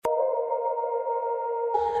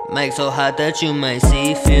Mic so hot that you might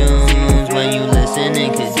see fumes when you listen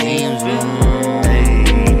in Kadeem's room. Hey,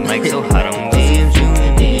 mic so hot I'm Kadeem's room,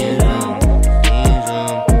 Kadeem's room, Kadeem's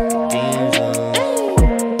room, Kadeem's room.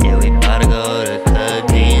 Yeah, we bout to go to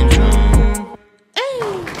Kadeem's room.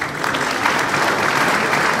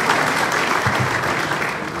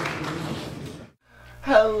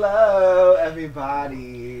 Hello,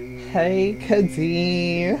 everybody. Hey,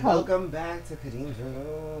 Kadeem. Welcome back to Kadeem's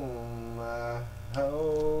room.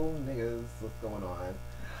 Niggas, what's going on?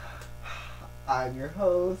 I'm your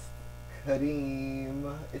host,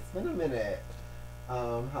 Kadeem. It's been a minute.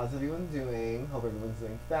 How's everyone doing? Hope everyone's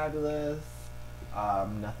doing fabulous.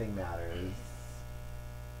 Nothing matters.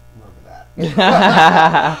 Remember that.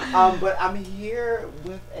 But I'm here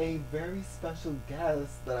with a very special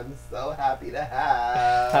guest that I'm so happy to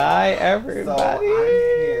have. Hi, everybody. So I'm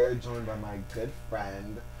here joined by my good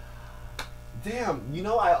friend. Damn, you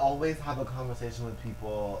know I always have a conversation with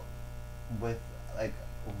people with, like,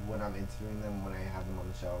 when I'm interviewing them, when I have them on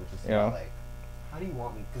the show, just about, like, how do you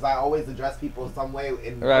want me? Because I always address people some way in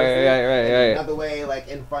person, right. another way, like,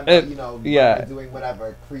 in front of, you know, doing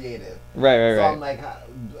whatever, creative. Right. So I'm like,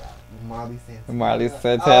 Marley Santana. Marley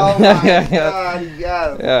Santana. Oh my god,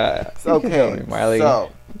 yes. Yeah. It's okay. Me Marley.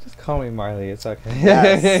 So, just call me Marley. It's okay.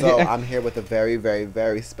 yes, so I'm here with a very, very,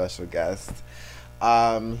 very special guest.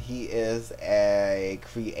 He is a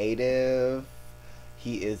creative.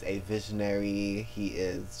 He is a visionary. He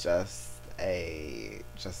is just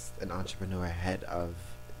an entrepreneur ahead of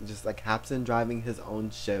just a captain driving his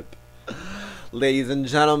own ship. Ladies and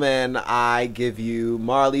gentlemen, I give you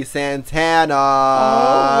Marley Santana. Oh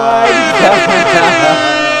my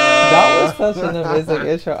god. That was such an amazing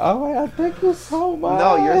intro. Oh my god, thank you so much.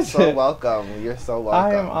 No, you're so welcome. You're so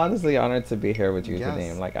welcome. I am honestly honored to be here with you, Yes.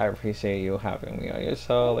 Kadeem. Like, I appreciate you having me on your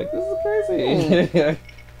show. Like, this is crazy.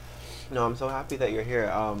 No, I'm so happy that you're here.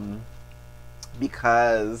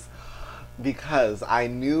 Because I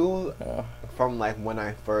knew from, like, when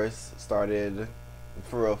I first started,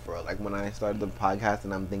 for real, like, when I started the podcast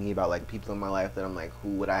and I'm thinking about, like, people in my life that I'm like, who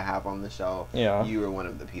would I have on the show? Yeah. You were one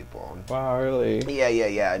of the people. Wow, really?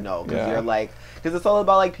 Yeah, no, because you're, like, because it's all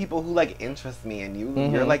about, like, people who, like, interest me, and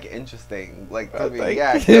you're, like, interesting, like, to me.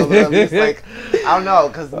 Yeah, I'm just, like, I don't know,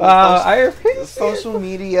 because I appreciate social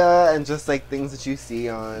media and just, like, things that you see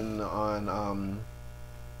on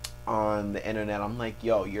the internet, I'm like,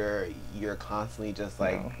 yo, you're constantly just,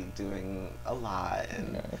 like, doing a lot,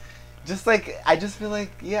 and just, like, I just feel like,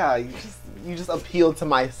 yeah, you just appeal to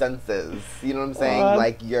my senses, you know what I'm saying?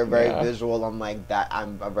 Like, you're very visual. I'm like that.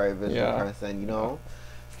 I'm a very visual person, you know.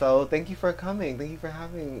 So thank you for coming. Thank you for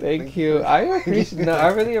having. Thank you. I appreciate. No, I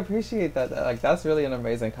really appreciate that. Like, that's really an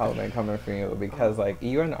amazing compliment coming from you, because like,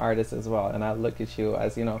 you're an artist as well, and I look at you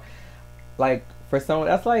as, you know, like, for someone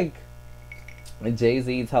that's like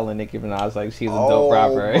Jay-Z telling Nicki Minaj, like, she's a dope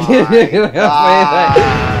rapper. You know what I'm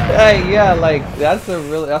saying? Like, yeah, like, that's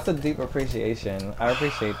a deep appreciation. I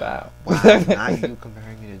appreciate that. Wow, now you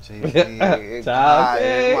comparing me to Jay-Z.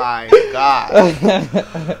 My God.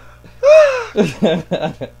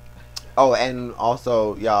 Oh, and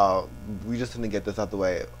also, y'all, we just gonna get this out the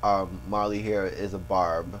way. Marley here is a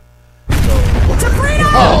Barb.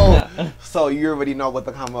 So you already know what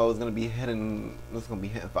the combo is gonna be hidden. It's gonna be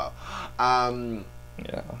hidden for.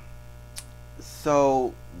 Yeah.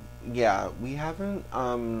 So, yeah, we haven't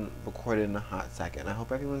recorded in a hot second. I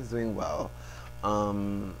hope everyone's doing well.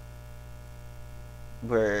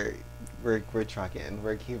 We're trucking.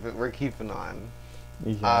 We're keeping on.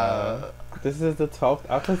 Yeah. This is the 12th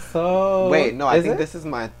episode. Wait, no, I think this is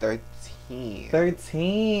my 13th.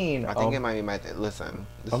 13. I think it might be my listen.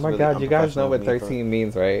 Oh my god, you guys know what 13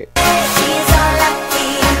 means, right?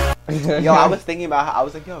 Yo, I was thinking about how I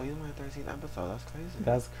was like, yo, you're my 13th episode. That's crazy.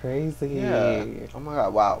 That's crazy. Yeah. Oh my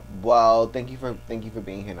god. Wow. Well, thank you for being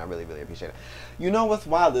here, and I really, really appreciate it. You know what's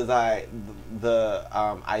wild is the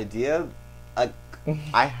idea,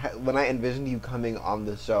 when I envisioned you coming on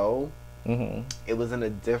the show, it was in a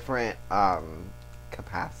different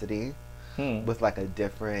capacity, with like a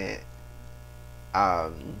different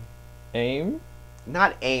aim.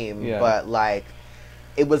 Not aim, but like.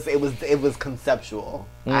 It was conceptual.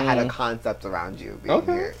 I had a concept around you being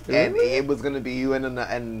here, and it was gonna be you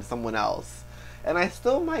and someone else, and I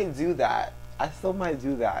still might do that. That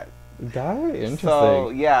would be interesting. So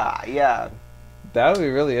yeah, that would be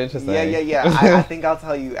really interesting. Yeah. I think I'll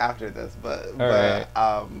tell you after this, but right.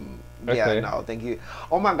 Yeah, no, thank you.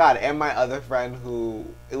 Oh my god, and my other friend who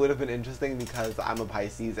it would have been interesting because I'm a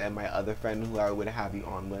Pisces, and my other friend who I would have you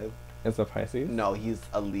on with. Is a Pisces? No, he's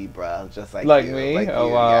a Libra, just like Like you. me? Like Oh,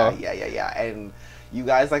 you. wow. Yeah. And you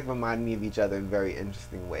guys like remind me of each other in very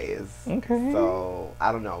interesting ways. Okay. So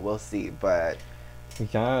I don't know. We'll see. But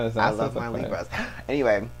Yes, I love my Libras.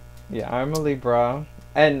 Anyway. Yeah, I'm a Libra,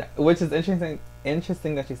 and which is interesting.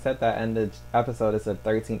 Interesting that you said that. And the episode is a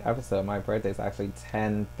 13th episode. My birthday is actually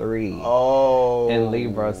 10/3 Oh. in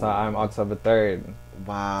Libra, so I'm October 3rd.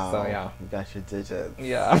 Wow. So yeah, you got your digits.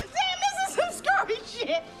 yeah. Damn, this is some scary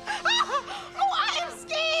shit. Oh, I am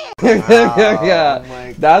scared. Wow. Yeah, Oh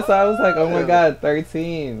my that's why I was like, oh my god,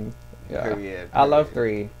 13. Yeah, Period. I love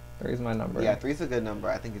 3. 3 is my number. Yeah, 3's a good number.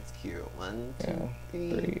 I think it's cute. 1, 2, Yeah,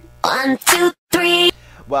 3. 3. 1, 2, 3.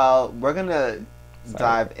 Well, we're gonna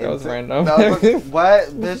dive into. That was random. What,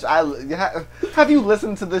 bitch? Have you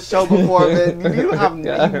listened to this show before? Then you have you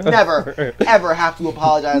never ever have to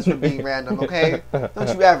apologize for being random. Okay?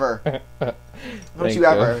 Don't you ever? Don't you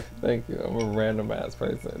ever? Thank you. I'm a random ass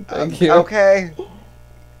person. Thank you. Okay.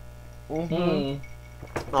 Mm.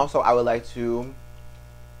 Also, I would like to.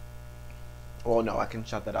 Well, no, I can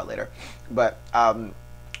shout that out later. But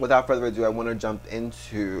without further ado, I want to jump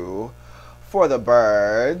into For the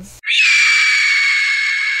Birds.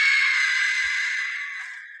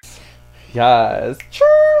 Yes.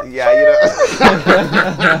 Yeah, you know.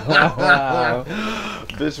 Wow.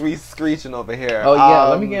 Bitch, we screeching over here. Oh yeah,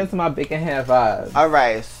 let me get into my big and half vibes. All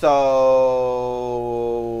right, so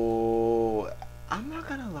I'm not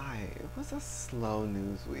gonna lie, it was a slow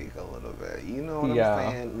news week a little bit. You know what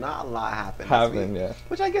I'm saying? Not a lot happened this week, Yeah.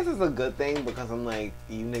 which I guess is a good thing because I'm like,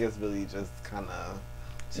 you niggas really just kind of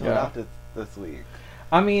chilled out this week.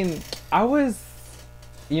 I mean, I was,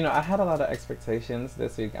 I had a lot of expectations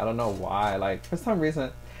this week. I don't know why. Like, for some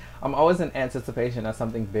reason, I'm always in anticipation that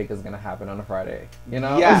something big is going to happen on a Friday. You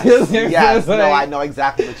know? Yes. Yes. Like, no, I know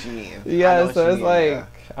exactly what you mean. Yeah, so it's like, yeah.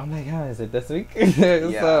 I'm like, is it this week?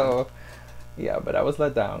 So, yeah, but I was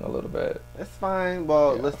let down a little bit. It's fine.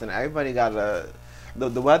 Well, listen, everybody got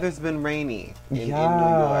the weather's been rainy in New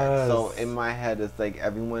York. So in my head, it's like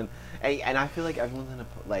everyone, and I feel like everyone's gonna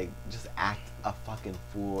just act a fucking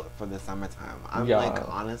fool for the summertime. I'm like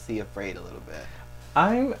honestly afraid a little bit.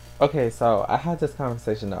 Okay, so I had this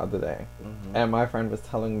conversation the other day, and my friend was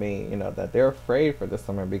telling me, that they're afraid for the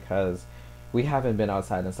summer because we haven't been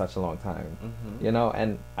outside in such a long time,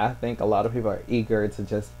 and I think a lot of people are eager to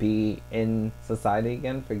just be in society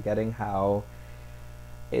again, forgetting how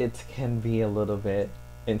it can be a little bit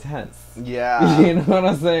intense. Yeah. You know what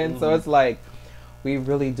I'm saying? So it's like, we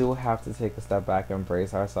really do have to take a step back and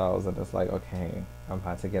brace ourselves, and it's like, okay, I'm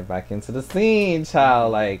about to get back into the scene,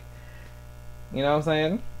 child, like, you know what I'm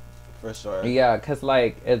saying? For sure. Yeah, because,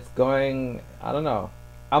 it's going, I don't know.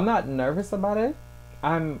 I'm not nervous about it.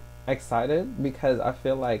 I'm excited because I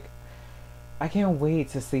feel like I can't wait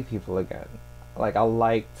to see people again. Like, I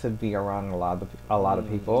like to be around a lot of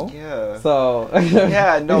people. Yeah. So.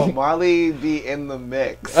 Yeah, no, Marley be in the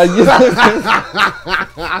mix.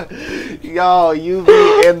 Yo, you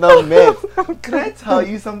be in the mix. Can I tell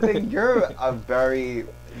you something? You're a very...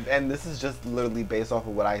 And this is just literally based off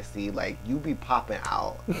of what I see. Like, you be popping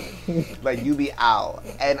out. Like, you be out.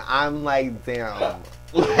 And I'm like, damn.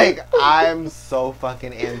 Like, I'm so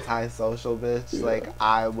fucking antisocial, bitch. Like,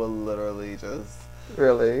 I will literally just...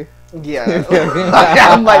 Really? Yeah.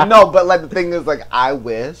 I'm like, no, but, the thing is, I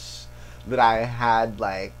wish that I had,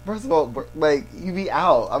 first of all, you be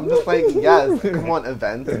out. I'm just like, yes, come on,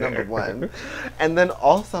 events, number one. And then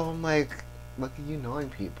also, I'm like, look at you knowing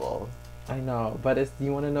people. I know, but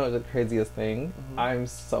you want to know the craziest thing? I'm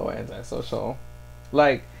so antisocial.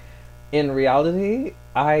 In reality,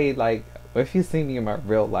 if you see me in my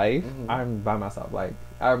real life, I'm by myself.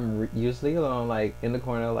 I'm usually alone, in the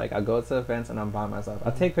corner. I go to events and I'm by myself.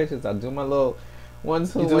 I take pictures. I do my little 1,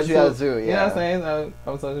 2, you do what you gotta do, yeah. You know what I'm saying?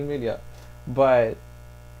 On social media. But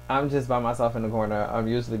I'm just by myself in the corner. I'm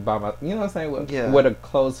usually by my, you know what I'm saying? With a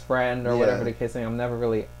close friend or whatever the case is. I'm never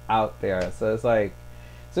really out there. So it's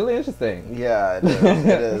it's really interesting. Yeah, it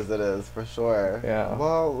is. It is, for sure. Yeah.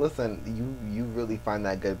 Well, listen, you really find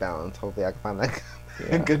that good balance. Hopefully I can find that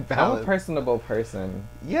good balance. I'm a personable person.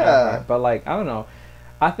 Yeah. But I don't know.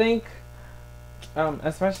 I think,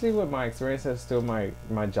 especially with my experiences through my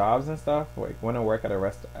jobs and stuff, when I worked at a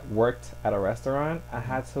restaurant, I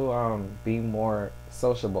had to be more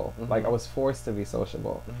sociable. I was forced to be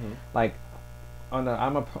sociable. I'm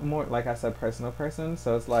a more, like I said, personal person.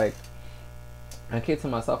 So it's I keep to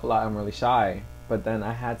myself a lot. I'm really shy. But then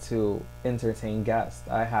I had to entertain guests.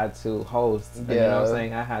 I had to host. You know what I'm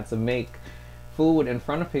saying? I had to make food in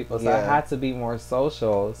front of people. So I had to be more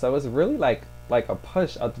social. So it was really like a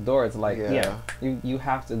push out the door. It's you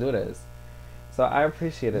have to do this. So So I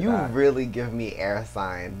appreciated that. You really give me air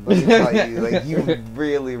sign. Let me tell you, like you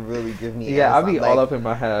really, really give me. Yeah, air I'll be sign. all Like, up in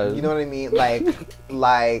my head. You know what I mean? Like,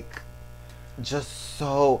 just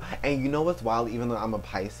so. And you know what's wild? Even though I'm a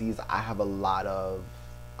Pisces, I have a lot of,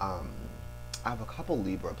 I have a couple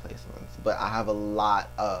Libra placements, but I have a lot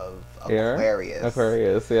of Aquarius.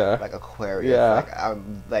 Aquarius, yeah. Like Aquarius. Yeah.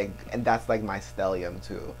 And that's like my stellium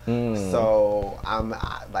too. Mm. So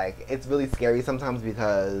like, it's really scary sometimes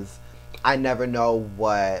because I never know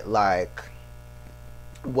what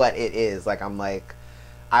it is. Like,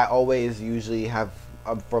 I always usually have,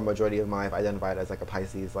 for a majority of my life, identified as like a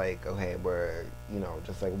Pisces, like, okay, we're, you know,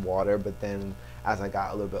 just like water. But then as I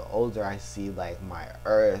got a little bit older, I see like my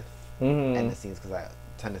earth tendencies, because I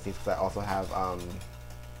also have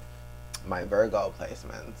my Virgo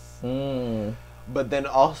placements. But then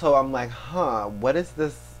also I'm like, what is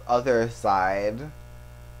this other side?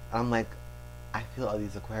 I'm like, I feel all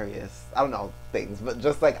these Aquarius, I don't know, things, but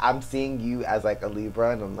just like I'm seeing you as like a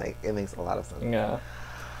Libra, and I'm like, it makes a lot of sense. Yeah.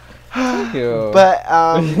 Thank you.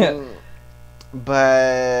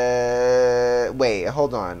 But wait,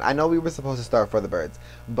 hold on. I know we were supposed to start for the birds,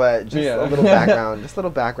 but just a little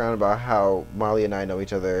background, about how Marley and I know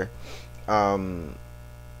each other.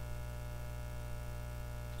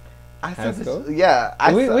 I said this,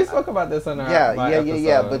 we spoke about this on our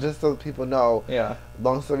episode. But just so people know,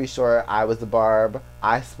 long story short, I was the Barb.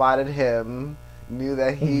 I spotted him, knew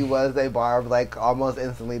that he was a Barb like almost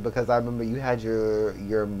instantly, because I remember you had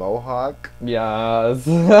your mohawk. Yes.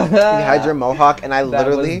 You had your mohawk, and I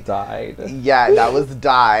literally was dyed. Yeah, that was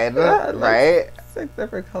dyed, right? 6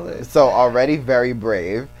 different colors. So already very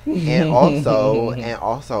brave. And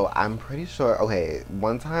also, I'm pretty sure, okay,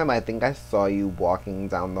 one time I think I saw you walking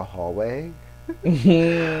down the hallway.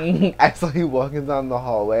 I saw you walking down the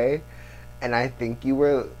hallway, and I think you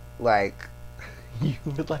were like,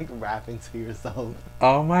 rapping to yourself.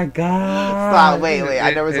 Oh my god. Stop, wait,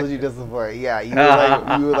 I never told you this before. Yeah, you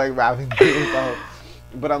were like rapping to yourself.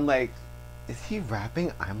 But I'm like, is he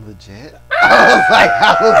rapping? I'm legit.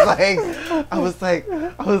 I was like,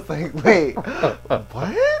 wait, what? I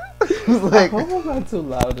was like, I hope I'm not too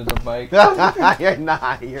loud in the mic. You're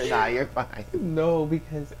not, you're fine. No,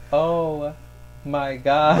 because, oh my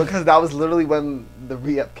god. Because that was literally when the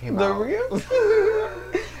re-up came out. The re-up?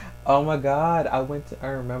 Oh my god, I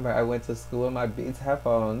remember I went to school with my Beats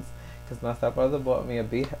headphones, because my stepbrother bought me a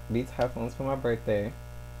Beats headphones for my birthday.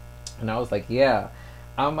 And I was like, yeah,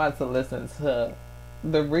 I'm about to listen to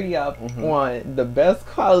the re-up on the best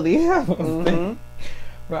quality headphones.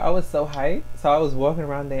 Bro, I was so hyped. So I was walking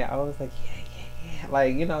around there, I was like, yeah.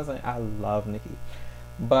 Like, you know, I was like, I love Nicki.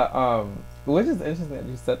 But, which is interesting that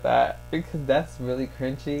you said that, because that's really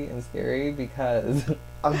cringy and scary, because...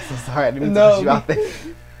 I'm so sorry, I didn't mean to put you out there.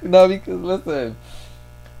 No, because listen,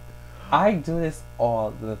 I do this all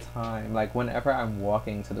the time. Like, whenever I'm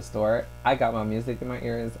walking to the store, I got my music in my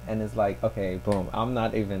ears, and it's like, okay, boom, I'm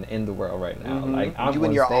not even in the world right now. Like, I'm you in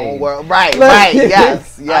on your stage. own world, right?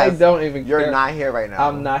 yes. I don't even care. You're not here right now.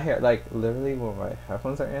 I'm not here. Like, literally, when my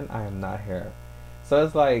headphones are in, I am not here. So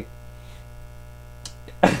it's like,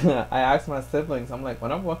 I asked my siblings, I'm like,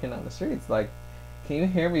 when I'm walking down the streets, like, can you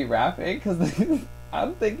hear me rapping? Because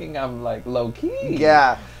I'm thinking I'm like low key.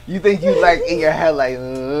 Yeah, you think you like in your head like,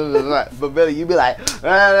 but really you be like,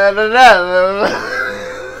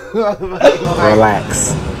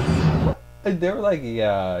 relax. And they were like,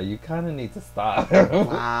 yeah, you kind of need to stop.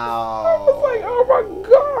 Wow. I was like, oh my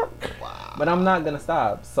god. Wow. But I'm not gonna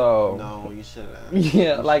stop. So no, you shouldn't.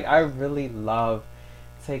 Yeah, like I really love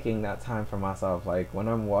taking that time for myself. Like when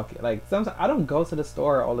I'm walking, like sometimes I don't go to the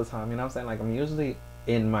store all the time. You know what I'm saying? Like I'm usually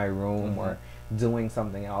in my room or doing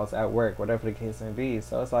something else at work, whatever the case may be.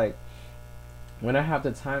 So it's like when I have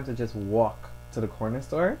the time to just walk to the corner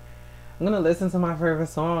store, I'm gonna listen to my favorite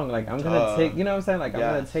song. Like I'm gonna take, you know what I'm saying? Like I'm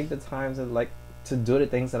gonna take the time to do the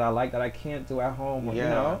things that I like that I can't do at home. Or, you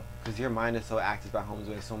know, because your mind is so active at home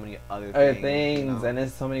doing so many other things, you know? And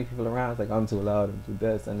there's so many people around. It's like I'm too loud and do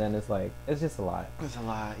this, and then it's like it's just a lot. It's a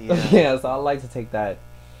lot, yeah. Yeah, so I like to take that.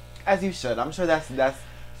 As you should. I'm sure that's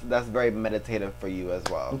very meditative for you as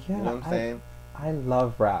well. Yeah, you know what I'm saying? I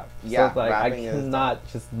love rap. Yeah, so it's like I rapping cannot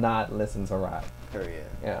just not listen to rap. Period.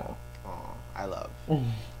 Yeah. Oh, I love.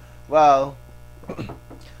 Well,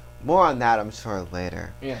 more on that I'm sure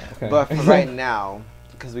later. Yeah. Okay. But for right now,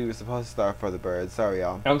 because we were supposed to start for the birds. Sorry,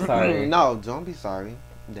 y'all. I'm sorry. No, don't be sorry.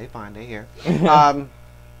 They fine. They here.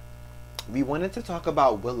 We wanted to talk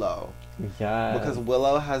about Willow. Yeah. Because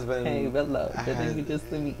Willow has been. Hey, Willow. Didn't you just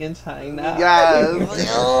see me in China? Yes.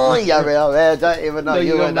 Oh, yeah, man. Don't even know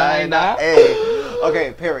you and I. Hey.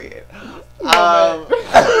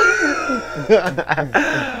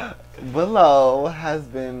 Willow has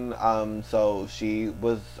been, so she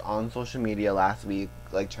was on social media last week,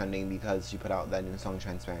 like trending because she put out that new song,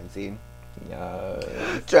 Transparency.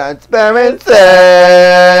 Yes. Transparency!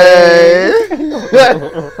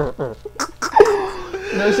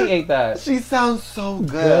 No, she ate that. She sounds so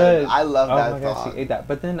good. I love that Oh my song. god, she ate that.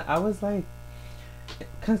 But then I was like,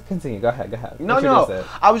 continue. Go ahead. No.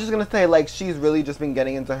 I was just gonna say, like, she's really just been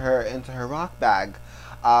getting into her rock bag.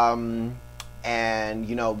 And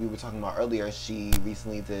you know, we were talking about earlier, she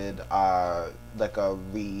recently did like a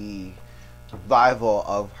revival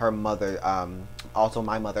of her mother, also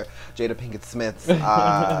my mother, Jada Pinkett Smith's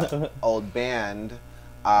old band.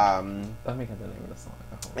 Let me get the name of the song.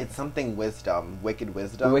 It's something Wisdom, Wicked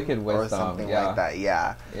Wisdom, or something like that.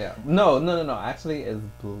 Yeah. No. Actually, it's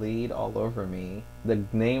Bleed All Over Me. The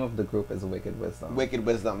name of the group is Wicked Wisdom. Wicked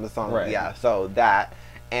Wisdom, the song. Right. Yeah. So that,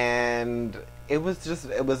 and it was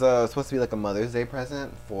supposed to be like a Mother's Day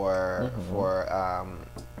present for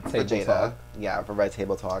Jada. Talk. Yeah, for Red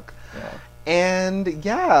Table Talk. Yeah. And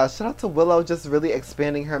yeah, shout out to Willow, just really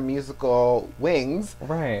expanding her musical wings.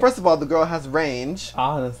 Right. First of all, the girl has range.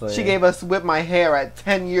 Honestly. She gave us Whip My Hair at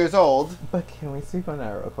 10 years old. But can we speak on that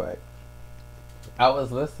real quick? I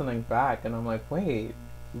was listening back and I'm like, wait,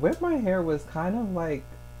 Whip My Hair was kind of like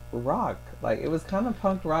rock. Like, it was kind of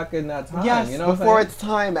punk rock in that time. Yes, you know before its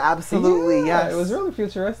time, absolutely, yeah, yes. It was really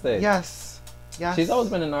futuristic. Yes. She's always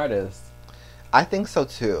been an artist. I think so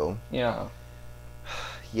too. Yeah.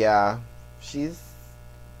 Yeah. She's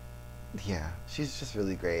just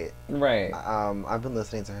really great. Right. I've been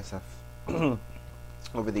listening to her stuff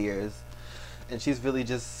over the years, and she's really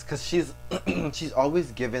just, because she's she's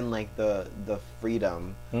always given like the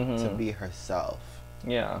freedom to be herself.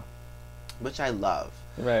 Yeah. Which I love.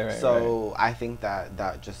 Right. So I think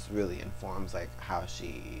that just really informs like how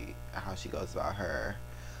she goes about her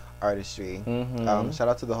artistry. Shout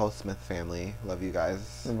out to the whole Smith family. Love you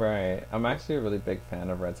guys. Right. I'm actually a really big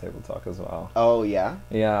fan of Red Table Talk as well. Oh yeah.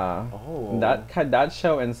 Yeah. Oh. That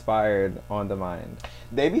show inspired On the Mind.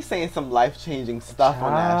 They be saying some life-changing stuff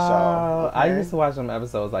on that show. Okay? I used to watch them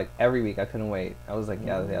episodes like every week. I couldn't wait. I was like,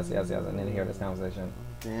 yes. I need to hear this conversation.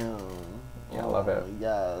 Damn. Yeah, I love it.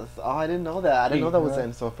 Yes. Oh, I didn't know that. I didn't know that was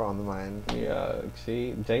in so far on the mind. Yeah,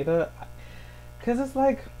 Jada, because it's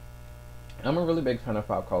like, I'm a really big fan of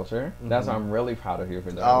pop culture. That's why I'm really proud of you for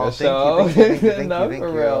doing this show. Thank you. No,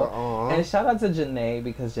 for real. Aww. And shout out to Janae,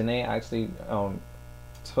 because Janae actually, kind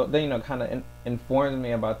of informed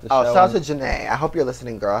me about the show. Oh, shout out to Janae. I hope you're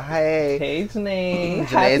listening, girl. Hey, Janae.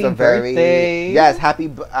 Janae's Happy birthday. Yes, happy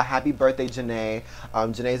birthday, Janae.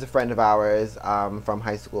 Janae's a friend of ours from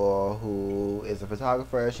high school who is a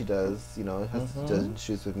photographer. She does, does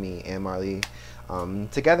shoots with me and Marley,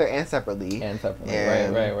 together and separately.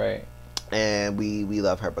 Right. And we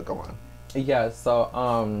love her, but go on. Yeah, so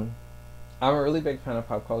I'm a really big fan of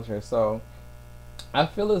pop culture. So I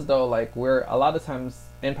feel as though like we're a lot of times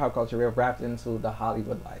in pop culture we're wrapped into the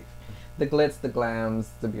Hollywood life, the glitz, the glams,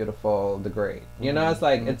 the beautiful, the great. You know, it's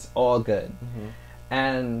like it's all good,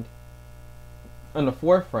 and on the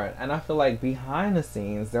forefront. And I feel like behind the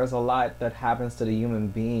scenes there's a lot that happens to the human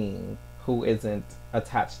being who isn't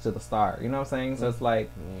attached to the star. You know what I'm saying? So it's like.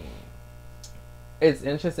 It's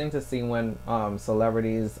interesting to see when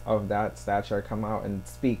celebrities of that stature come out and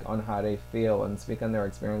speak on how they feel and speak on their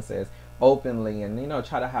experiences openly and,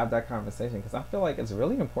 try to have that conversation, because I feel like it's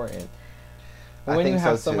really important when you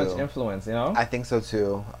have so much influence, I think so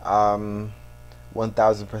too.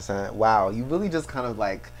 1000%. Wow, you really just kind of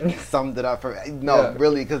like summed it up for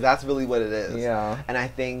really, because that's really what it is. Yeah. And I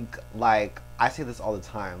think, like, I say this all the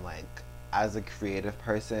time, like, as a creative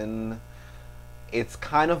person, it's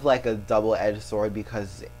kind of like a double-edged sword,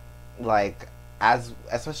 because like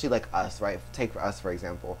especially like us, right? Take us for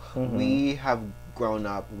example. We have grown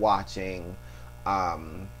up watching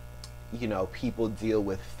people deal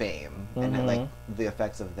with fame and like the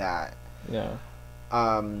effects of that. Yeah.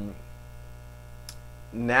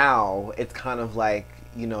 Now it's kind of like,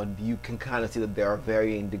 you can kind of see that there are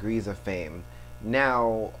varying degrees of fame.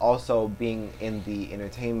 Now also being in the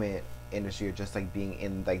entertainment industry, or just like being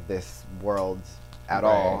in like this world at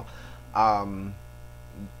all,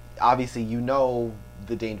 obviously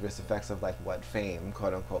the dangerous effects of like what fame,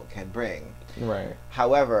 quote unquote, can bring. Right.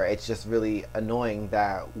 However, it's just really annoying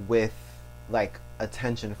that with like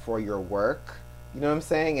attention for your work, you know what I'm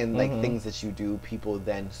saying, and like things that you do, people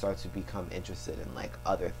then start to become interested in like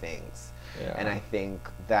other things. And I think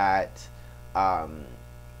that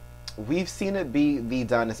we've seen it be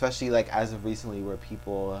done, especially like as of recently, where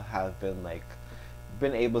people have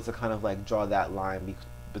been able to kind of like draw that line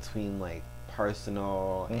between like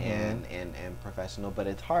personal Mhm. and professional, but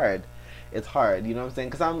it's hard. It's hard, you know what I'm saying?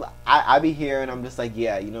 Because I be here and I'm just like,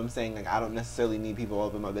 yeah, you know what I'm saying? Like, I don't necessarily need people to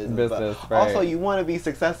open my business, but right. also you want to be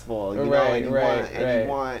successful, you know, Right, and you right, want, and right. you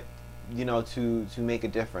want, you know, to make a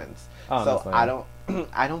difference. Honestly. So I don't,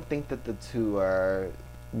 I don't think that the two are.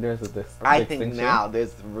 There's a I think distinction. now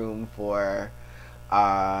there's room for,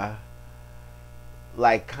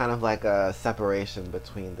 like, kind of like a separation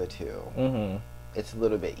between the two. Mm-hmm. It's a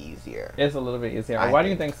little bit easier. It's a little bit easier. Why do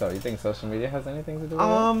you think so? You think social media has anything to do with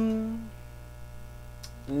it?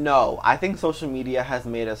 No, I think social media has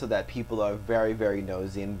made it so that people are very, very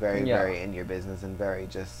nosy and very, very in your business and very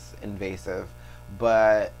just invasive.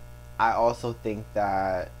 But I also think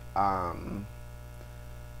that at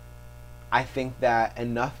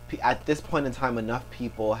this point in time, enough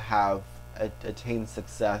people have attained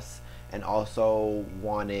success and also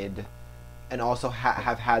wanted, and also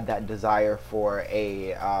have had that desire for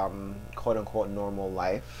a quote unquote normal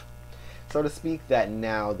life, so to speak, that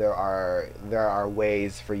now there are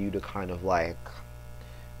ways for you to kind of like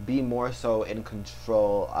be more so in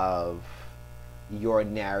control of your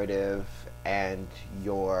narrative and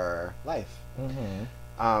your life. Mm-hmm.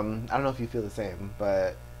 I don't know if you feel the same,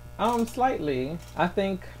 but Slightly. I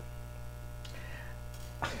think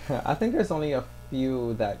there's only a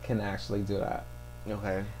few that can actually do that.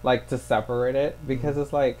 okay. Like, to separate it, because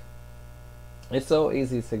it's like, it's so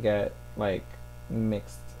easy to get like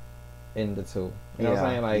mixed in the two. You know what I'm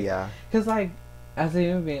saying? Like, yeah. because like, as a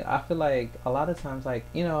human being, I feel like a lot of times, like,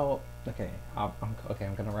 you know, I'm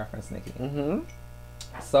gonna reference Nicki. Mm-hmm.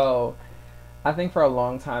 So, I think for a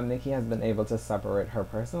long time, Nicki has been able to separate her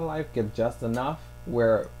personal life, give just enough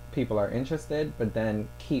where people are interested, but then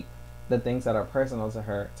keep the things that are personal to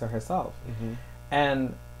herself. Mm-hmm.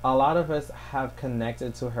 And a lot of us have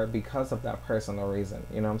connected to her because of that personal reason.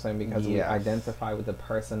 You know what I'm saying? Because we identify with the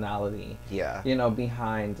personality, you know,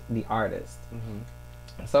 behind the artist.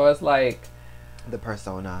 Mm-hmm. So it's like the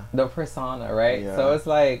persona, right? Yeah. So it's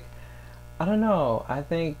like, I don't know. I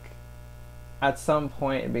think at some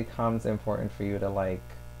point it becomes important for you to like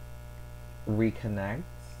reconnect.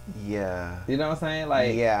 Yeah. You know what I'm saying?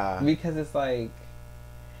 Like, yeah. Because it's like,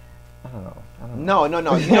 I don't know. No.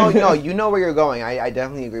 You know where you're going. I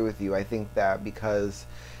definitely agree with you. I think that because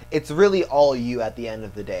it's really all you at the end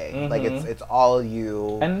of the day. Mm-hmm. Like, it's all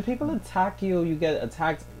you. And people attack you. You get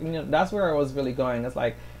attacked. You know, that's where I was really going. It's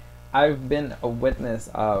like, I've been a witness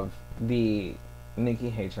of the Nicki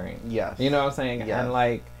hate train. Yes. You know what I'm saying? Yes. And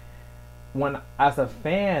like, when as a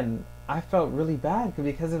fan, I felt really bad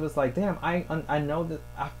because it was like, damn, I know that,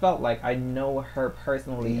 I felt like I know her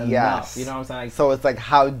personally enough. You know what I'm saying? Like, so it's like,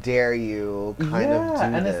 how dare you kind of do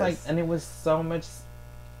and this? it's like, and it was so much.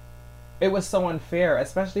 It was so unfair,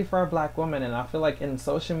 especially for a black woman. And I feel like in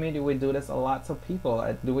social media, we do this a lot to people.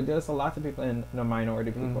 We do this a lot to people in the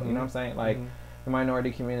minority people. Mm-hmm. You know what I'm saying? Like, the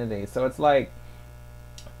minority community. So it's like,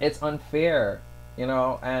 it's unfair, you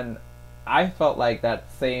know? And I felt like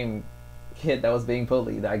that same kid that was being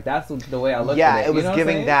bullied. Like, that's the way I looked at it. Yeah, it was you know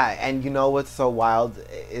giving that. And you know what's so wild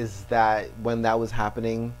is that when that was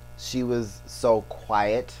happening, she was so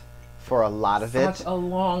quiet for a lot of it. Such a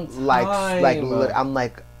long time. I'm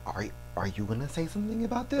like, are you gonna say something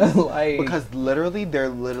about this? Like, because literally, they're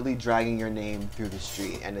literally dragging your name through the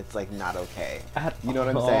street, and it's like not okay. You know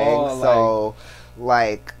what I'm saying? So,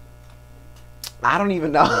 like, I don't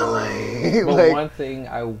even know. But like, one thing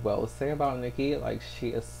I will say about Nicki, like, she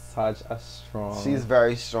is such a strong. She's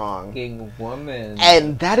very strong. Woman.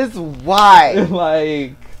 And that is why,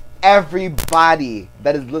 like, everybody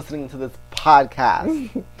that is listening to this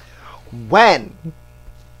podcast, when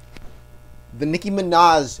the Nicki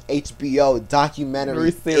Minaj HBO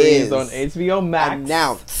documentary series is on HBO Max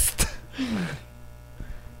announced,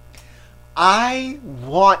 I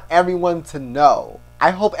want everyone to know.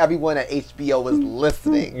 I hope everyone at HBO is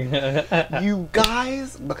listening. You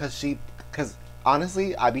guys, because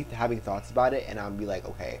honestly, I'd be having thoughts about it, and I'd be like,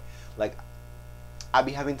 okay, like, I'd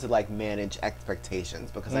be having to like manage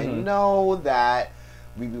expectations because I know that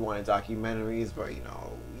we be wanting documentaries where, you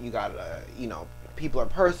know, you gotta, you know, people are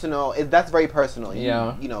personal. That's very personal.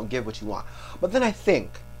 You know, give what you want. But then I think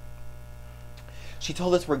she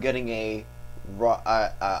told us we're getting a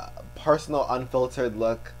personal, unfiltered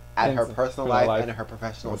look at her personal life and her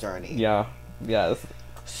professional journey. Yeah. Yes.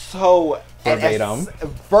 So verbatim,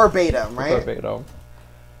 right? Verbatim.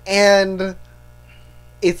 And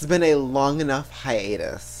it's been a long enough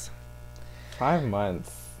hiatus. 5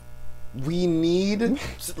 months. We need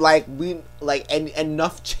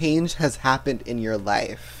enough change has happened in your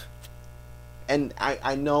life. and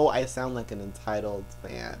I know I sound like an entitled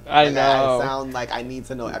fan. I Like, know. I sound like I need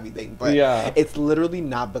to know everything, but Yeah. it's literally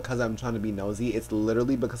not because I'm trying to be nosy. It's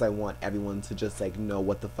literally because I want everyone to just like know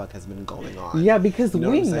what the fuck has been going on. Yeah, because You know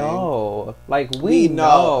what we I'm saying? know. Like, we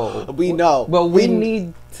know. We know. But we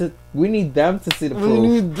need them to see the We proof.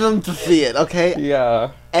 need them to see it, okay?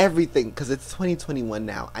 Yeah. Everything, because it's 2021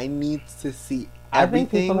 now. I need to see I everything.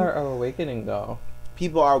 think people are awakening, though.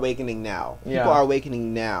 People are awakening now. People Yeah. are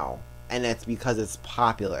awakening now, and that's because it's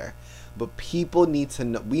popular. But people need to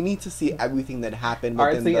know. We need to see everything that happened. Or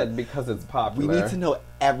Within see the, it because it's popular. we need to know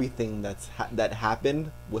everything that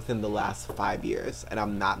happened within the last 5 years, and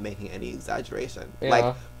I'm not making any exaggeration. Yeah.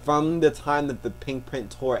 Like from the time that the Pink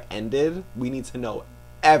Print tour ended, we need to know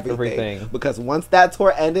everything. Because once that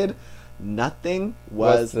tour ended, nothing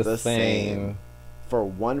was the same for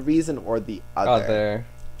one reason or the other.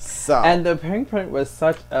 So And the Pink Print was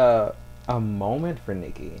such a moment for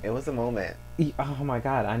Nicki. it was a moment. Oh my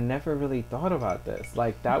god, I never really thought about this.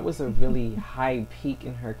 Like, that was a really high peak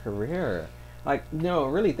in her career. Like, no,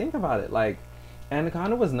 really think about it. Like,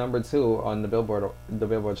 Anaconda was #2 on the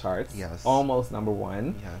Billboard charts. Yes. Almost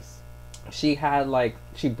 #1. Yes. She had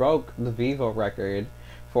she broke the Vivo record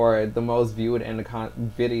for the most viewed Anaconda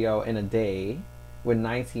video in a day with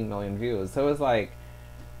 19 million views. So it's like,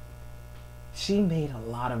 she made a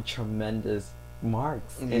lot of tremendous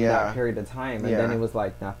marks in that period of time, and then it was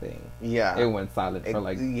like nothing. Yeah. It went silent for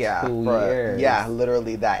 2 for- years. Yeah,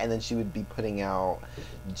 literally that. And then she would be putting out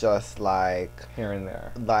just like Here and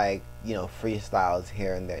there. freestyles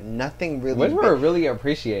here and there. Nothing really Which were really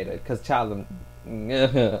appreciated, because child,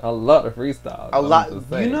 a lot of freestyles. a lot. I'm just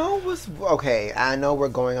saying. You know what's okay? I know we're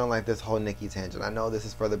going on like this whole Nicki tangent. I know this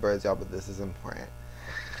is for the birds, y'all, but this is important.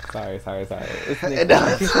 Sorry. It's It Nicki.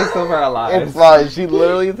 does. She takes over our lives. It's fine. She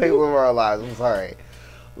literally takes over our lives. I'm sorry.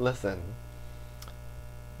 Listen,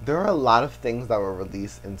 there are a lot of things that were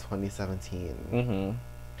released in 2017. Mm-hmm.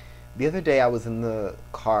 The other day, I was in the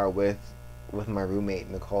car with my roommate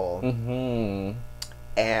Nicole, Mm-hmm.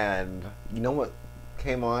 and you know what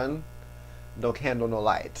came on? No Candle, No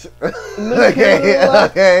Light.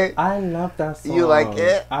 Okay. I love that song. You like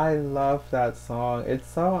it? I love that song. It's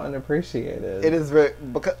so unappreciated. It is very,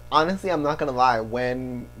 because honestly, I'm not gonna lie.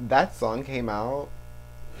 When that song came out,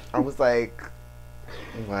 I was like,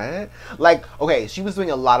 what? Like, okay, she was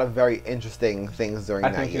doing a lot of very interesting things during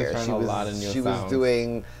that think she was year. trying She a was lot of new she was sounds.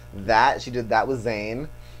 doing that. She did that with Zayn.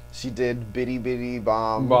 She did Bitty Bitty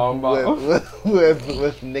Bomb, Bomb.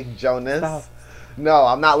 with Nick Jonas. Stop. No,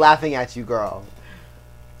 I'm not laughing at you, girl.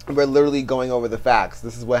 We're literally going over the facts.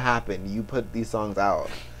 This is what happened. You put these songs out.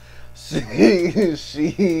 She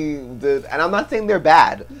did, and I'm not saying they're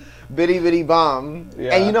bad. Bitty Bitty Bomb.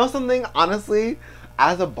 Yeah. And you know something? Honestly,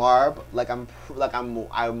 as a Barb, I'm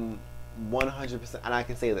 100%, and I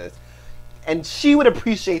can say this, and she would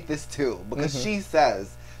appreciate this too, because she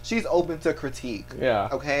says she's open to critique. Yeah.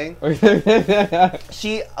 Okay. One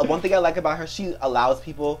thing I like about her, she allows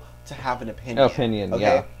people to have an opinion. Okay?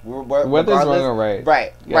 Yeah. Whether it's wrong or right.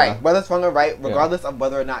 Right, Yeah. right. Whether it's wrong or right, regardless of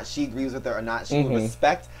whether or not she agrees with it or not, she will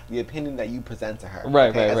respect the opinion that you present to her. Right,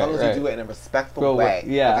 okay? right, As long right, as you do it in a respectful Well, way.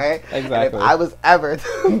 yeah, Okay? exactly. And if I was ever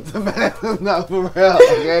to mess no, for real,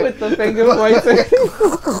 okay? With the finger pointing.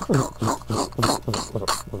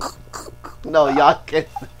 No, y'all can't.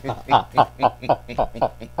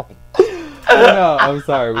 No, I'm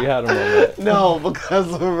sorry. We had a moment. No,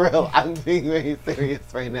 because for real, I'm being very serious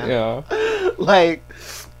right now. Yeah.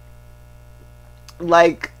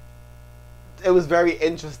 Like, it was very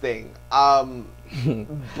interesting. But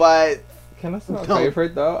Can I say my No.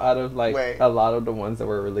 favorite though? Out of Wait. a lot of the ones that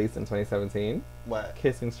were released in 2017, what?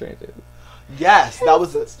 Kissing Strangers. Yes, that was.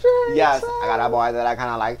 Strangers. Yes, I got a boy that I kind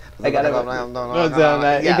of like. Yeah,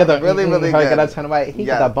 really, really good. He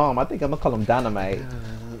Yeah. got a bomb. I think I'm gonna call him Dynamite.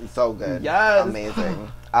 So good. Yes.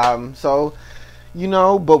 Amazing. So,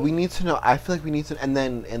 but we need to know. I feel like we need to, and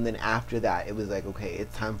then after that, it was like, okay,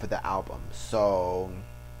 it's time for the album. So,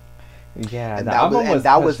 Yeah, and the album was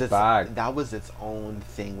pushed back. that was its own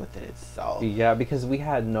thing within itself. Yeah, because we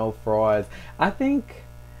had no frauds. I think.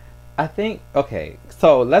 Okay,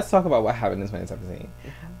 so let's talk about what happened in 2017.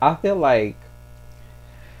 I feel like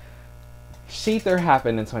Sheether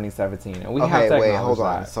happened in 2017, and we have to wait, acknowledge hold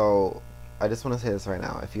on. that. So, I just want to say this right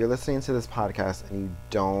now. If you're listening to this podcast and you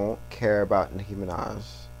don't care about Nicki Minaj,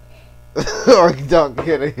 or you don't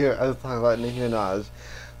care to hear us talk about Nicki Minaj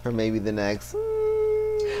for maybe the next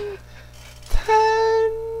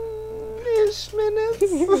 10-ish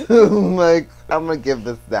minutes, like, I'm gonna give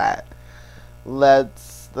this that.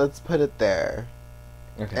 Let's put it there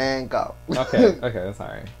Okay. and go. Okay,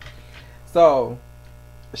 sorry. So,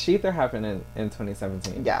 Sheether happened in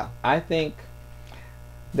 2017. Yeah. I think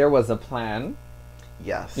there was a plan.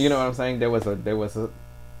 Yes. You know what I'm saying? There was something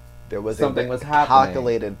was happening.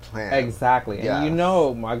 Calculated plan. Exactly. And Yes. you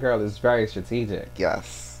know my girl is very strategic.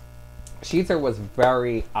 Yes. Cheater was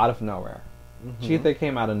very out of nowhere. Mm-hmm. Cheater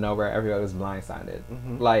came out of nowhere. Everybody was blindsided.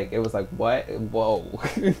 Mm-hmm. Like, it was like, what? Whoa.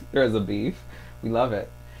 There's a beef. We love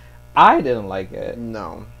it. I didn't like it.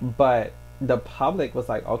 No. But the public was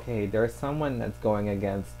like, okay, there's someone that's going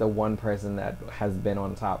against the one person that has been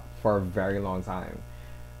on top for a very long time.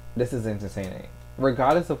 This is entertaining.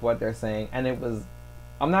 Regardless of what they're saying. And it was...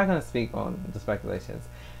 I'm not going to speak on the speculations.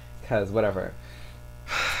 Because whatever.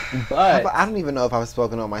 But... I don't even know if I've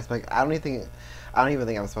spoken on my I don't even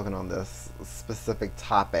think I've spoken on this specific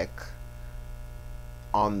topic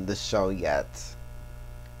on the show yet.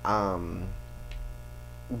 But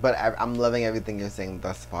I'm loving everything you're saying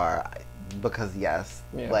thus far, because yes,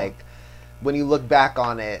 like when you look back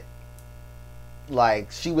on it,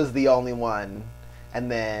 like she was the only one,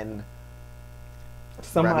 and then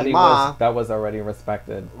somebody Ma, that was already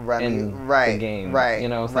respected in the game, right? You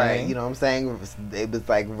know what I'm saying? You know what I'm saying? It was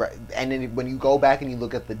like, and then when you go back and you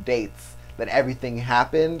look at the dates that everything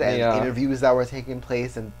happened and interviews that were taking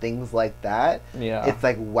place and things like that, it's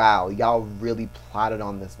like, wow, y'all really plotted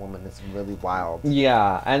on this woman. It's really wild.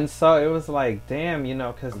 Yeah, and so it was like, damn, you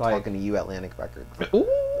know, because like talking to you, Atlantic Records. Ooh.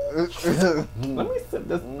 Let me sip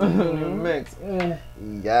this mix.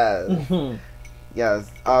 Yes. Yes.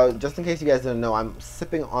 Just in case you guys didn't know, I'm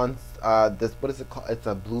sipping on this. What is it called? It's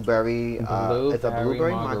a blueberry. It's a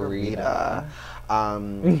blueberry margarita.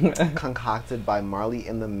 Concocted by Marley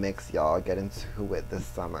in the Mix, y'all. Get into it this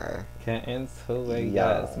summer. Get into it,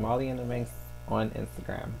 yes. Marley in the Mix on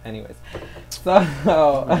Instagram. Anyways, so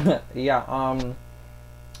yeah.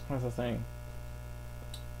 What was I saying?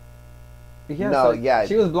 Yeah, no, so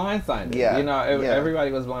she was blindsided. Yeah, you know,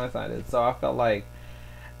 everybody was blindsided. So I felt like,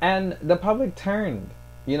 and the public turned.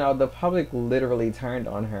 You know, the public literally turned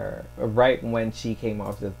on her right when she came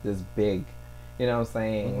off this big, you know what I'm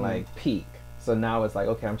saying, like peak. So now it's like,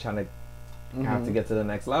 okay, I'm trying to have to get to the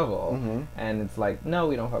next level. And it's like, no,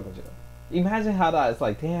 we don't fuck with you. Imagine how that, it's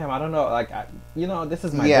like, damn, I don't know. Like, you know, this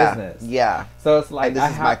is my business. Yeah. So it's like, and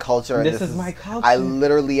this is my culture. This is my culture. I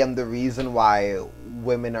literally am the reason why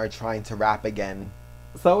women are trying to rap again.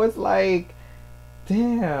 So it's like,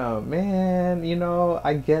 damn, man, you know,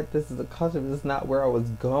 I get this is a culture, but this is not where I was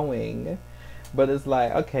going. But it's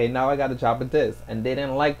like, okay, now I got to drop a diss. And they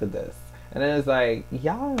didn't like the diss. And then it's like,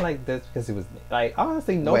 y'all didn't like this because it was like,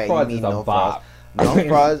 honestly, No Frauds is a bop. No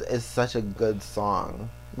Frauds is such a good song.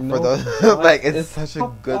 For those, like, it's such a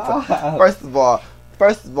good song. First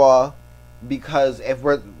of all, because if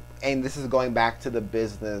we're, and this is going back to the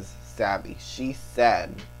business savvy, she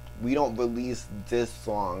said, we don't release diss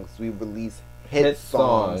songs, we release hit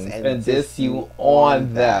songs and diss you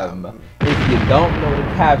on them. If you don't know the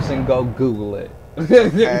caption, go Google it.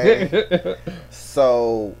 Okay.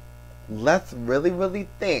 So let's really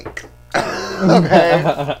think.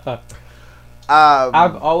 Okay.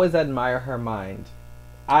 I've always admired her mind.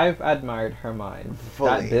 I've admired her mind.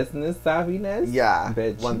 Fully. That business savviness. Yeah,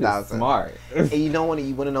 bitch, 1,000. Smart. And you know,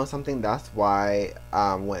 you want to know something? That's why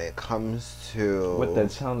when it comes to with the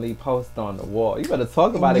Chun-Li post on the wall, you better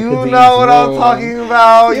talk about it. You know what I'm talking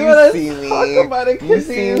about. You see me. Talk about it, you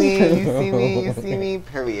see me. You see me. You see me.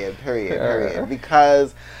 Period.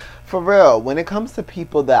 Because for real, when it comes to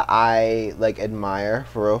people that I like admire,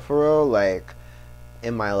 for real, like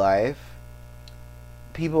in my life,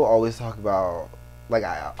 people always talk about. Like,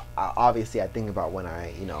 I obviously, I think about when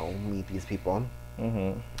I, you know, meet these people.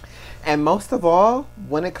 And most of all,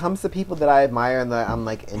 when it comes to people that I admire and that I'm,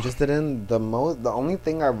 like, interested in, the only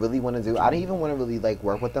thing I really want to do, I don't even want to really, like,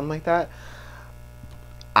 work with them like that.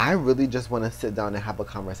 I really just want to sit down and have a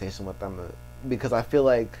conversation with them. Because I feel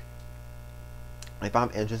like if I'm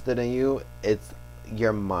interested in you, it's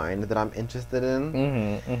your mind that I'm interested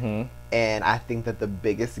in. And I think that the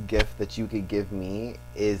biggest gift that you could give me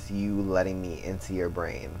is you letting me into your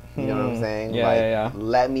brain. You know what I'm saying? Yeah.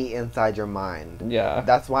 Let me inside your mind. Yeah.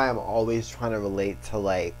 That's why I'm always trying to relate to,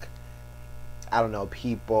 like, I don't know,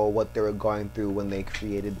 people, what they were going through when they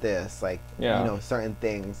created this. Like, you know, certain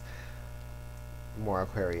things. More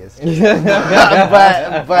Aquarius. but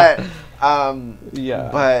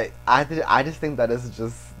I just think that is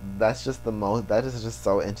just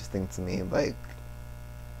so interesting to me. Like,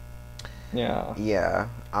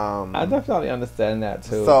 I definitely understand that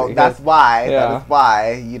too. So that's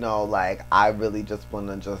why, you know, like, I really just want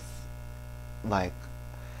to just, like,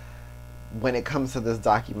 when it comes to this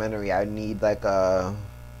documentary, I need like a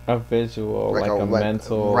a visual, like a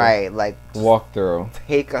mental, right, like walkthrough.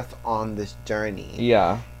 Take us on this journey.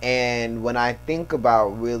 Yeah. And when I think about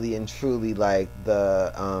really and truly, like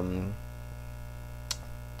the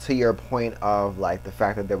to your point of like the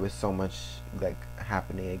fact that there was so much like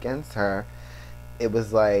happening against her, it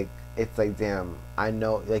was like, it's like, damn, I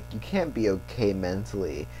know, like, you can't be okay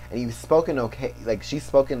mentally, and you've spoken okay, like, she's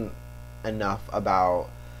spoken enough about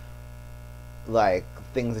like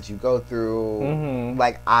things that you go through,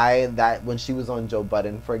 like that when she was on Joe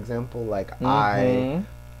Budden, for example, like I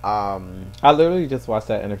literally just watched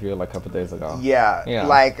that interview like a couple days ago. Yeah,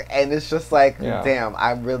 like, and it's just like, damn,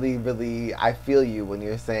 I really I feel you when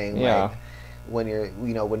you're saying like, when you're,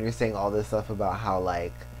 you know, when you're saying all this stuff about how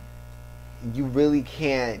like you really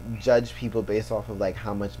can't judge people based off of like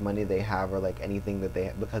how much money they have or like anything that they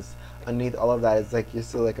have, because underneath all of that is like you're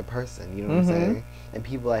still like a person, you know what I'm saying? And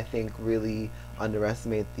people, I think, really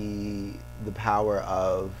underestimate the power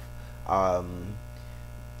of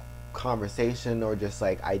conversation or just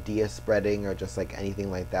like idea spreading or just like anything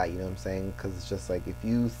like that, you know what I'm saying? Because it's just like if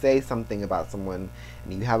you say something about someone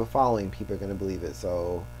and you have a following, people are gonna believe it.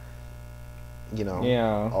 So, you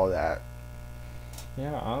know, all that.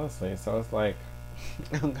 Yeah, honestly. So it's like,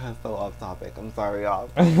 I'm kind of so off topic. I'm sorry, y'all.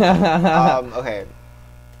 Okay.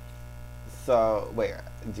 So wait,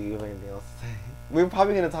 do you have anything else to say? We're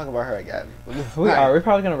probably gonna talk about her again. We're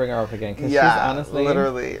probably gonna bring her up again because she's honestly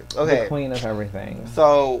literally the queen of everything.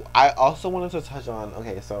 So I also wanted to touch on.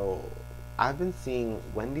 Okay, so I've been seeing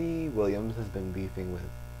Wendy Williams has been beefing with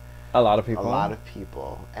a lot of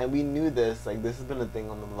people. And we knew this. Like, this has been a thing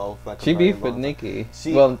on the low for like she beefed with Nicki.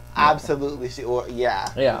 Absolutely. She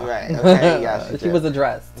right. Okay. Yeah. She was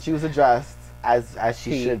addressed. She was addressed as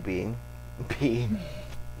she should be.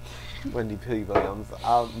 Wendy P. Williams.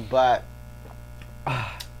 But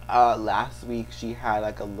last week she had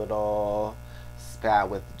like a little spat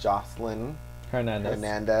with Jocelyn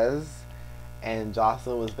Hernandez. And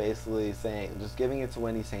Jocelyn was basically saying, just giving it to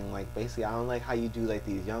Wendy, saying, like, basically, I don't like how you do, like,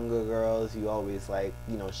 these younger girls. You always, like,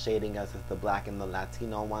 you know, shading us as the black and the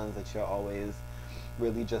Latino ones, that you're always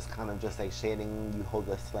really just kind of just, like, shading. You hold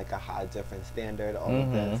us to, like, a different standard, all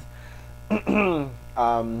of this.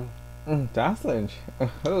 Jocelyn.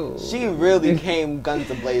 She really came guns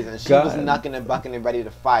a-blazing. She was knucking and bucking and ready to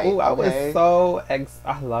fight. Ooh, I was so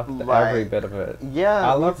I loved every bit of it. Yeah,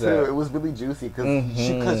 I loved it. It was really juicy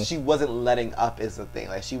because she wasn't letting up is the thing.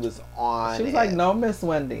 Like, she was on. She was like, no, Miss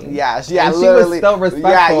Wendy. Yeah, and she was still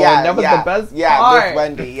respectful. And that was the best part. Miss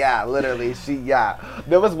Wendy. Yeah, literally.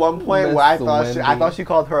 There was one point where I thought she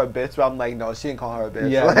called her a bitch, but I'm like, no, she didn't call her a bitch.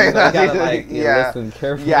 Yeah, like, you gotta like listen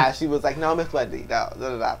carefully. Yeah, she was like, no, Miss Wendy.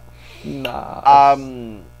 No. Nah.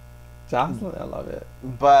 Jocelyn, I love it.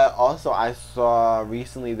 But also, I saw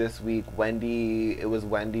recently this week it was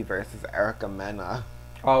Wendy versus Erica Mena.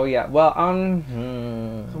 Oh yeah. Well,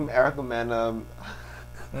 Erica Mena.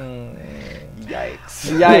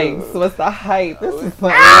 Yikes! What's the hype? This is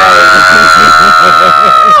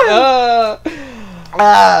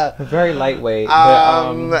very lightweight.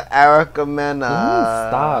 But, Erica Mena.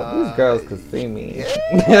 Stop. These girls could see me.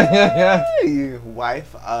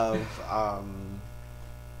 Wife of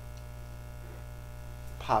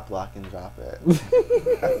Pop, Lock, and Drop It.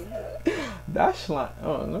 That's like,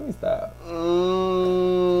 let me stop. I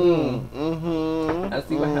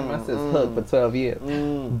see what happened. I said hooked for 12 years.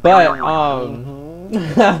 But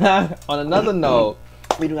on another note,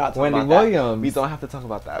 we do not talk Wendy about Williams. That. We don't have to talk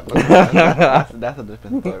about that. That's a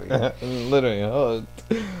different story. Literally hooked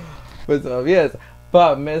for 12 years.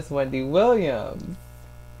 But Miss Wendy Williams,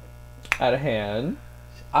 at hand,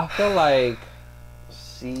 I feel like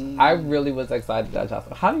I really was excited that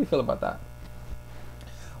Jocelyn. How do you feel about that?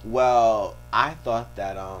 Well, I thought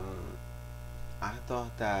that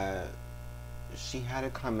she had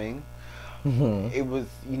it coming. It was,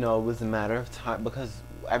 it was a matter of time, because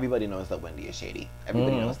everybody knows that Wendy is shady.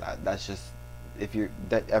 Everybody knows that. That's just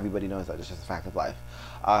everybody knows that. It's just a fact of life.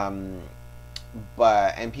 And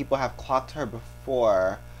people have clocked her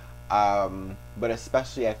before. But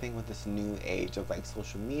especially, I think, with this new age of like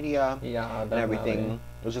social media and everything,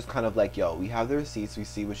 it was just kind of like, yo, we have the receipts, we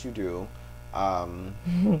see what you do.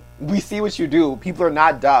 We see what you do. People are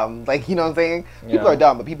not dumb. Like, you know what I'm saying? People are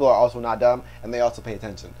dumb, but people are also not dumb, and they also pay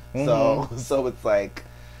attention. So it's like,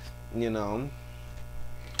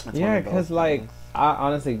 because like, I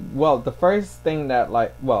honestly, the first thing that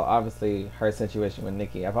obviously her situation with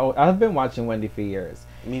Nicki, I've been watching Wendy for years.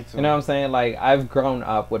 Me too. You know what I'm saying? Like, I've grown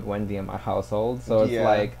up with Wendy in my household, so it's Yeah.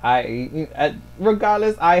 like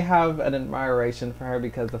regardless, I have an admiration for her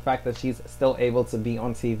because the fact that she's still able to be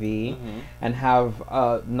on TV and have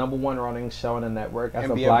a #1 running show on the network as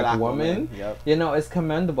And a be black woman, Yep. you know, it's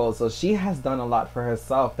commendable. So she has done a lot for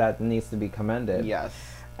herself that needs to be commended. Yes.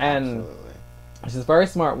 And absolutely. she's a very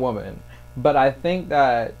smart woman, but I think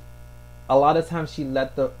that a lot of times she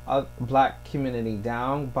let the black community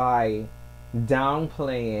down by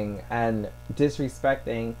downplaying and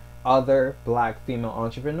disrespecting other black female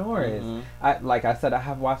entrepreneurs. Like I said, I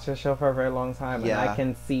have watched her show for a very long time, and I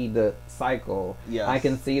can see the cycle. Yes. I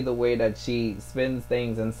can see the way that she spins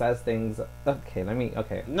things and says things. Okay.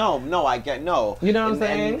 No, I get no. You know what I'm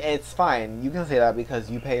saying? And it's fine. You can say that because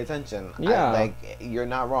you pay attention. Yeah. Like, you're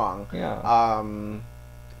not wrong. Yeah.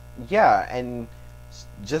 Yeah, and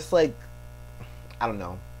just like, I don't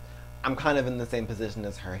know. I'm kind of in the same position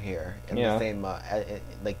as her here, in the same,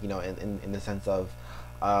 like, you know, in the sense of,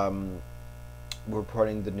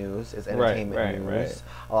 reporting the news is entertainment news. Right.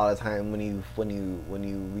 A lot of time when you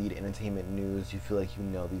read entertainment news, you feel like you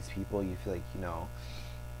know these people. You feel like you know,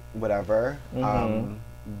 whatever.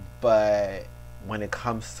 But when it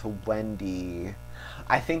comes to Wendy,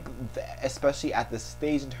 I think, especially at the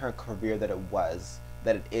stage in her career that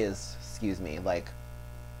it is, like,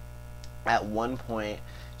 at one point,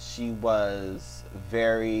 she was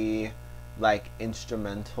very, like,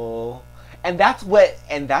 instrumental. And that's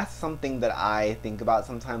something that I think about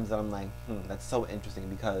sometimes, that I'm like, that's so interesting,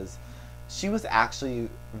 because she was actually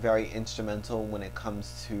very instrumental when it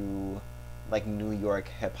comes to, like, New York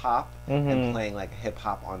hip-hop and playing, like,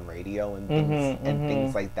 hip-hop on radio and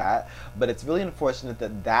things like that. But it's really unfortunate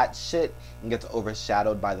that shit gets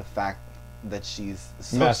overshadowed by the fact that she's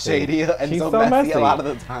so messy. shady and she's so messy a lot of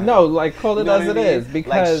the time. No, like, call it as it is,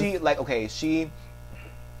 because she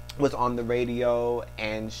was on the radio,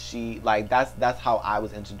 and she, like, that's how I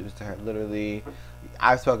was introduced to her. Literally,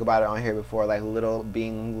 I've spoke about it on here before, like,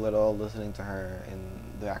 being little, listening to her in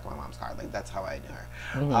the back of my mom's car. Like, that's how I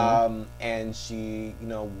knew her. And she, you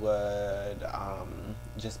know, would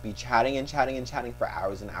just be chatting for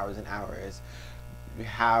hours and hours and hours. You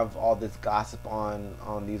have all this gossip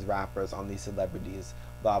on these rappers, on these celebrities,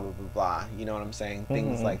 blah blah blah blah. You know what I'm saying?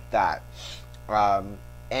 Things like that,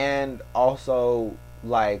 and also,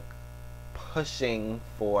 like, pushing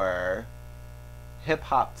for hip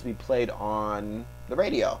hop to be played on the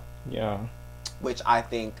radio. Yeah. Which I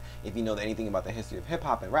think, if you know anything about the history of hip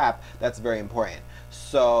hop and rap, that's very important.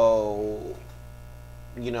 So,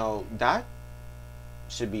 you know, that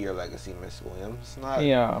should be your legacy, Miss Williams.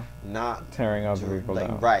 Not tearing other people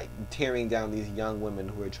down. Right, tearing down these young women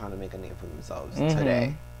who are trying to make a name for themselves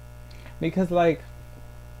today. Because, like,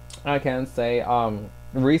 I can say,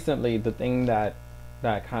 recently, the thing that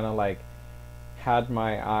kind of, like, had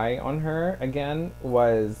my eye on her again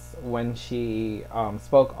was when she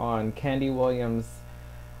spoke on Candy Williams.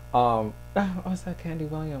 What's that, Candy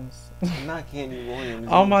Williams? Not Candy Williams.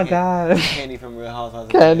 Oh my God. Candy from Real Housewives.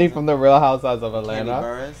 Candy from the Real Housewives of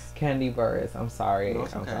Atlanta. Candy Burris. I'm sorry. No,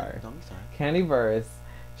 it's okay. I'm sorry. Don't be sorry. Candy Burris.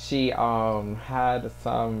 She had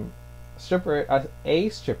some a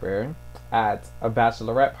stripper at a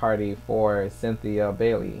bachelorette party for Cynthia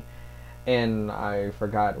Bailey. And I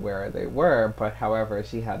forgot where they were, but however,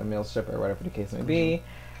 she had a male stripper, whatever the case may be.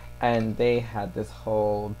 And they had this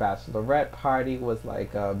whole bachelorette party, was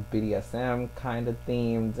like a BDSM kind of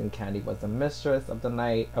themed, and Candy was the mistress of the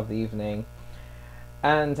night, of the evening.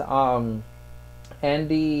 And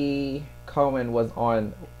Andy Cohen was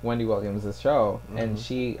on Wendy Williams' show, and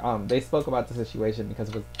she they spoke about the situation because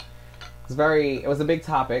it was a big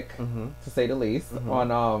topic, to say the least,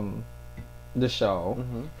 on the show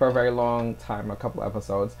for a very long time, a couple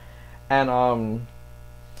episodes. And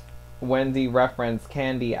Wendy referenced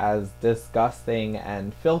Candy as disgusting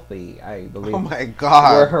and filthy, I believe. Oh my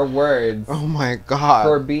God. Were her words. Oh my God.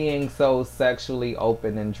 For being so sexually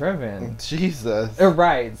open and driven. Jesus.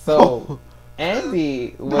 Right. So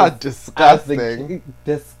Andy was not disgusting.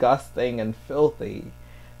 Disgusting and filthy.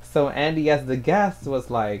 So Andy, as the guest, was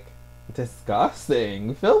like,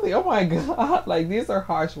 disgusting, filthy. Oh my God! Like, these are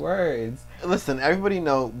harsh words. Listen,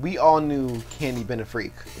 we all knew Candy been a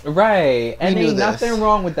freak, right? And ain't nothing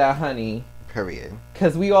wrong with that, honey. Period.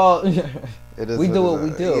 Because we all, it is we do what we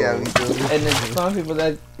do. Yeah, we do. And there's some people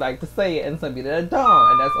that like to say it, and some people that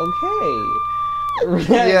don't, and that's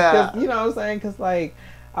okay. Yeah. You know what I'm saying? Because, like,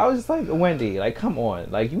 I was just like, Wendy, like, come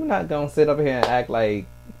on, like, you're not gonna sit up here and act like,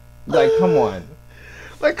 come on.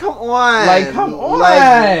 Like, come on. Like, come on.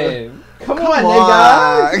 Like, come on,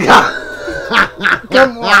 nigga.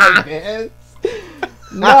 Come on, man.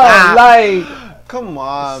 No, like, Come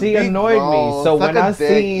on. She be annoyed grown. me. So Suck when a I dick,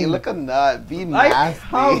 seen, you look a nut. Be like, nasty.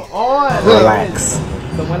 come on, Relax.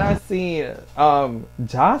 So when I seen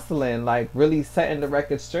Jocelyn like really setting the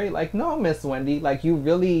record straight, like, no, Miss Wendy, like, you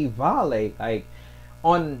really violate like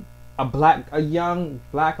on a young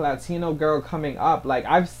black Latino girl coming up. Like,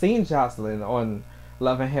 I've seen Jocelyn on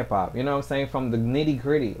Love and Hip Hop, you know what I'm saying, from the nitty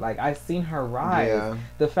gritty. Like, I've seen her rise. Yeah.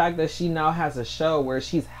 The fact that she now has a show where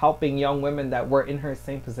she's helping young women that were in her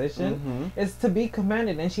same position is to be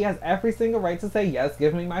commended, and she has every single right to say, yes,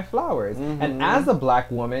 give me my flowers. And as a black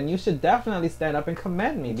woman, you should definitely stand up and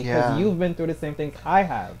commend me, because you've been through the same things I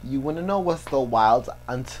have. You want to know what's so wild?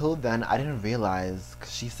 Until then, I didn't realize.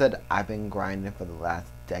 'Cause she said, I've been grinding for the last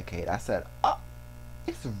decade. I said, oh,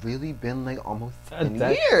 it's really been like almost 10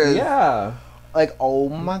 years. Yeah. Like, oh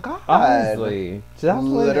my God. Honestly.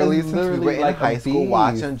 Literally since we were in like high a school beast.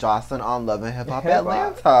 watching Jocelyn on Love and Hip Hop Hip-hop.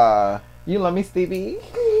 Atlanta. You love me, Stevie?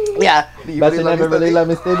 Yeah. Do But you never really love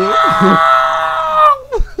me, Stevie?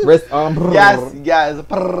 Wrist on. Yes, yes.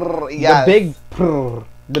 Brrr, yes. The big prrr.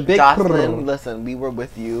 The big Jocelyn, prrr. listen, we were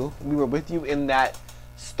with you. We were with you in that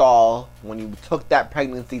stall when you took that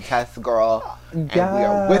pregnancy test, girl. And we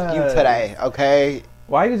are with you today, okay?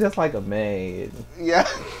 Why you just like a maid? Yeah.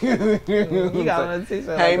 You got on a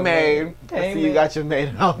t-shirt. Hey, like a maid. Hey, I see maid. you got your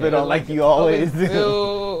maid outfit on like you always do.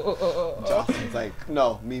 do. Jocelyn's like,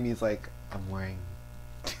 no. Mimi's like, I'm wearing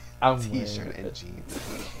t-shirt and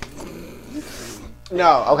jeans.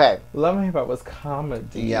 No, okay. Love and Hip Hop was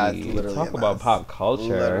comedy. Yeah, it's literally Talk a about mess. pop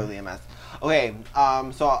culture. Literally a mess. Okay,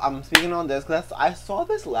 so I'm speaking on this because I saw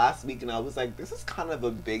this last week and I was like, this is kind of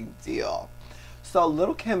a big deal. So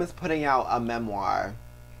Lil' Kim is putting out a memoir.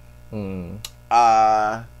 I'm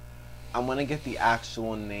gonna get the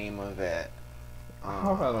actual name of it. I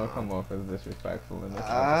hope I don't come off as disrespectful in this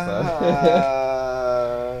episode.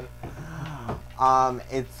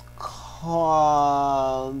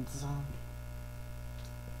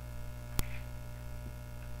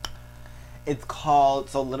 It's called.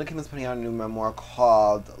 So Lil' Kim is putting out a new memoir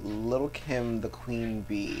called Lil' Kim the Queen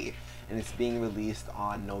Bee, and it's being released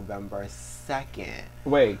on November 2nd.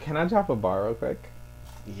 Wait, can I drop a bar real quick?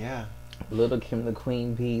 Yeah. Lil' Kim the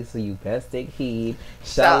Queen Bee, so you best take heed.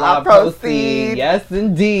 Shall I proceed? Yes,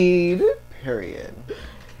 indeed. Period.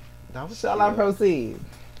 That was Shall I cute. proceed?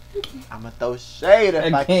 I'ma throw shade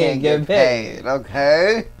if I can't get paid.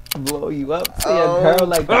 Okay? Blow you up to your girl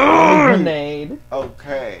like a grenade.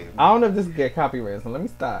 Okay. I don't know if this will get copyrighted, so let me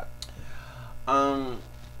stop. Well,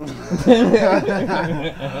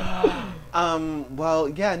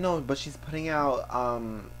 yeah, no, but she's putting out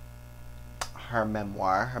her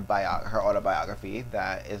memoir, her autobiography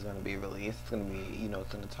that is going to be released. It's going to be,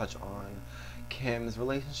 it's going to touch on Kim's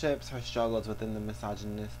relationships, her struggles within the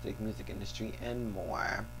misogynistic music industry, and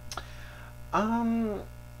more. I'm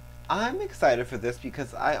excited for this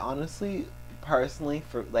because I honestly, personally,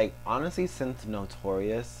 since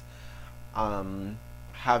Notorious,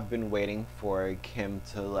 have been waiting for Kim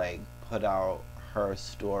to put out her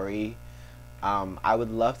story. I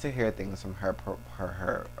would love to hear things from her point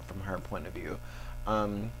of view.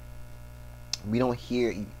 We don't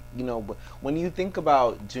hear, when you think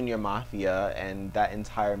about Junior Mafia and that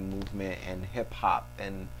entire movement and hip hop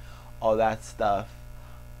and all that stuff,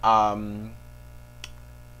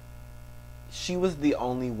 she was the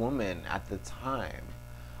only woman at the time.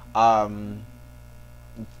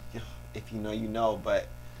 If you know, you know, but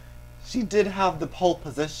she did have the pole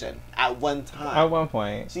position at one time. At one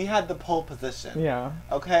point. She had the pole position. Yeah.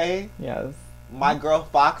 Okay? Yes. My girl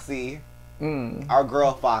Foxy. Our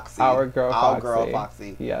girl Foxy. Our girl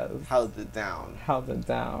Foxy. Yes. Held it down.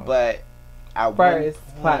 But at first one point,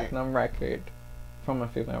 platinum record from a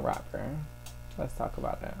female rapper. Let's talk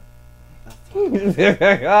about that.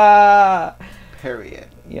 Period.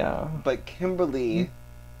 Yeah. But Kimberly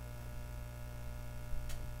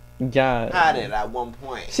had it at one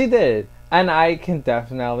point. She did. And I can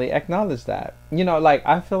definitely acknowledge that.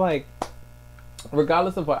 I feel like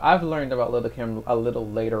regardless of what I've learned about Lil' Kim a little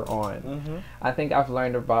later on, I think I've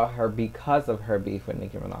learned about her because of her beef with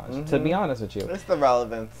Nicki Minaj, to be honest with you. It's the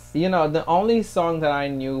relevance. The only song that I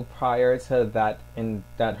knew prior to that in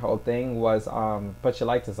that whole thing was Put Your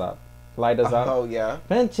Light Us Up. Light Us Up. Oh, yeah.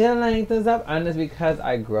 Put Your Light Us Up. And it's because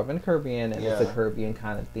I grew up in Caribbean and it's a Caribbean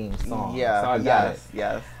kind of theme song. Yeah. So I got it.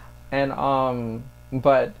 Yes. And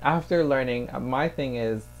but after learning, my thing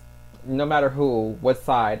is, no matter what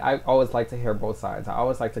side, I always like to hear both sides. I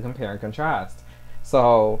always like to compare and contrast.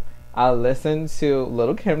 So I listened to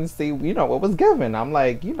Little Kim to see, you know, what was given. I'm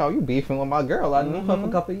like, you know, you beefing with my girl. I knew her for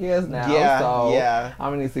a couple of years now. Yeah, so yeah.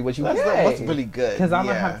 I'm going to see what you That's get. what's really good. Because I'm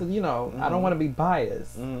going to Yeah. have to, you know, I don't want to be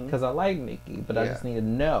biased. Because I like Nicki, but I Yeah. just need to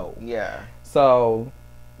know. Yeah. So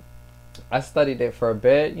I studied it for a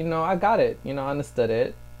bit. You know, I got it. You know, I understood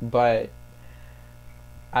it. But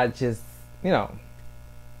I just, you know,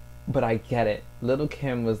 but I get it. Little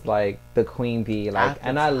Kim was like the queen bee, like, At the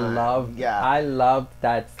and I time, loved, yeah. I loved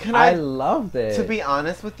that. I loved it. To be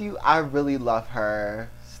honest with you, I really love her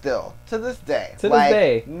still to this day. To Like, this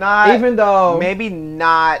day, not even though maybe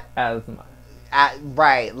not as much.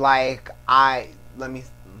 right. Like I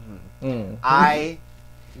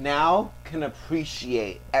now can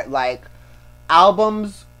appreciate like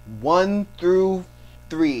albums 1 through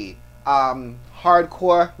 3.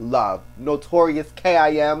 Hardcore love. Notorious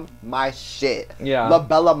K.I.M. my shit. Yeah. La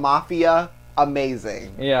Bella Mafia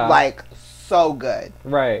amazing. Yeah. Like so good.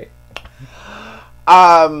 Right.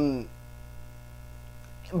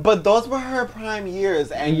 But those were her prime years,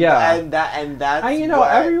 and Yeah. and that's And you know,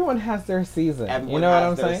 what everyone has their season. everyone You know what has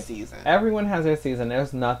I'm their saying? season. Everyone has their season.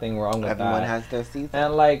 There's nothing wrong with Everyone that. has their season.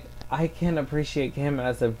 And like, I can appreciate him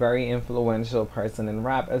as a very influential person in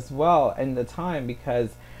rap as well in the time,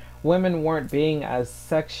 because women weren't being as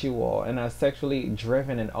sexual and as sexually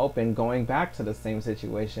driven and open, going back to the same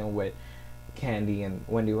situation with Candy and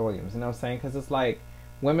Wendy Williams. You know what I'm saying? Because it's like,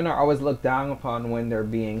 women are always looked down upon when they're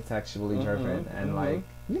being sexually driven. And like,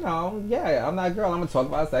 you know, yeah, I'm that girl. I'm going to talk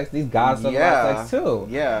about sex. These guys talk about sex too.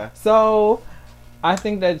 Yeah. So I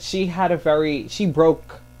think that she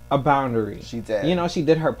broke a boundary. She did. You know, she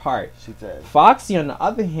did her part. She did. Foxy, on the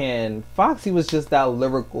other hand, Foxy was just that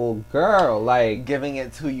lyrical girl, like Giving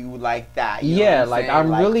it to you like that. You know yeah, what like saying? I'm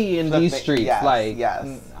Like, really in these flipping- streets, yes, like yes,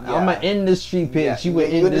 I'm yeah. an industry bitch. Yeah, You were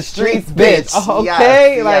you in the streets, bitch. bitch.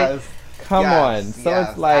 Okay, Yes, like yes, come yes, on. So yes,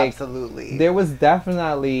 it's like absolutely. there was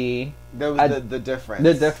definitely There was the difference.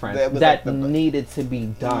 the difference There was that like needed to be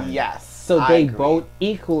done. Yes. So I they agree. both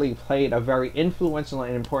equally played a very influential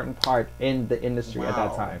and important part in the industry at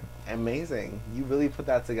that Wow. time. Amazing. You really put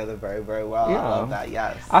that together very, very well. Yeah. I love that.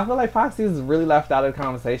 Yes. I feel like Foxy's really left out of the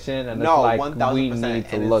conversation, and No, it's like 1000%. we need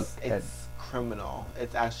to and look at. It's criminal.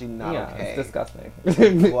 It's actually not Yeah, okay. it's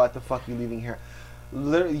disgusting. What the fuck you leaving here?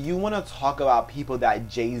 Literally, you want to talk about people that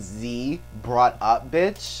Jay-Z brought up,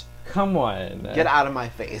 bitch? Come on. Get out of my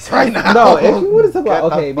face right now. No, if you want to talk about Get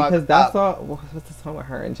the okay, fuck because that's up. all. What's the song with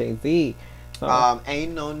her and Jay-Z?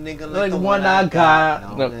 Ain't no nigga like Like the one I got,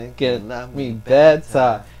 No no, nigga get love me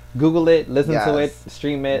better. Google it, listen to it, Yes.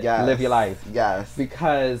 stream it, Yes. live your life. Yes.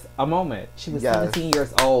 Because a moment, she was Yes. 17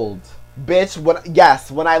 years old. Bitch,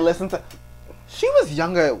 when I listened to... She was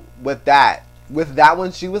younger with that. With that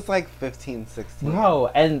one, she was like 15, 16.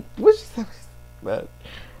 Bro, and which but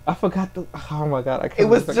I forgot the. Oh my god, I can't. It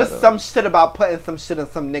was just some shit about putting some shit in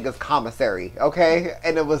some nigga's commissary, okay?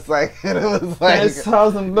 And it was like... It's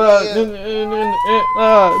thousand bucks.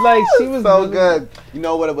 Like she was so really good. You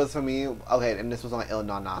know what it was for me? Okay, and this was on Il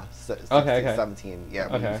Nana, 16, Okay. 17. Yeah,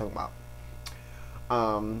 what Okay. you talking about?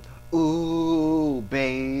 Ooh,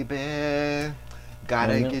 baby,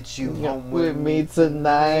 gotta get you home with me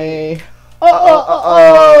tonight.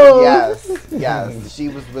 Yes, yes. She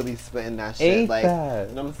was really spitting that shit. Ain't like, that?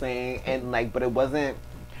 you know what I'm saying? And like, but it wasn't.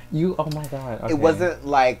 You. Oh my god. Okay. It wasn't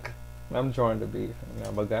like I'm drawing the beef.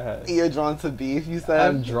 No, but go ahead. you're drawn to beef. You said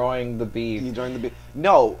I'm drawing the beef. you joined the beef.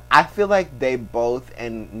 No, I feel like they both,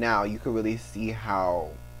 and now you could really see how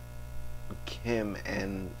Kim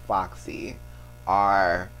and Foxy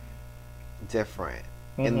are different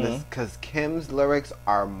in this, because Kim's lyrics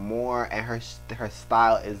are more, and her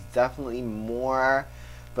style is definitely more,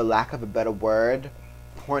 for lack of a better word,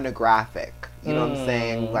 pornographic. You know what I'm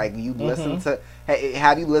saying? Like, you listen to, hey,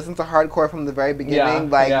 have you listened to hardcore from the very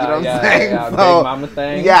beginning? Like, you know what I'm saying? Yeah, So, Big Mama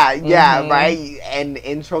thing. yeah, right? And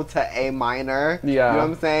intro to A minor. Yeah. You know what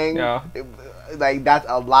I'm saying? Yeah. Like, that's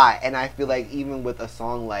a lot. And I feel like even with a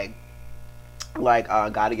song like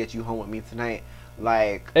Gotta Get You Home With Me Tonight,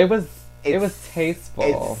 like, It was it's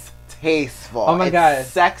tasteful. It's tasteful. Oh my it's God.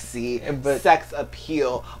 sexy, But- sex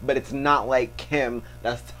appeal, but it's not like Kim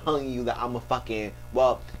that's telling you that I'm a fucking,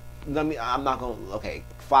 well, I'm not gonna, okay,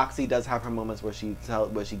 Foxy does have her moments where she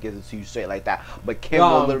gives it to you straight like that, but Kim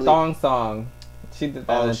will literally, Thong Song. She did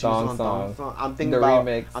that in she was Thong on Song. Thong Song. I'm thinking The about,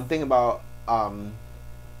 remix. I'm thinking about,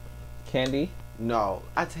 Candy. no,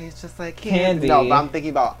 I taste just like Candy. No, but I'm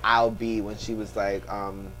thinking about I'll Be, when she was like,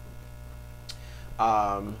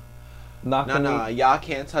 No, y'all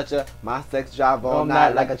can't touch her. My sex drive all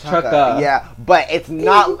night like a trucker. Yeah, but it's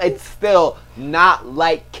not. It's still not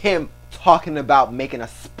like Kim talking about making a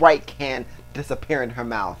Sprite can disappear in her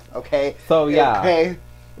mouth. Okay. So, yeah. Okay.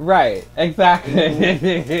 Right,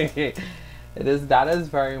 exactly. That is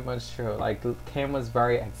very much true. Like, Kim was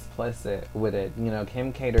very explicit with it. You know,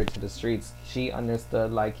 Kim catered to the streets. She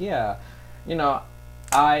understood, like, yeah, you know,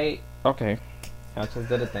 okay, I just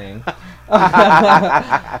did a thing.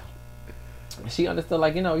 She understood,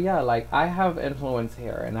 like, you know, yeah, like, I have influence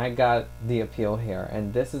here, and I got the appeal here,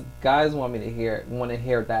 and this is, guys want to hear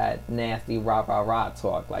that nasty rah rah rah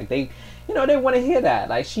talk. Like, they want to hear that.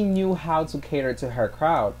 Like, she knew how to cater to her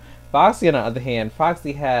crowd. Foxy, on the other hand,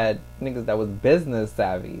 Foxy had niggas that was business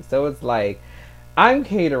savvy, so it's like, I'm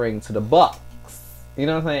catering to the bucks. You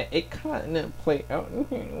know what I'm saying? It kind of played out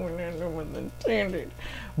intended,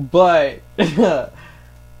 but the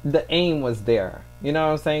aim was there. You know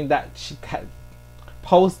what I'm saying? That she had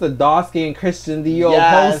post the Dawsky and Christian Dior,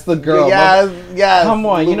 post the girl. Yes. Come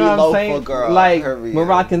on, you know what I'm saying? Girl, like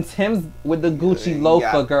Moroccan Tim's with the Gucci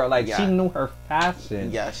loafer girl. Like, she knew her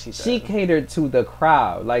fashion. Yeah, she did. She catered to the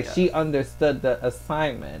crowd. Like, she understood the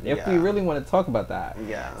assignment. If we really want to talk about that.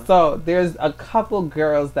 Yeah. So there's a couple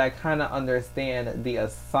girls that kind of understand the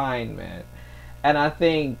assignment. And I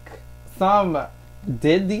think some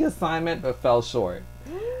did the assignment but fell short.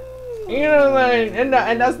 You know what I mean? And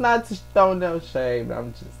that's not to throw no shade, but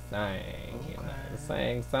I'm just saying, you know what I'm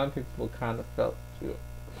saying? Some people kind of felt,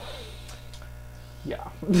 yeah.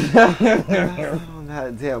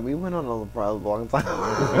 Damn, we went on for a long time.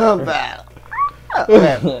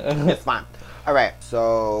 Okay, it's fine. All right,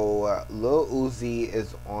 so Lil Uzi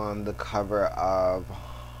is on the cover of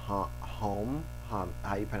Home. How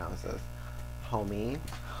you pronounce this? Homie.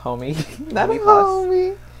 Not Homie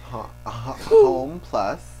homie. Home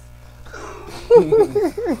Plus.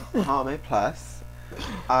 Home Plus.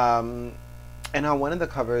 And on one of the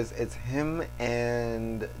covers, it's him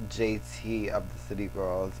and JT of the City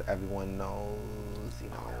Girls. Everyone knows, you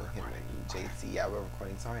know, him and JT. Yeah, we're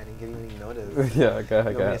recording. Sorry, I didn't give you any notice. Yeah, go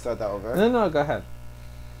ahead. You want me to start that over? No, go ahead.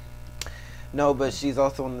 No, but she's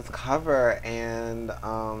also on this cover, and what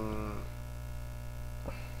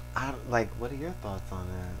are your thoughts on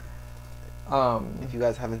it? If you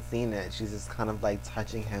guys haven't seen it, she's just kind of like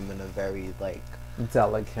touching him in a very like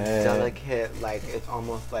delicate, like it's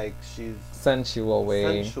almost like she's sensual,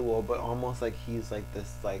 but almost like he's like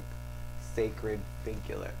this like sacred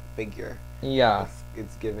figure. Yeah,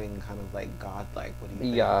 it's giving kind of like godlike. What do you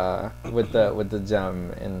think? Yeah, with the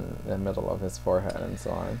gem in the middle of his forehead and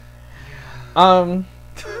so on.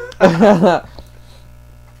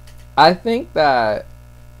 I think that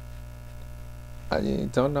I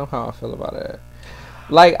don't know how I feel about it.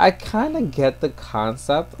 Like, I kind of get the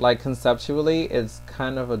concept. Like, conceptually, it's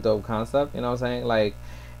kind of a dope concept. You know what I'm saying? Like,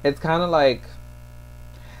 it's kind of like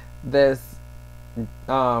this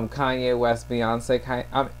Kanye West, Beyonce.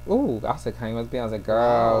 I'll say Kanye West, Beyonce.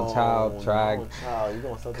 Girl, child, drag.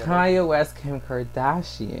 Kanye West, Kim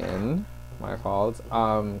Kardashian. My fault.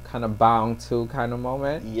 Kind of bound to kind of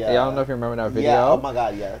moment. Yeah. Y'all don't know if you remember that video. Yeah. Oh my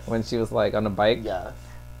God, yes. When she was like on a bike. Yes.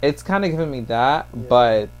 It's kind of giving me that,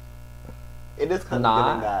 but it is kind of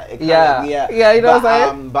giving that. Yeah, you know what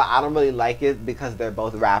I'm saying? But I don't really like it because they're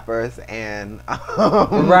both rappers, and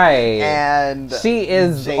right, and she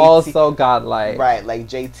is JT, also godlike. Right, like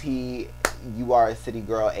JT, you are a city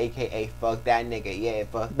girl, aka fuck that nigga. Yeah,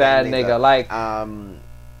 fuck that nigga. Like,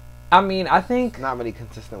 I mean, I think not really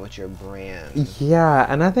consistent with your brand. Yeah,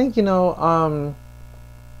 and I think, you know,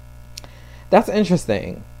 that's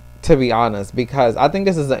interesting, to be honest, because I think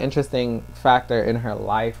this is an interesting factor in her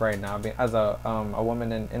life right now as a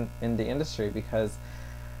woman in the industry, because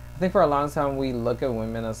I think for a long time we look at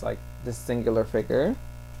women as like this singular figure,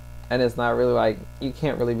 and it's not really like, you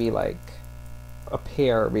can't really be like a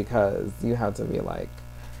pair because you have to be like,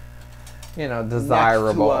 you know,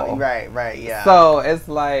 desirable. Right, yeah. So it's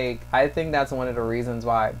like, I think that's one of the reasons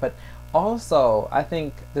why. But also, I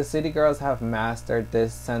think the City Girls have mastered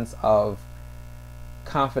this sense of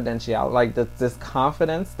confidentiality, like this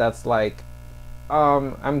confidence that's like,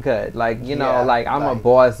 I'm good, like, you know, like I'm a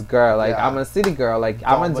boss girl, like I'm a city girl, like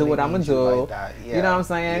I'm gonna do what I'm gonna do. Like you know what I'm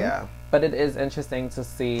saying? Yeah. But it is interesting to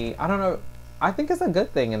see. I don't know. I think it's a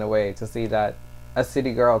good thing in a way to see that a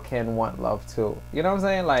city girl can want love too. You know what I'm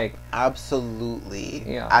saying? Like, absolutely.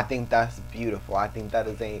 Yeah. I think that's beautiful. I think that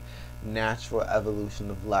is a natural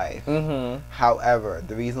evolution of life. Mm-hmm. However,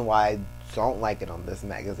 the reason why I don't like it on this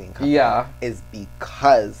magazine cover is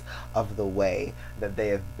because of the way that they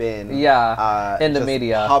have been in the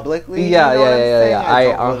media publicly. Yeah. I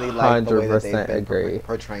don't really like the way that 100% they've been agree.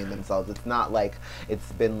 portraying themselves. It's not like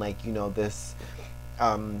it's been like, you know, this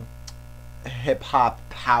hip hop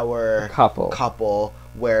power couple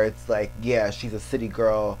where it's like, yeah, she's a city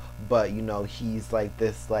girl, but you know, he's like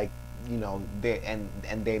this like you know,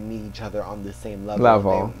 they meet each other on the same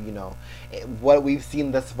level. They, you know, what we've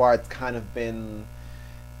seen thus far, it's kind of been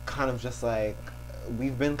just like,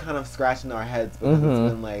 we've been kind of scratching our heads because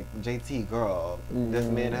it's been like, JT, girl, this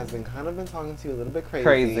man has been talking to you a little bit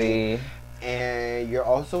crazy. And you're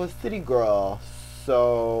also a city girl,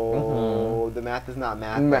 so the math is not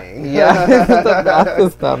mathing. The math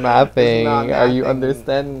is not mathing. Are you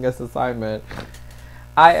understanding this assignment?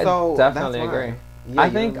 I definitely agree. Yeah,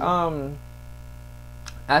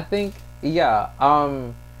 I think,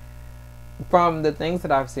 from the things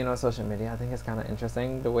that I've seen on social media, I think it's kind of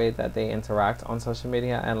interesting the way that they interact on social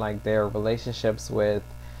media and like their relationships with,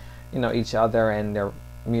 you know, each other and their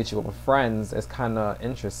mutual friends is kind of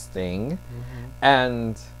interesting.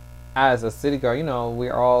 And as a city girl, you know,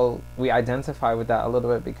 we identify with that a little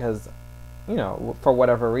bit because, you know, for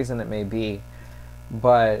whatever reason it may be,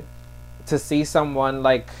 but to see someone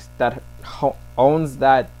like that owns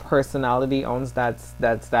that personality, owns that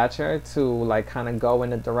stature, to like kind of go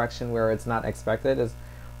in a direction where it's not expected is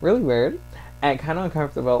really weird and kind of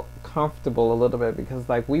comfortable a little bit, because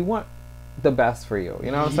like we want the best for you,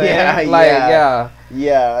 you know what I'm saying?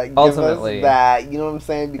 Ultimately, give us that, you know what I'm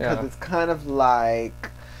saying? Because it's kind of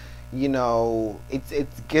like, you know,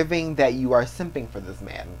 it's giving that you are simping for this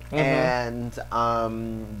man, and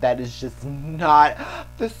that is just not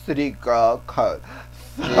the city girl code.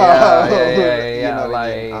 So, you know,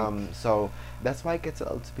 like, so that's why it gets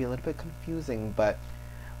to be a little bit confusing. But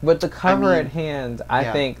the cover at hand, I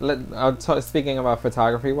think, speaking about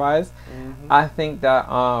photography wise, I think that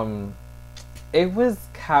it was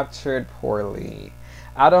captured poorly.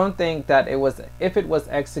 I don't think that it was, if it was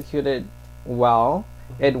executed well,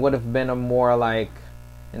 it would have been a more like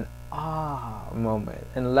an moment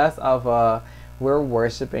and less of a, we're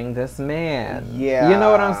worshiping this man. Yeah. You know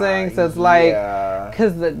what I'm saying? So it's like,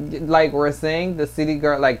 because like we're saying, the city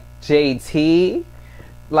girl, like JT,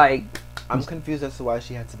 like, I'm confused as to why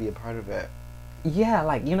she had to be a part of it. Yeah,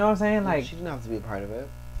 like, you know what I'm saying? Like, she didn't have to be a part of it.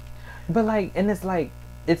 But like, and it's like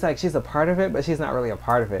she's a part of it, but she's not really a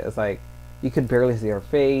part of it. It's like, you could barely see her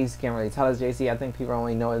face. You can't really tell it's JT. I think people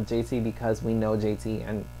only know it's JT because we know JT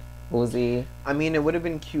and Uzi. I mean, it would have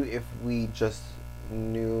been cute if we just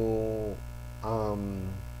knew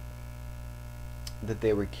that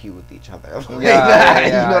they were cute with each other. Like that.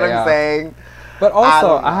 You know what I'm saying? But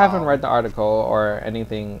also, I haven't read the article or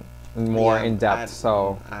anything more in depth,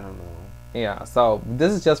 so I don't know. Yeah, so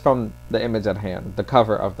this is just from the image at hand, the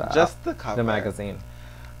cover of the cover, the magazine.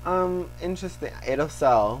 Interesting. It'll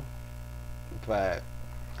sell, but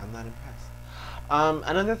I'm not impressed.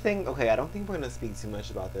 Another thing. Okay, I don't think we're gonna speak too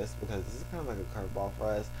much about this because this is kind of like a curveball for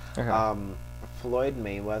us. Okay. Floyd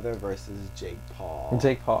Mayweather versus Jake Paul.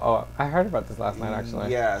 Jake Paul. Oh, I heard about this last night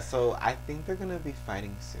actually. Yeah, so I think they're gonna be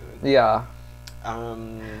fighting soon. Yeah.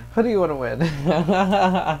 Who do you want to win?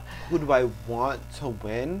 Who do I want to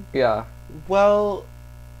win? Yeah. Well,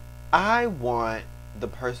 I want the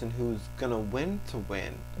person who's gonna win to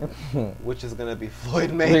win, which is gonna be Floyd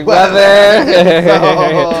Mayweather.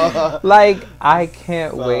 So, like, I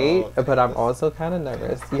can't wait, but I'm also kind of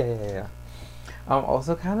nervous. Yeah. I'm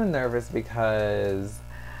also kind of nervous because,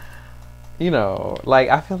 you know, like,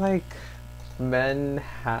 I feel like men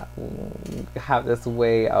have this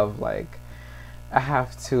way of like, I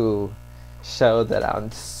have to show that I'm,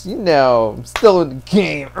 you know, still in the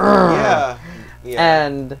game. Yeah.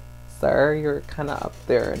 And, sir, you're kind of up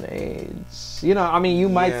there in age. You know, I mean, you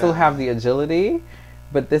might still have the agility,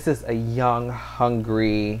 but this is a young,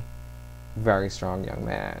 hungry, very strong young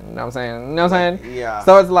man. You know what I'm saying? You know what I'm saying? Yeah.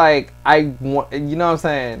 So it's like, I want, you know what I'm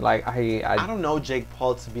saying? Like, I don't know Jake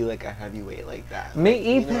Paul to be like a heavyweight like that. Me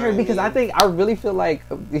either, you know because I think, I really feel like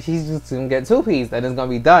he's just going to get two-piece and it's going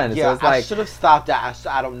to be done. Yeah, so it's like, I should have stopped at,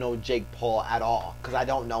 I don't know Jake Paul at all because I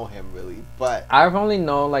don't know him really, but I've only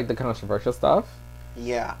known like the controversial stuff.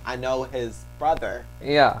 Yeah, I know his brother.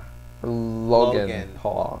 Yeah. Logan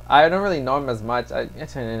Paul. I don't really know him as much. We ain't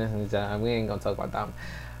going to talk about them.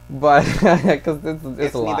 But because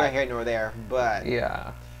it's a lot. Neither here nor there. But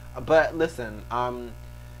yeah. But listen,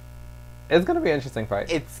 it's gonna be an interesting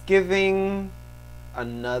fight. It's giving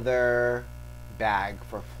another bag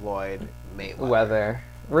for Floyd Mayweather.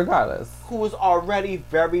 Regardless. Who was already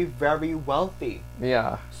very, very wealthy.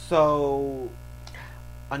 Yeah. So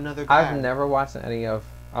another bag. I've never watched any of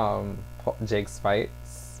Jake's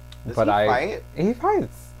fights. Does he fight? He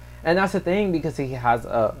fights. And that's the thing, because he has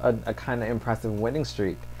a kind of impressive winning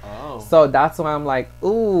streak. Oh. So that's why I'm like,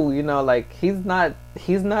 ooh, you know, like, he's kind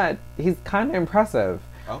of impressive.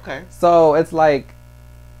 Okay. So it's like,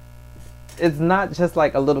 it's not just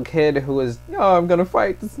like a little kid who is, oh, I'm gonna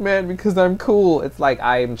fight this man because I'm cool. It's like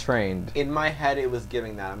I'm trained. In my head, it was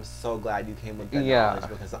giving that. I'm so glad you came with that knowledge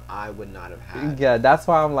because I would not have had. Yeah, that's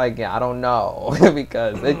why I'm like, yeah, I don't know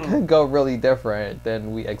because it could go really different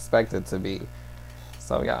than we expect it to be.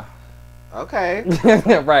 So yeah. Okay.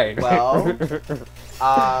 Right. Well,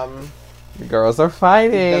 the girls are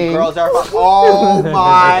fighting. The girls are oh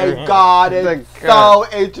my god, it's so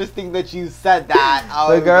interesting that you said that.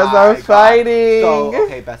 Oh, the girls are fighting. So,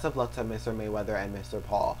 okay, best of luck to Mr. Mayweather and Mr.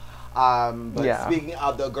 Paul. But speaking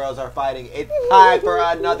of the girls are fighting, it's time for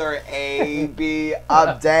another AB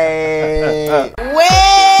update.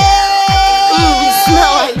 You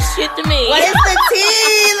smell like shit to me. What is the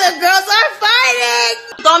tea? The girls are fighting.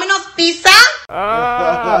 Domino's pizza.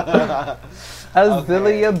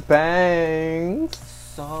 Azealia Banks.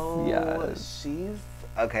 So yes.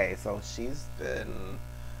 she's been.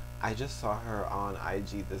 I just saw her on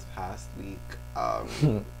IG this past week.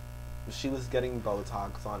 She was getting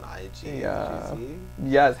Botox on IG. Yeah. Did you see?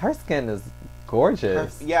 Yes, her skin is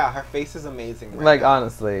gorgeous. Her face is amazing. Like now.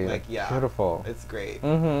 honestly, beautiful. It's great.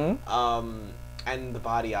 Mm-hmm. And the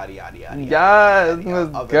body, yada yada yada. Yes,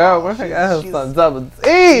 let's go. Some double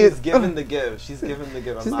T's. She's giving the give. She's giving the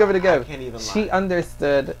give. She's giving the give. I can't even lie. She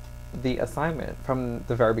understood the assignment from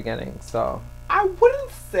the very beginning. So I wouldn't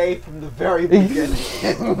say from the very beginning.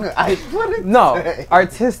 I wouldn't. No,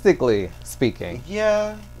 artistically speaking.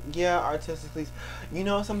 Yeah, artistically. You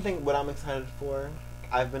know something? What I'm excited for?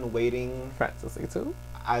 I've been waiting. Fantasy 2.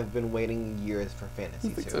 I've been waiting years for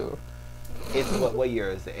Fantasy 2. 2. It's what year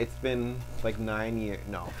is it? It's been like 9 years.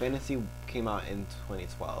 No, Fantasy came out in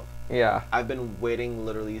 2012. Yeah. I've been waiting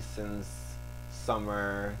literally since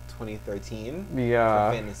summer 2013. Yeah.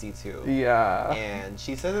 For Fantasy 2. Yeah. And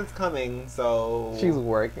she says it's coming, so she's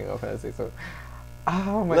working on Fantasy 2.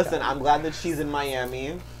 Oh my god. Listen, I'm glad that she's in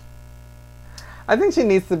Miami. I think she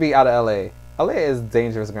needs to be out of LA. LA is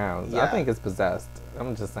dangerous grounds. Yeah. I think it's possessed.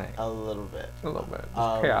 I'm just saying. A little bit. A little bit.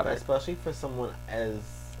 Chaotic. Especially for someone as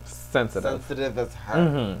sensitive as her.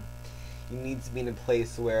 Mm-hmm. You need to be in a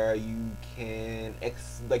place where you can,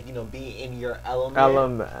 be in your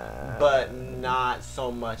element, but not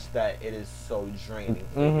so much that it is so draining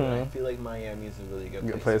for you. And I feel like Miami is a really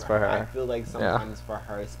good place for her. I feel like sometimes for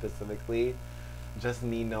her specifically, just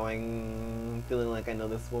me feeling like I know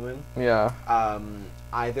this woman. Yeah.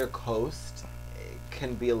 Either coast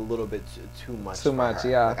can be a little bit too much. Too much, her.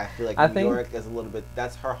 yeah. Like I feel like New York is a little bit.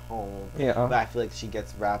 That's her home. Yeah. But I feel like she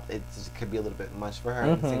gets wrapped. It could be a little bit much for her.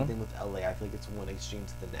 And the same thing with LA. I feel like it's one extreme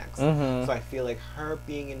to the next. So I feel like her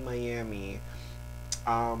being in Miami,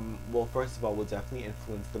 well, first of all, will definitely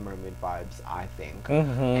influence the mermaid vibes. I think,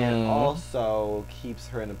 and also keeps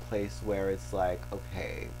her in a place where it's like,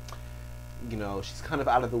 okay, she's kind of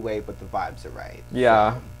out of the way, but the vibes are right.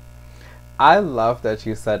 Yeah. So. I love that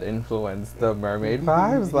you said influence the mermaid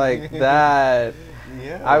vibes like that.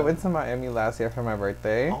 Yeah. I went to Miami last year for my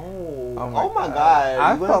birthday. Oh my god.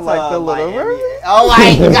 I felt like the Little Mermaid. Oh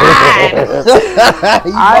my god.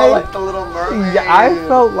 You felt like the Little Mermaid. Yeah, I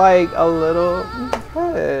felt like a little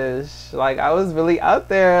fish. Like I was really out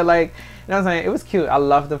there. Like, you know what I'm saying? It was cute. I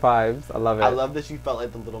love the vibes. I love it. I love that you felt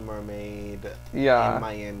like the Little Mermaid in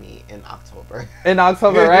Miami in October. In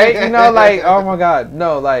October, right? Like, oh my god.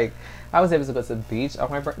 No, like I was able to go to the beach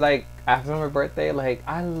on my after my birthday. Like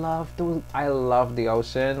I love the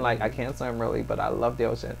ocean. Like I can't swim really, but I love the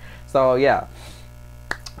ocean. So yeah,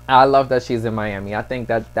 I love that she's in Miami. I think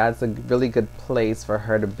that's a really good place for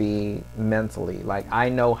her to be mentally. Like I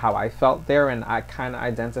know how I felt there, and I kind of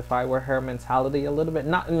identify with her mentality a little bit.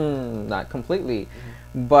 Not completely,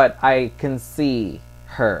 but I can see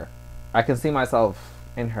her. I can see myself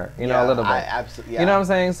in her, a little bit. Absolutely. Yeah. You know what I'm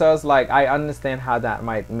saying? So it's like I understand how that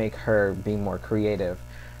might make her be more creative.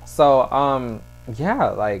 So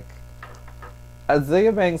like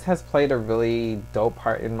Azealia Banks has played a really dope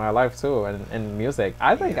part in my life too, in music.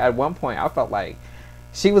 I think at one point I felt like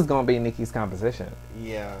she was gonna be NICKI'S competition.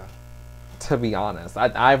 Yeah. To be honest,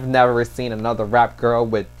 I've never seen another rap girl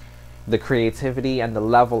with the creativity and the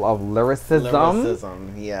level of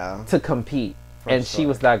lyricism yeah, to compete. And she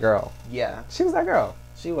was that girl. Yeah. She was that girl.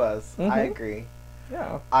 She was. I agree.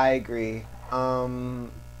 Yeah. I agree.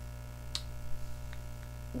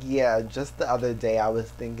 Yeah, just the other day I was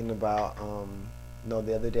thinking about,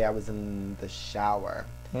 the other day I was in the shower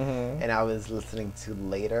and I was listening to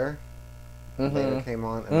Later. Later came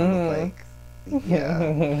on and I was like, yeah.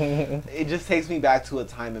 It just takes me back to a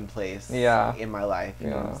time and place in my life.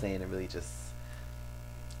 You know what I'm saying? It really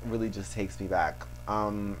just takes me back.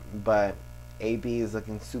 But AB is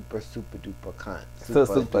looking super duper cunt.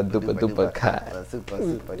 Super duper cunt. Super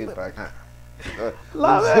duper cunt.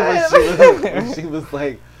 Love when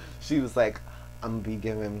she was like, I'm gonna be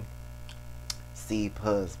giving C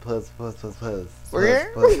puss.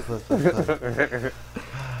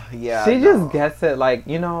 Yeah. She just gets it. Like,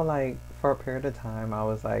 you know, like for a period of time, I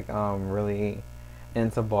was like really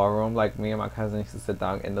into ballroom. Like me and my cousin used to sit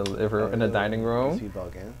down in the in the dining room. Is she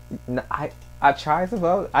bugging? No, I try to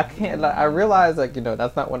vote. I can't. Like, I realize, like, you know,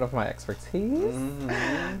 that's not one of my expertise.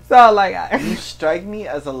 So like, you strike me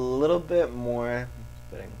as a little bit more.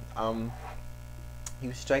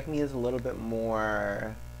 You strike me as a little bit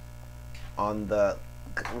more on the,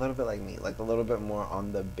 a little bit like me, like a little bit more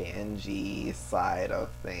on the banjy side of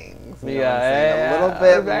things. You know what I'm saying? A little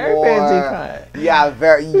bit very more. banjy. Yeah,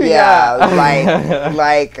 very. Yeah,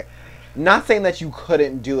 like, not saying that you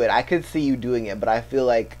couldn't do it. I could see you doing it, but I feel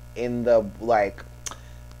like in the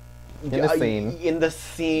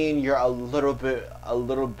scene, you're a little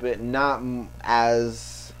bit not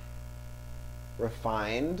as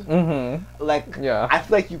refined. Mm-hmm. Like, yeah. I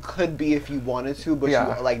feel like you could be if you wanted to, but you,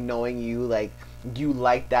 like, knowing you, like, you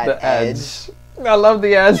like that the edge. I love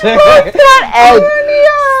the edge. You love that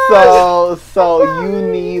edge. So you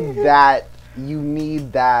need that. You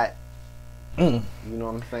need that. You know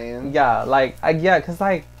what I'm saying? Yeah, like, because,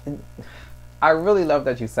 like, I really love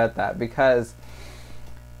that you said that, because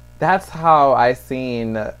that's how I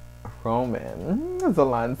seen Roman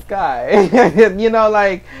Zelensky. You know,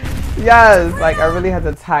 like, yes, like, I really had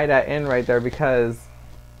to tie that in right there, because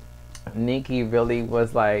Nicki really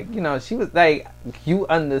was like, you know, she was like, you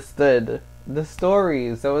understood the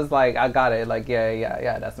story, so it was like, I got it, like,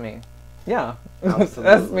 yeah, that's me. Yeah, absolutely.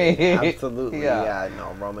 That's me. Absolutely, yeah.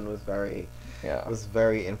 No, Roman was very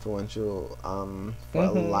influential for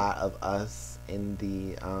a lot of us in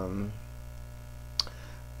the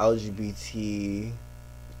LGBTQIA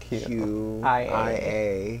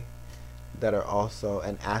that are also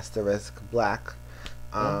an asterisk black.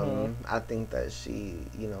 I think that she,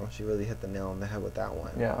 you know, she really hit the nail on the head with that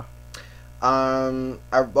one. Yeah.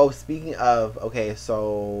 Speaking of, okay,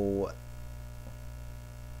 so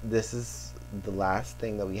this is the last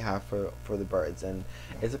thing that we have for the birds, and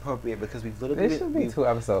it's appropriate because we've literally... This should be 2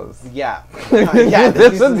 episodes. Yeah.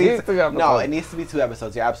 This should be 2 episodes. No, it needs to be 2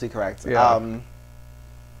 episodes. You're absolutely correct. Yeah.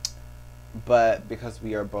 But because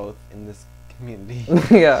we are both in this community...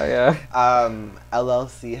 yeah.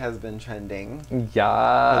 LLC has been trending. Yeah.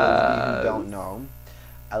 For those of you who don't know,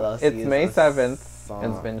 LLC it's is May 7th. Song.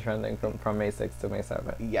 It's been trending from May 6th to May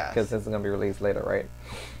 7th. Yes. Because this is going to be released later, right?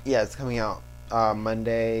 Yeah, it's coming out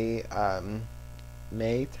Monday,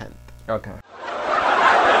 May 10th. Okay.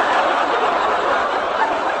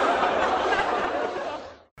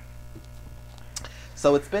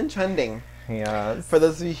 So it's been trending. Yes. For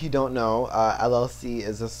those of you who don't know, LLC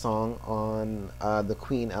is a song on the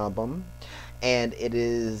Queen album. And it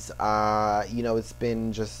is, you know, it's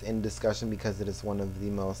been just in discussion because it is one of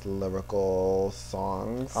the most lyrical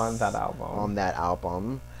songs on that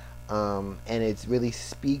album. And it really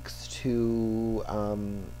speaks to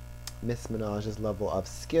Miss Minaj's level of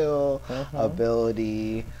skill,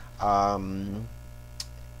 ability,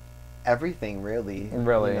 everything really.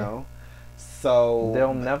 Really. You know? So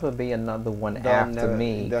there'll never be another one after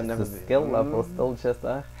me. The skill level still just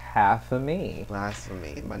a half of me.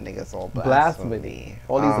 Blasphemy. My niggas all blasphemy.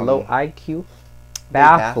 All these low IQ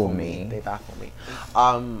baffle me. They baffle me.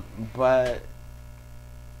 But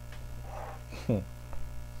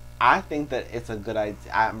I think that it's a good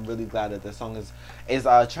idea. I'm really glad that the song is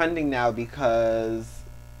trending now because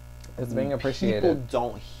it's being appreciated. People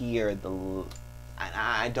don't hear the...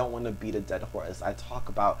 I don't want to beat a dead horse. I talk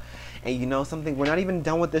about, and you know something, we're not even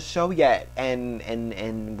done with this show yet, and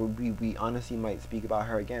we honestly might speak about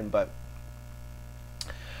her again, but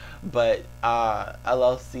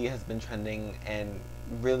LLC has been trending, and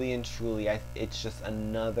really and truly, it's just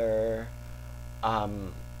another, I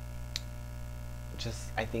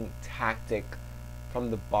think, tactic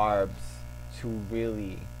from the Barbz to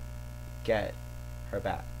really get her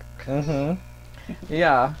back.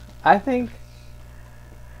 Yeah, I think.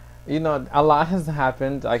 You know, a lot has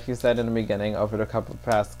happened, like you said in the beginning, over the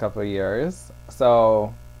past couple of years.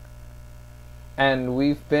 So, and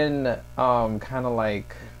we've been kind of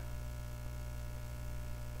like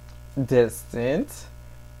distant,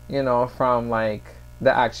 you know, from like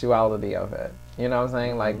the actuality of it. You know what I'm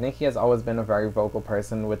saying? Like, Nicki has always been a very vocal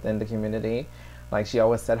person within the community. Like, she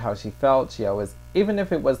always said how she felt. She always, even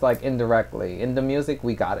if it was like indirectly, in the music,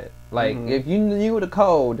 we got it. Like, if you knew the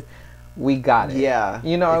code, we got it. Yeah.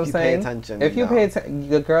 You know what I'm saying? If you pay attention. If you pay attention,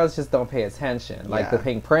 the girls just don't pay attention. Like the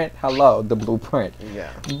pink print, hello, the blue print.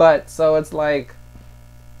 Yeah. But, so it's like,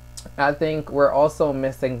 I think we're also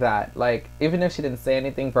missing that. Like, even if she didn't say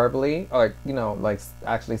anything verbally, or, you know, like,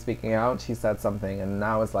 actually speaking out, she said something, and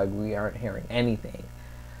now it's like we aren't hearing anything.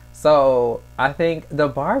 So, I think the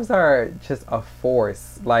Barbz are just a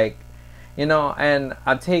force. Like, you know, and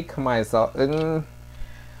I take myself...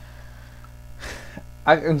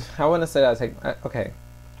 I want to say that okay.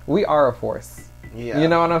 We are a force. Yeah. You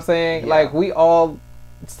know what I'm saying? Yeah. Like, we all...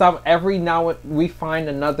 every now we find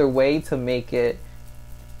another way to make it...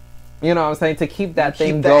 You know what I'm saying? To keep that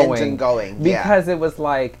thing going. Engine going. Because it was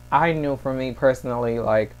like, I knew for me personally,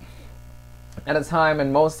 like, at a time,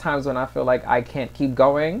 and most times when I feel like I can't keep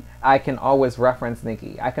going, I can always reference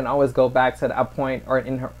Nicki. I can always go back to a point, or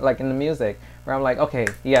in her, like in the music, where I'm like, okay,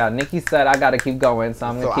 yeah, Nicki said I gotta keep going, so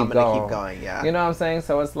I'm gonna keep going. Yeah. You know what I'm saying?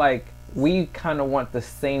 So it's like, we kind of want the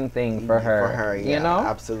same thing for her. For her, yeah, you know?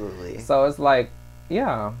 Absolutely. So it's like,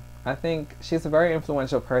 yeah. I think she's a very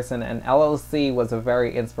influential person, and LLC was a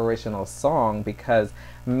very inspirational song because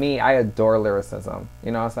I adore lyricism.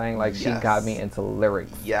 You know what I'm saying? Like, she got me into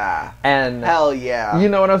lyrics. Yeah. And hell yeah. You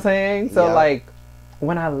know what I'm saying? So, like,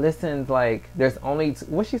 when I listened, like, there's only,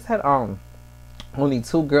 what she said, only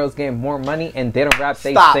 2 girls getting more money and they don't rap,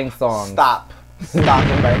 they sing songs. Stop it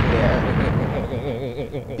right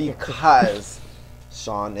there. Because,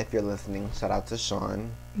 Sean, if you're listening, shout out to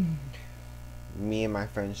Sean. Me and my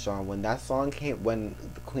friend Sean, when that song when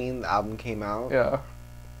the Queen album came out,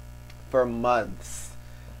 for months,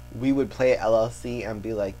 we would play LLC and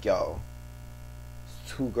be like, yo,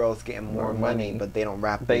 2 girls getting more money, but they don't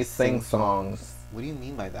rap, they sing songs. What do you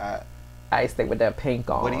mean by that? I stay with that pink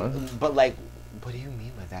on. What do you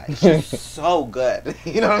mean by that? She's so good.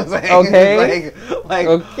 You know what I'm saying?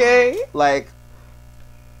 Okay. Like,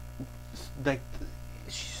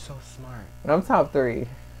 she's so smart. I'm top 3.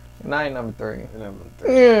 I ain't number 3.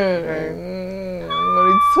 Okay.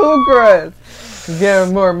 Only 2 girls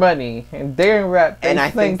getting more money, and they ain't rap. And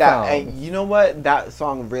I think that, and you know what, that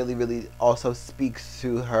song really, really also speaks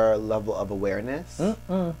to her level of awareness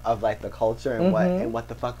of like the culture and what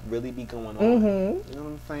the fuck really be going on. You know what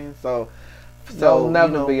I'm saying? So there'll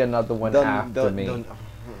never be another one after me.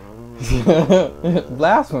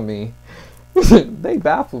 Blasphemy. They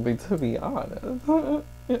baffle me, to be honest.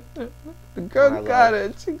 The girl got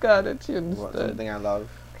it. She got it. She understood. Something I love.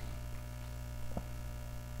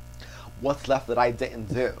 What's left that I didn't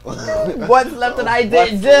do? What's left that I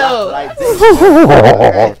didn't do?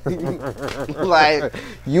 Like,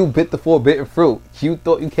 you bit the forbidden fruit. You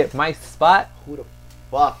thought you kept my spot? Who the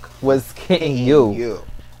fuck was kidding you?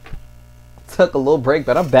 Took a little break,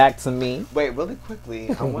 but I'm back to me. Wait, really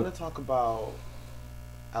quickly, I want to talk about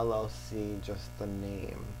LLC, just the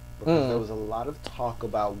name. Because there was a lot of talk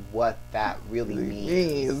about what that really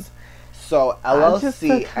means. So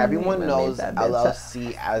LLC, everyone knows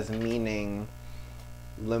LLC as meaning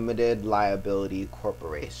Limited Liability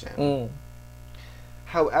Corporation.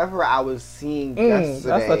 However, I was seeing yesterday...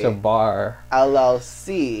 That's such a bar.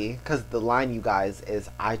 LLC, because the line, you guys,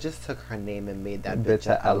 is I just took her name and made that bitch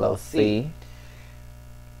a LLC.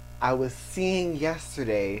 I was seeing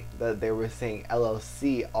yesterday that they were saying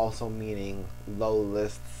LLC also meaning low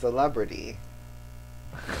list celebrity.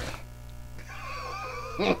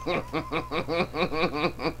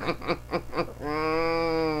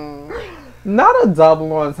 Not a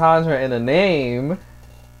double entendre in a name.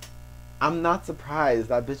 I'm not surprised.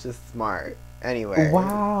 That bitch is smart. Anyway.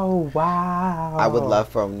 Wow. I would love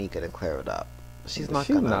for Onika to clear it up. She's not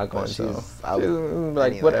going to.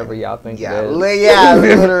 Like, anyway. Whatever y'all think it is. Yeah,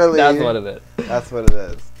 literally. That's what it is. That's what it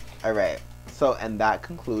is. All right. So, and that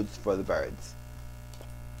concludes for the birds.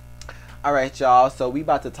 All right, y'all. So, we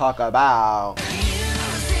about to talk about...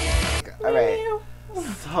 All right.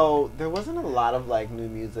 So, there wasn't a lot of, like, new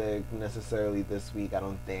music necessarily this week, I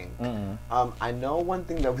don't think. I know one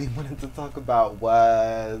thing that we wanted to talk about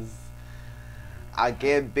was... I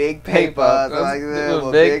get big paper. Like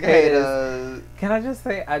big haters. Can I just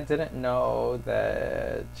say, I didn't know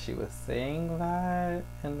that she was saying that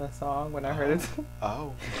in the song when I heard it.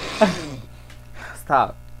 Oh.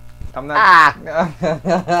 Stop. I'm not.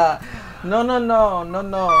 No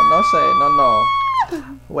shade. No.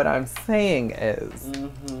 What I'm saying is,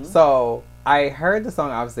 so I heard the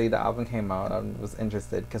song, obviously the album came out, I was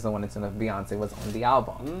interested because I wanted to know if Beyonce was on the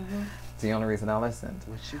album. It's the only reason I listened.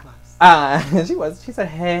 Which she was. She said,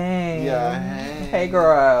 hey. Yeah, hey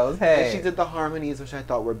girls, hey. And she did the harmonies, which I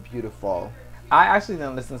thought were beautiful. I actually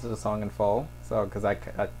didn't listen to the song in full, so, because I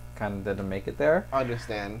kind of didn't make it there. I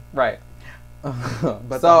understand. Right.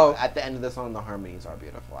 But so at the end of the song, the harmonies are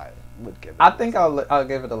beautiful. I would give it. I think I'll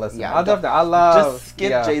give it a listen. Yeah, I'll definitely. I love. Just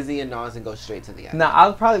skip Jay-Z and Nas and go straight to the end. No,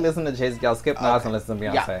 I'll probably listen to Jay-Z. I'll skip Nas and listen to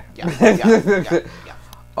Beyonce. Yeah.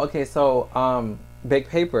 Okay, so Big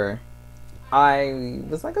Paper, I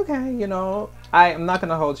was like, okay, you know, I'm not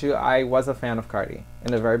gonna hold you. I was a fan of Cardi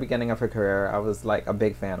in the very beginning of her career. I was like a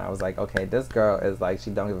big fan. I was like, okay, this girl is like, she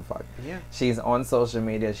don't give a fuck. Yeah. She's on social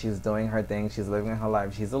media. She's doing her thing. She's living her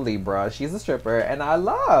life. She's a Libra. She's a stripper, and I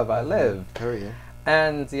live. Period.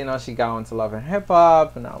 And you know, she got into Love and Hip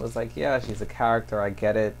Hop, and I was like, yeah, she's a character. I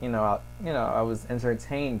get it. I was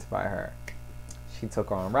entertained by her. She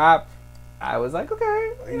took on rap. I was like,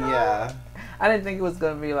 okay. You know. Yeah. I didn't think it was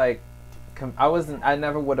gonna be like. I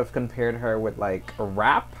never would have compared her with like a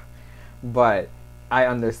rap, but I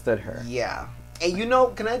understood her. Yeah. And you know,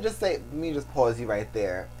 can I just say, let me just pause you right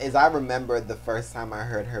there. Is I remember the first time I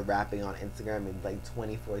heard her rapping on Instagram in like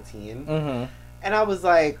 2014. Mm-hmm. And I was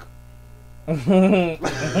like, I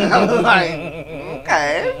was like,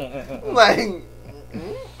 okay. Like,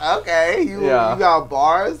 okay, you got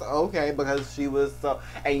bars? Okay, because she was so,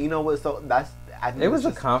 and you know what, so that's, I think it was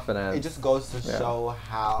a confidence. It just goes to show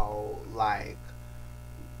how, like,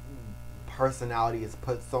 personality is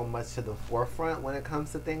put so much to the forefront when it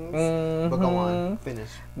comes to things. Mm-hmm. But go on, finish.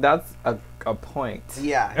 That's a point.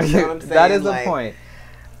 Yeah, you know what I'm saying? That is like, a point.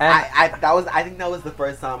 And I think that was the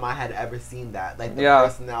first time I had ever seen that. Like, the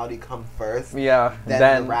personality come first. Yeah.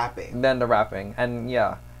 Then the rapping. Then the rapping. And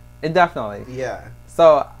yeah, it definitely. Yeah.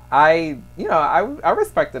 So I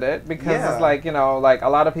respected it because it's like, you know, like a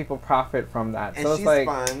lot of people profit from that. And so she's it's like,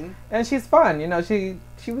 fun. And she's fun. You know, she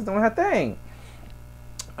was doing her thing.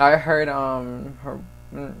 I heard her,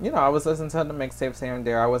 you know, I was listening to the mixtapes here and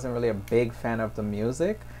there. I wasn't really a big fan of the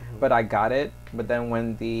music, but I got it. But then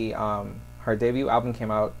when the her debut album came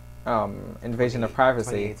out, Invasion of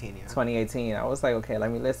Privacy, 2018, I was like, okay, let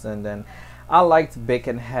me listen. Then I liked Big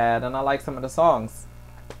and Head, and I liked some of the songs,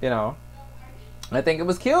 you know. I think it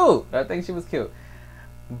was cute. I think she was cute.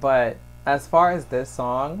 But as far as this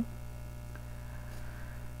song,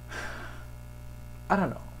 I don't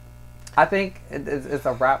know. I think it's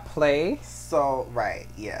a rap play. So, right,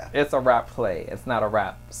 yeah. It's a rap play. It's not a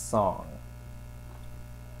rap song.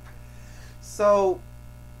 So,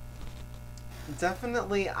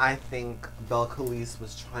 definitely I think Belle Khalees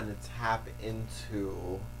was trying to tap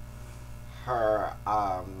into her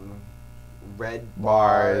red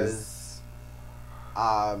bars,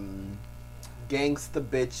 gangsta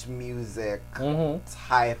bitch music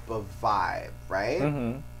type of vibe, right?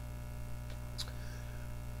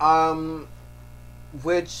 Mm-hmm.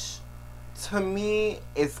 Which to me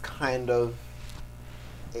is kind of,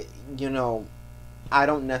 you know, I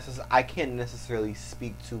can't necessarily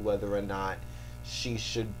speak to whether or not she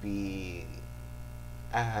should be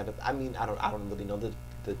ahead of, I mean, I don't really know the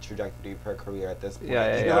trajectory of her career at this point.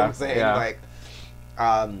 Yeah, you know what I'm saying? Yeah. Like,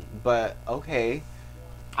 but okay.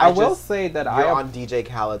 I will say that you're on DJ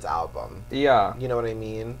Khaled's album. Yeah. You know what I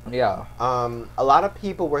mean? Yeah. A lot of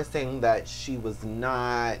people were saying that she was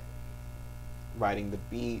not writing the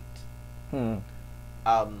beat.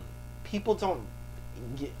 People don't...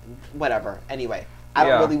 whatever. Anyway, I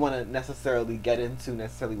don't really want to necessarily get into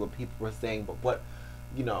what people were saying, but what,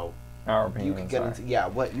 you know... Our opinions, you can get into... Yeah,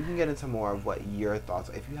 what you can get into more of what your thoughts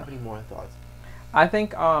are, if you have any more thoughts. I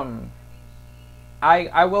think, I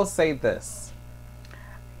will say this.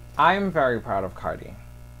 I'm very proud of Cardi.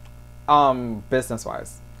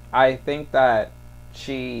 Business-wise. I think that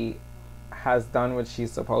she has done what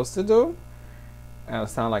she's supposed to do. I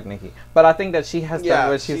sound like Nicki. But I think that she has done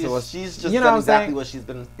what she's supposed to do. She's just done exactly what she's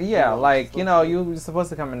been... Yeah, like, you know, you're supposed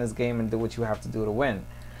to come in this game and do what you have to do to win.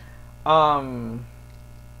 I'll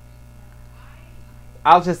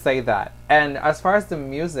just say that. And as far as the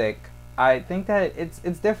music, I think that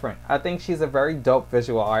it's different. I think she's a very dope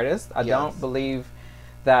visual artist. I don't believe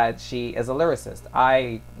that she is a lyricist.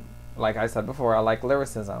 Like I said before, I like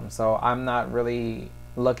lyricism. So I'm not really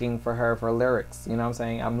looking for her for lyrics. You know what I'm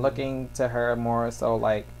saying? I'm looking to her more so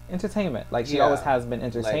like entertainment. Like she always has been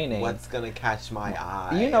entertaining. Like, what's gonna catch my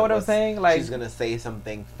eye? You know what I'm saying? Like she's gonna say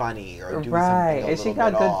something funny or do something and she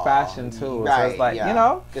got good fashion too. Right, so it's like, you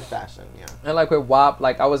know, good fashion. Yeah. And like with WAP,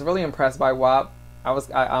 like I was really impressed by WAP.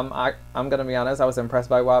 I'm gonna be honest. I was impressed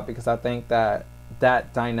by WAP because I think that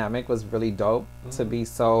dynamic was really dope to be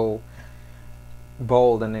so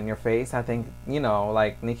bold and in your face. I think, you know,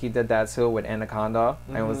 like Nicki did that too with Anaconda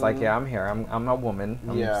and it was like, yeah, I'm here. I'm a woman.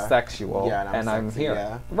 I'm sexual and I'm here.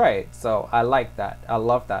 Yeah. Right. So I like that. I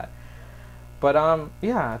love that. But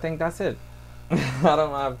yeah, I think that's it. I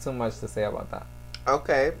don't have too much to say about that.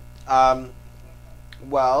 Okay.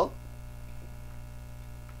 Well,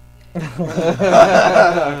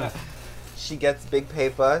 she gets big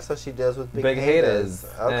paper, so she deals with big haters.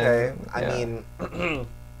 Okay. And, I mean,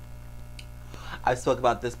 I spoke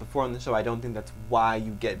about this before on the show. I don't think that's why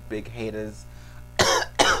you get big haters.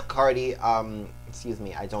 Cardi, excuse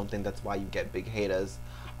me, I don't think that's why you get big haters.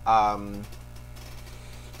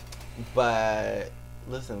 But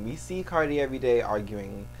listen, we see Cardi every day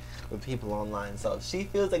arguing with people online. So if she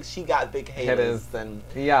feels like she got big haters, then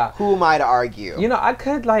yeah, who am I to argue? You know, I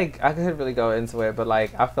could really go into it, but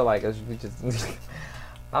like I feel like we just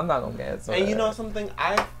I'm not gonna get into it. And you know something,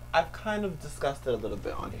 I've kind of discussed it a little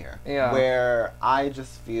bit on here. Yeah. Where I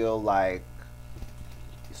just feel like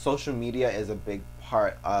social media is a big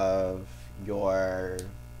part of your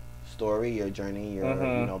story, your journey, your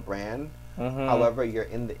you know, brand. However, you're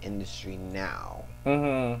in the industry now.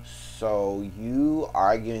 So you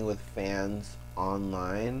arguing with fans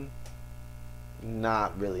online,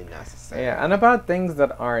 not really necessary. Yeah, and about things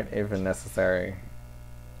that aren't even necessary.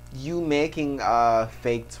 You making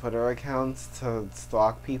fake Twitter accounts to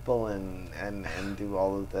stalk people and do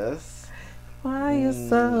all of this. Why you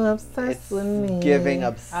so obsessed with me? Giving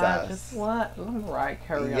obsessed. I just want Mariah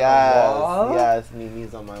Carey yes, on the wall. Yes,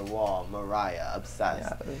 Mimi's on my wall. Mariah,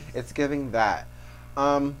 obsessed. Yes. It's giving that.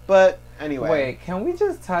 But anyway. Wait, can we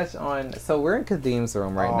just touch on... So we're in Kadim's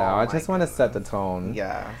room right now. I just want to set the tone.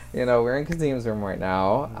 Yeah. You know, we're in Kadim's room right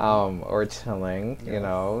now. We're chilling, you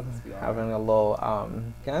know, having a little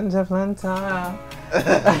ganja planta.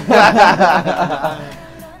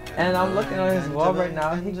 And I'm looking on his wall right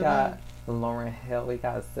now. He got Lauryn Hill, he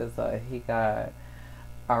got SZA, he got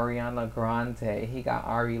Ariana Grande, he got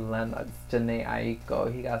Ari Lennox, Janae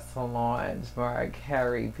Aiko, he got Solange, Mariah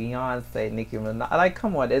Carey, Beyonce, Nicki Minaj. Like,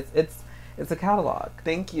 come on, it's a catalog.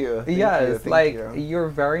 Thank you. Yes, like you're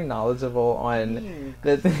very knowledgeable on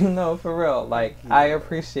the thing. No, for real. Like, I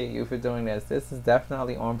appreciate you for doing this. This is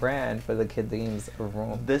definitely on brand for the Kadim's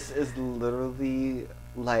room. This is literally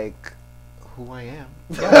like who I am.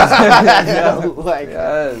 Yes. Like,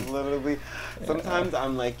 literally. Sometimes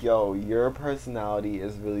I'm like, yo, your personality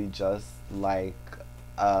is really just like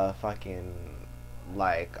a fucking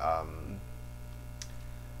like a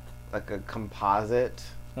composite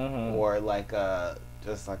or like a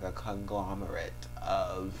just like a conglomerate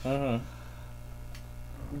of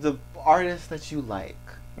the artists that you like.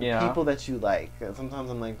 People that you like. Sometimes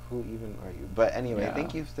I'm like, who even are you? But anyway,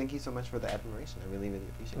 thank you so much for the admiration. I really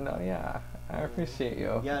appreciate it. No, yeah, I appreciate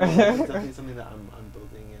you. Yeah, no, it's definitely something that I'm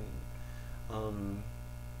building, and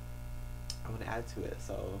I want to add to it.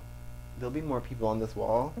 So there'll be more people on this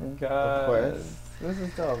wall. God, of course. This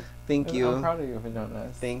is dope. Thank you. I'm proud of you for doing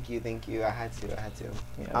this. Thank you. I had to.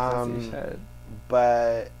 Yeah, you should.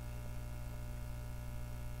 But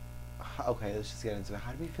okay, let's just get into it.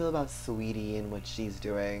 How do we feel about Saweetie and what she's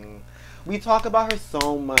doing? We talk about her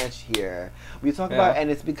so much here. We talk about,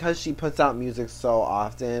 and it's because she puts out music so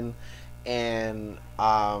often, and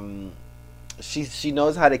she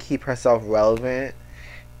knows how to keep herself relevant.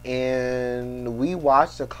 And we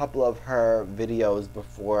watched a couple of her videos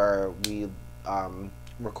before we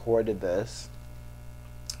recorded this.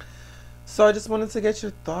 So I just wanted to get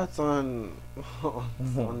your thoughts on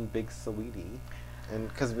Big Saweetie. And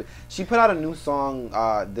because she put out a new song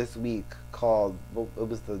this week called, it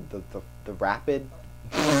was the rapid,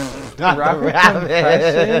 not rapid the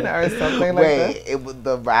rapid or something like that. Wait, it was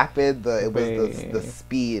the rapid. It was the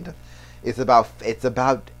speed. It's about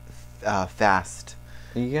fast.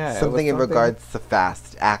 Yeah, something in regards to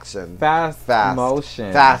fast action. Fast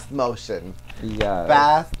motion. Fast motion. Yeah.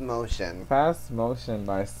 Fast motion. Fast motion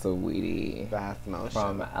by Saweetie. Fast motion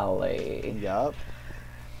from LA. Yup.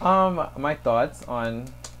 My thoughts on...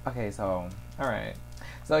 Okay, so... Alright.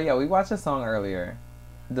 So, yeah, we watched the song earlier.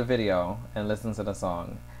 The video. And listened to the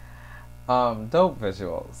song. Dope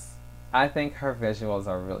visuals. I think her visuals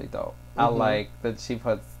are really dope. I like that she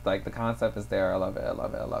puts... Like, the concept is there. I love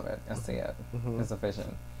it. I see it. It's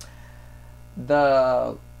efficient.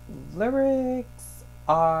 The lyrics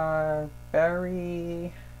are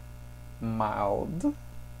very mild.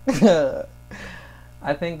 I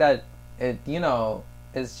think that it, you know...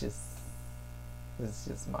 It's just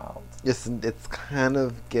mild. It's kind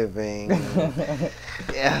of giving.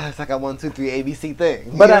 Yeah, it's like a 1, 2, 3 ABC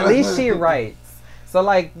thing. But at least she writes. So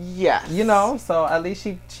like, yes, you know. So at least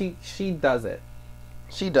she does it.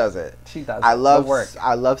 She does it. I love work.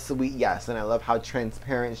 I love Saweetie. Yes, and I love how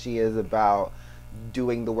transparent she is about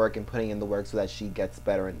doing the work and putting in the work so that she gets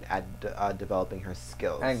better at developing her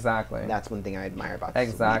skills. Exactly. And that's one thing I admire about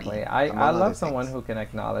Exactly. Saweetie, I love someone who can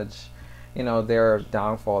acknowledge, you know, their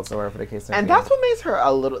downfalls or whatever the case may be. And that's what makes her a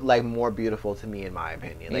little, like, more beautiful to me, in my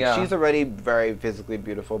opinion. Like, she's already very physically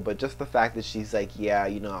beautiful, but just the fact that she's like, yeah,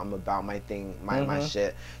 you know, I'm about my thing, my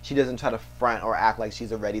shit. She doesn't try to front or act like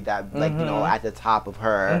she's already that, like, you know, at the top of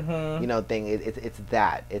her, you know, thing. It's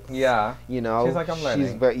that. It's, you know. She's like, I'm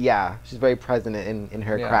learning. She's very present in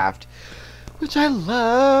her craft. Which I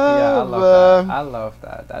love. Yeah, I love that. I love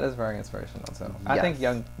that. That is very inspirational too. Yes. I think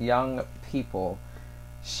young people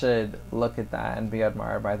should look at that and be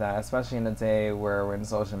admired by that, especially in a day where we're in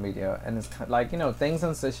social media and it's like, you know, things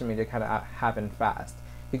on social media kind of happen fast.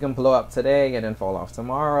 You can blow up today and then fall off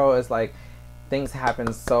tomorrow. It's like things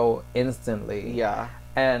happen so instantly. Yeah.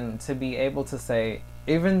 And to be able to say,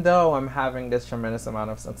 even though I'm having this tremendous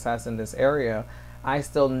amount of success in this area, I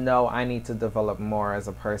still know I need to develop more as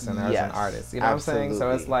a person or as an artist. You know absolutely. what I'm saying?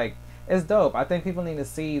 So it's like, it's dope. I think people need to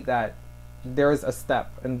see that there is a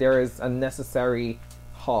step and there is a necessary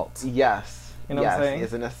halt. Yes. You know what I'm saying?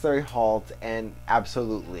 It's a necessary halt, and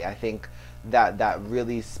absolutely. I think that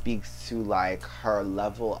really speaks to like her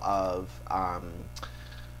level of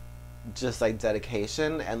just like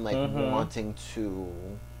dedication and like wanting to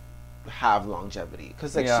have longevity,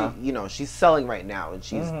 because like she, you know, she's selling right now and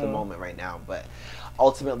she's the moment right now, but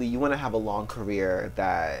ultimately you want to have a long career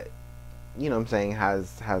that, you know what I'm saying, has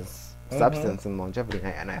substance and longevity,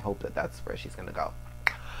 and I hope that that's where she's gonna go.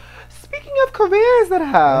 Speaking of careers that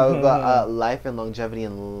have life and longevity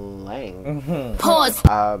and length, Pause.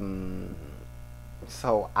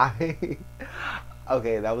 so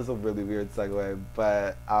okay, that was a really weird segue,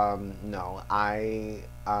 but no, I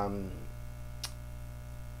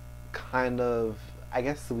kind of, I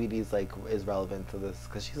guess Sweetie's like is relevant to this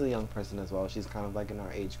because she's a young person as well. She's kind of like in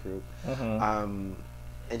our age group, and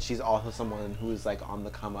she's also someone who's like on the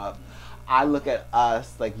come up. I look at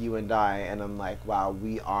us, like you and I, and I'm like, wow,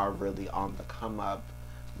 we are really on the come up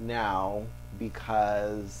now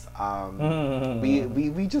because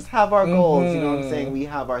we just have our goals. You know what I'm saying? We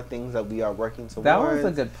have our things that we are working towards. That was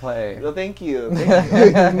a good play. Well, thank you.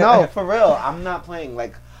 No, for real, I'm not playing.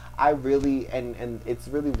 Like, I really, and it's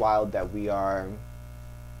really wild that we are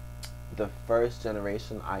the first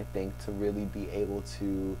generation, I think, to really be able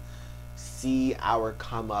to see our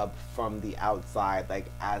come up from the outside, like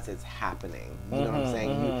as it's happening. You know what I'm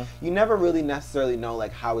saying? You never really necessarily know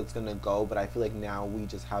like how it's gonna go, but I feel like now we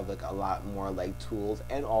just have like a lot more like tools,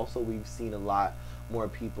 and also we've seen a lot more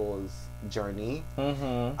people's journey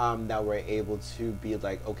that we're able to be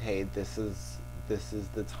like, okay, this is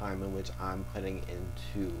the time in which I'm putting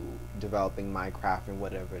into developing my craft and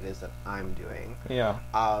whatever it is that I'm doing. Yeah.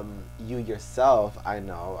 You yourself, I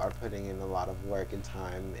know, are putting in a lot of work and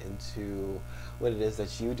time into what it is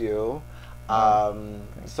that you do.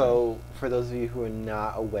 So for those of you who are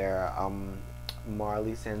not aware,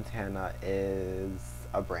 Marley Santana is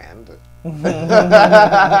a brand.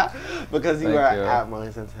 Because you are at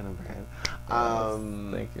Marley Santana brand.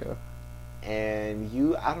 Thank you. And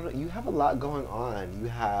you, I don't know, you have a lot going on. You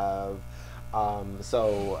have,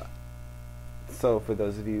 so for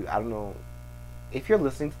those of you, I don't know, if you're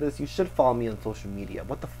listening to this, you should follow me on social media.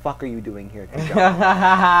 What the fuck are you doing here? And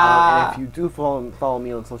if you do follow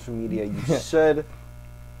me on social media, you should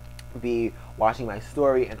be watching my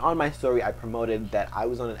story. And on my story, I promoted that I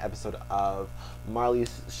was on an episode of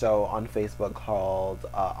Marley's show on Facebook called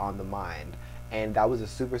On the Mind. And that was a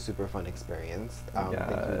super, super fun experience. Thank you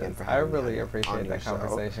again for having me. I really appreciate that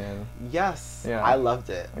conversation. Yes. Yeah. I loved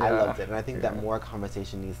it. Yeah. I loved it. And I think that more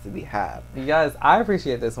conversation needs to be had. Yes, I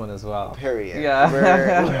appreciate this one as well. Period. Yeah.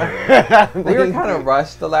 We were kind of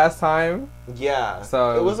rushed the last time. Yeah.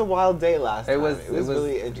 So it was a wild day last time. It was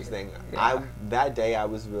really interesting. Yeah. That day I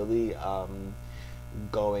was really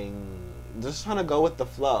just trying to go with the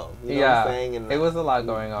flow. You know what I'm saying? And it was a lot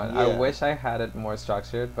going on. I wish I had it more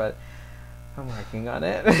structured, but I'm working on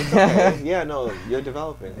it. It's okay. Yeah, no, you're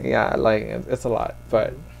developing. Yeah, like it's a lot,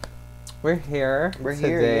 but we're here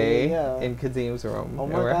today in Kadim's room,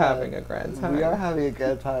 and we're having a grand time. We are having a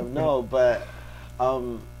good time. No, but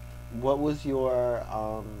what was your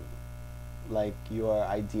like your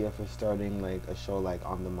idea for starting like a show like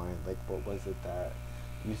On the Mind? Like, what was it that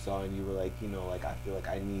you saw and you were like, you know, like I feel like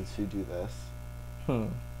I need to do this,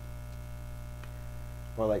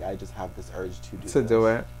 or like I just have this urge to do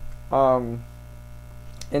it.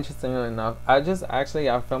 Interestingly enough, I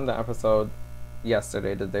filmed the episode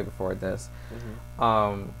yesterday, the day before this.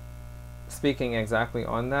 Speaking exactly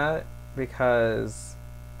on that, because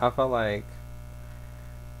I felt like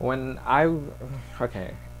when I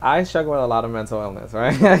struggle with a lot of mental illness,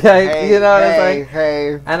 right? You know what I'm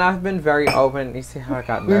saying? And I've been very open. You see how I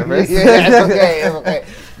got nervous? Yeah, it's okay, it's okay.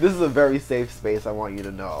 This is a very safe space, I want you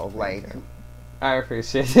to know. Like, I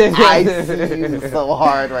appreciate it. I see you so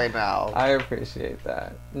hard right now. I appreciate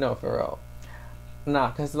that. No, for real. Nah,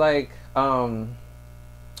 because, like,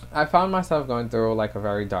 I found myself going through, like, a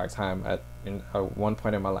very dark time at one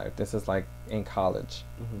point in my life. This is, like, in college,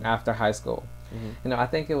 after high school. You know, I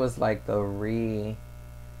think it was, like,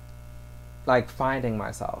 like finding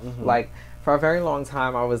myself. Like for a very long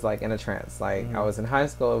time I was like in a trance. Like I was in high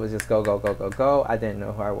school, it was just go, go, go, go, go. I didn't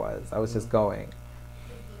know who I was. I was just going.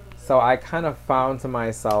 So I kind of found to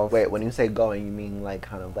myself. Wait, when you say going, you mean like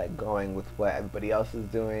kind of like going with what everybody else is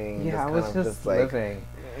doing? Yeah, I was just like, living.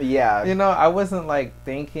 Yeah. You know, I wasn't like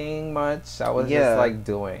thinking much. I was just like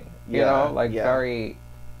doing. You know, like very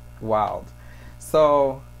wild.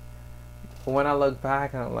 So when I look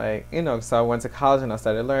back, I'm like, you know, so I went to college and I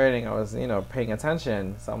started learning. I was, you know, paying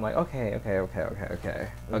attention. So I'm like, okay.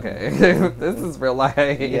 This is real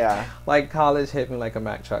life. Yeah. Like college hit me like a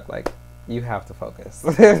Mack truck. Like, you have to focus.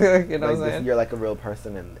 You know like what I'm saying? You're like a real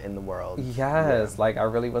person in the world. Yes. Like I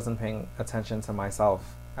really wasn't paying attention to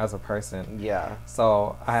myself as a person. Yeah.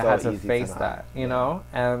 So I had to face that, you know?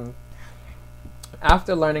 And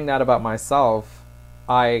after learning that about myself,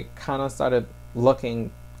 I kind of started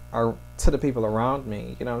looking to the people around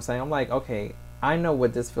me. You know what I'm saying? I'm like, okay, I know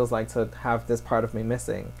what this feels like to have this part of me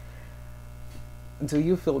missing. Do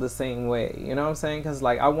you feel the same way? You know what I'm saying? Because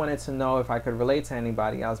like I wanted to know if I could relate to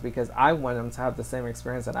anybody else, because I want them to have the same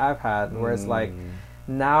experience that I've had. Where it's like,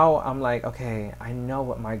 now I'm like, okay, I know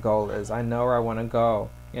what my goal is. I know where I want to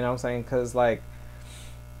go. You know what I'm saying? Because like,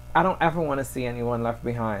 I don't ever want to see anyone left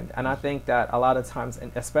behind. And I think that a lot of times,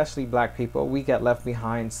 and especially black people, we get left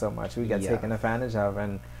behind so much. We get taken advantage of.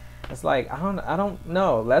 And it's like, I don't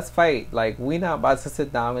know. Let's fight. Like, we not about to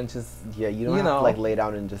sit down and just, you don't have to like lay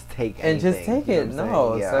down and just take anything. And just take it.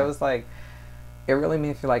 No. So it was like, it really made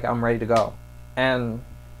me feel like I'm ready to go. And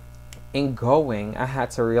in going, I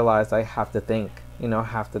had to realize I have to think, you know,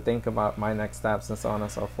 have to think about my next steps and so on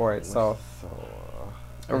and so forth. So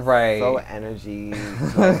energy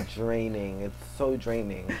so draining. It's so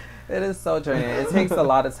draining. It is so draining. It takes a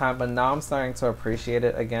lot of time, but now I'm starting to appreciate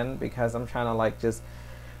it again, because I'm trying to like just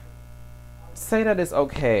say that it's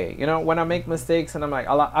okay. You know, when I make mistakes and I'm like,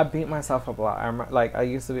 I beat myself up a lot. I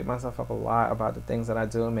used to beat myself up a lot about the things that I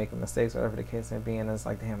do and making mistakes, whatever the case may be. And it's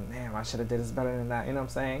like, damn, I should have did this better than that. You know what I'm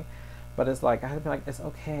saying? But it's like, I had to be like, it's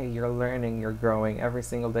okay. You're learning, you're growing every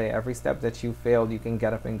single day. Every step that you failed, you can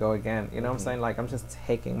get up and go again. You know what I'm saying? Like, I'm just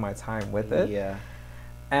taking my time with it. Yeah.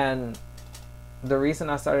 And the reason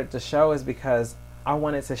I started the show is because I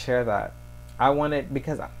wanted to share that. I wanted,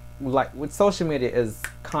 because like with social media is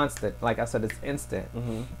constant. Like I said, it's instant.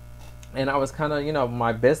 And I was kind of, you know,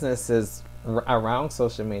 my business is around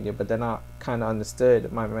social media, but then I kind of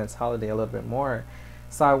understood my mentality a little bit more.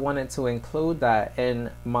 So I wanted to include that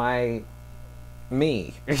in me.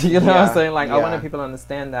 You know what I'm saying? Like, I wanted people to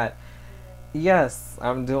understand that, yes,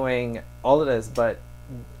 I'm doing all of this, but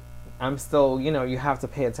I'm still, you know, you have to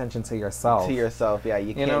pay attention to yourself. To yourself, yeah.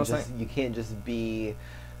 You can't just be,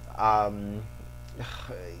 and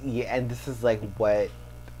this is like what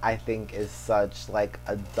I think is such like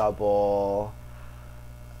a double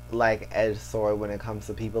like edged sword when it comes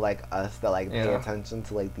to people like us that like pay attention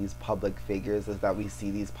to like these public figures, is that we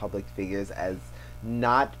see these public figures as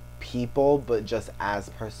not people but just as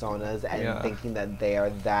personas, and thinking that they are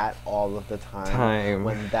that all of the time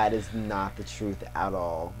when that is not the truth at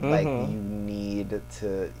all. Like, you need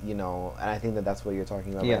to, you know, and I think that that's what you're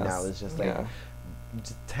talking about right now, is just like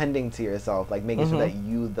just tending to yourself, like making sure that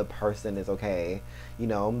you, the person, is okay, you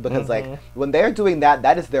know, because like when they're doing that,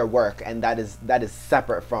 that is their work, and that is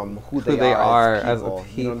separate from who they are as people,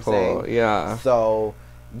 you know what I'm saying? So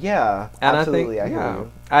and absolutely, I hear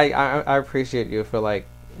you. I appreciate you for like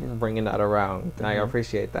bringing that around. I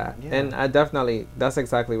appreciate that, and I definitely, that's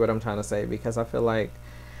exactly what I'm trying to say, because I feel like,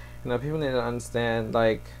 you know, people need to understand,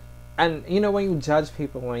 like, and you know, when you judge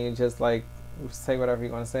people, when you just like say whatever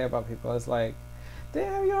you want to say about people, it's like,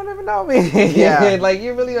 damn, you don't even know me. Like,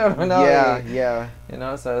 you really don't even know me. You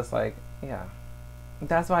know, so it's like,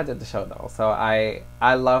 that's why I did the show though. So I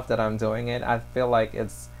love that I'm doing it. I feel like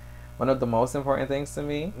it's one of the most important things to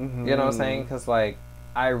me. You know what I'm saying? Because like,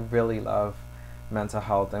 I really love mental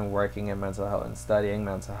health and working in mental health and studying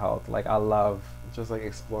mental health. Like, I love just like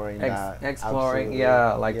exploring that. Exploring,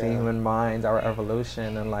 like the human mind, our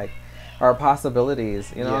evolution, and like our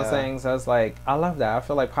possibilities, you know what I'm saying? So it's like, I love that. I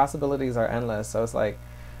feel like possibilities are endless. So it's like,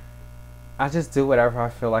 I just do whatever I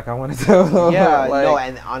feel like I want to do. Like, no,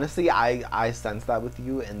 and honestly, I sense that with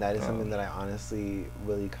you, and that is something that I honestly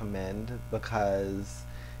really commend, because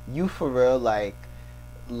you for real, like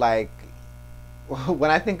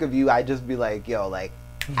when I think of you, I just be like, yo, like,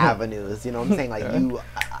 avenues, you know what I'm saying? Like, you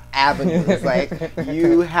avenues, like,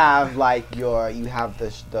 you have like you have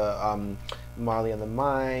the Marley on the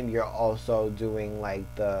Mind. You're also doing like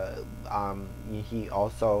the he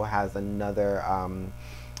also has another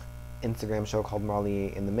Instagram show called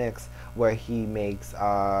Marley in the Mix, where he makes,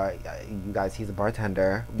 you guys, he's a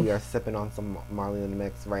bartender. We are sipping on some Marley in the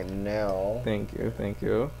Mix right now. Thank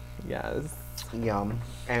you. Yes. Yum.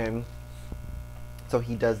 And so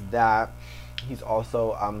he does that. He's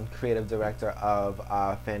also creative director of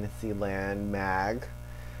Fantasyland Mag,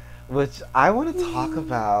 which I want to talk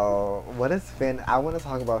about. I want to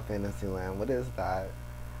talk about Fantasyland. What is that?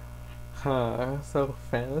 So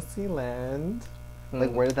Fantasyland.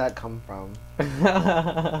 Like, where did that come from?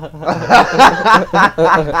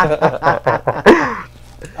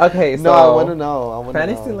 Okay, so no, I want to know.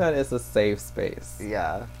 Fantasyland is a safe space.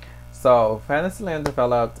 Yeah. So Fantasyland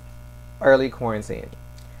developed early quarantine.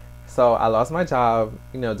 So I lost my job,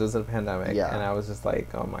 due to the pandemic. Yeah. And I was just like,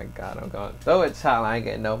 oh my God, I'm going through it, child. I ain't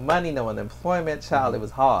getting no money, no unemployment, child. It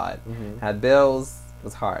was hard. Had bills. It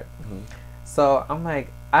was hard. So I'm like,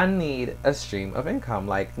 I need a stream of income.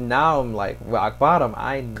 Like, now I'm like rock bottom.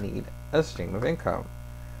 I need a stream of income.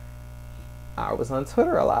 I was on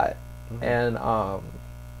Twitter a lot. And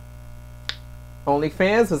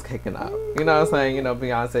OnlyFans was kicking up. You know what I'm saying?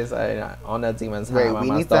 Beyonce said on that demon time. Wait, we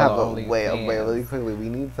need to have a... Wait, really quickly. We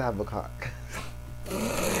need to have a...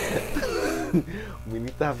 we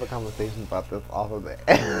need to have a conversation about this off of it.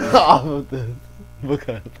 Off of this.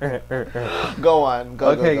 Because... Go on.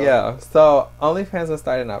 Go, yeah. So, OnlyFans was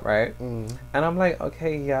starting up, right? And I'm like,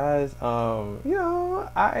 okay, guys,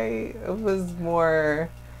 I was more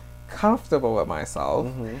comfortable with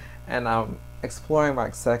myself. And I'm exploring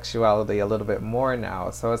my sexuality a little bit more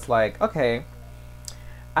now. So it's like, okay,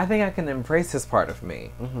 I think I can embrace this part of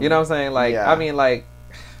me. You know what I'm saying? Like, I mean, like,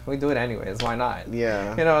 we do it anyways. Why not?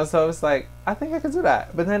 Yeah. So it's like, I think I can do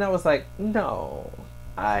that. But then I was like, no,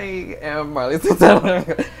 I am Marley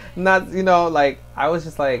Santana. Not, like, I was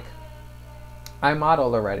just like, I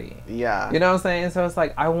model already. Yeah. You know what I'm saying? So it's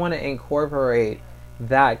like, I want to incorporate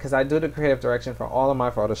that, because I do the creative direction for all of my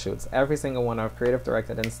photo shoots. Every single one I've creative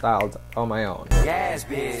directed and styled on my own. Yes,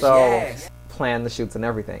 bitch. So, plan the shoots and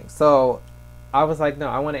everything. So, I was like, no,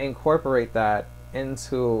 I want to incorporate that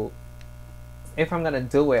into, if I'm going to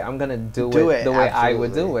do it, I'm going to do it the way I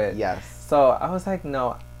would do it. Yes. So, I was like,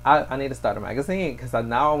 no, I need to start a magazine, because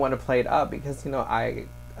now I want to play it up, because, okay.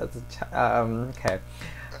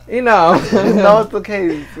 No, it's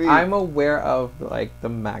okay. I'm aware of like the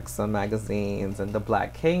Maxim magazines and the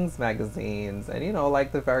Black Kings magazines and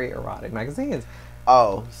like the very erotic magazines.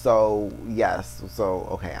 Oh, so yes. So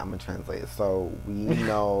okay, I'm gonna translate. So we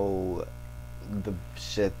know the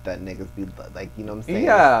shit that niggas be like, you know what I'm saying?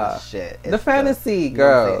 Yeah. It's the shit. The fantasy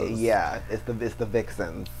girls. Yeah, it's the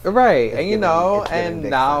vixens. Right. It's and giving now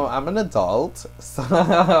vixen. I'm an adult. So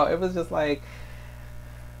it was just like,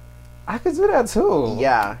 I could do that too.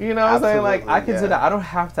 Yeah. You know what I'm saying? Like, I could yeah. do that. I don't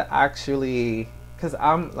have to actually, because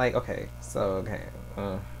I'm like, okay.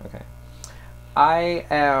 I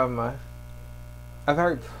am a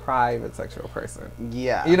very private sexual person.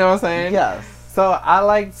 Yeah. You know what I'm saying? Yes. So I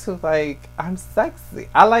like to, I'm sexy.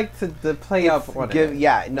 I like to play up on it.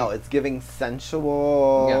 Yeah, no, it's giving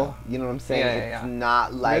sensual. Yeah. You know what I'm saying? Yeah. It's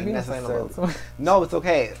not like Maybe necessarily. No, it's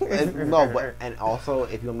okay. And also,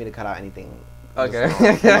 if you want me to cut out anything, okay.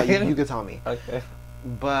 you can tell me. Okay.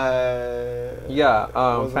 But yeah,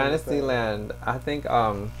 Fantasyland. I think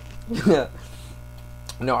no,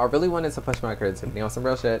 I really wanted to push my creativity on some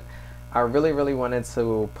real shit. I really wanted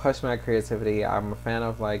to push my creativity. I'm a fan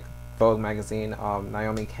of Vogue magazine,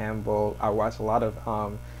 Naomi Campbell. I watch a lot of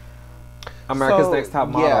America's Next Top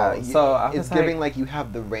Model. Yeah, so I was it's giving you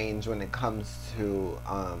have the range when it comes to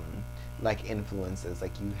influences.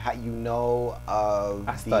 You know of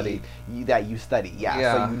I studied. That you study.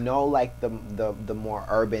 Yeah. So you know the more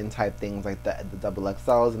urban type things like the double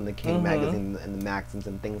XLs and the King magazine and the Maxims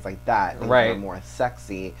and things like that. Things that are more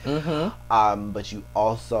sexy. But you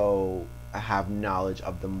also have knowledge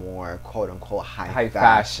of the more quote unquote high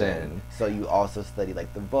fashion. So you also study the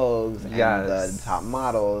Vogues and the top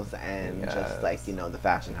models and just the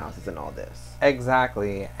fashion houses and all this.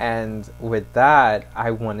 Exactly. And with that,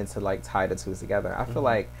 I wanted to tie the two together. I feel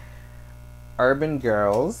like urban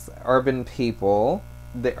girls, urban people,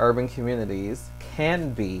 the urban communities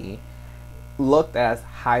can be looked as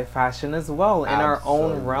high fashion as well in our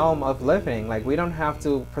own realm of living. We don't have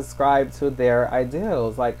to prescribe to their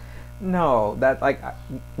ideals. No, that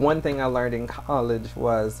one thing I learned in college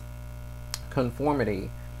was conformity,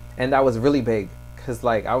 and that was really big because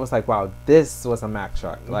I was like, wow, this was a Mack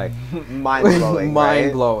truck, mind blowing,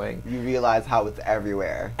 mind blowing. You realize how it's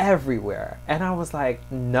everywhere, and I was like,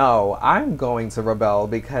 no, I'm going to rebel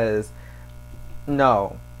because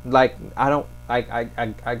no, I don't,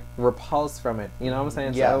 I repulse from it. You know what I'm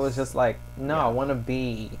saying? Yes. So it was just no, I want to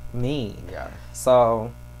be me. Yeah.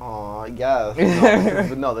 So. Aw, yes.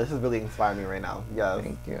 No, this is really inspiring me right now. Yes.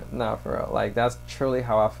 Thank you. No, for real. Like, that's truly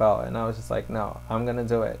how I felt. And I was just like, no, I'm going to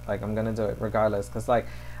do it. Like, I'm going to do it regardless. Because, like,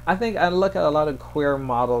 I think I look at a lot of queer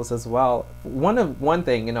models as well. One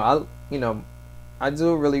thing, you know, I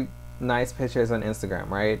do really nice pictures on Instagram,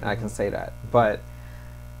 right? Mm-hmm. I can say that. But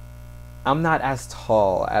I'm not as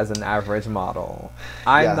tall as an average model.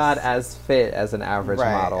 I'm not as fit as an average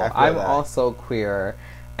model. I'm also queer.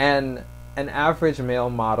 And an average male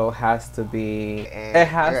model has to be. It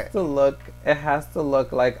has to look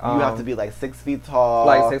like. You have to be like 6 feet tall.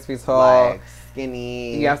 Like 6 feet tall. Like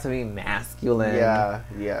skinny. You have to be masculine.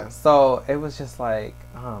 Yeah. So it was just like,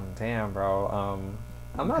 damn, bro.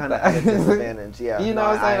 I'm not that at a disadvantage. Yeah. You know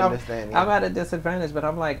what I'm saying? I understand. Yeah. I'm at a disadvantage, but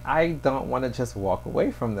I'm like, I don't want to just walk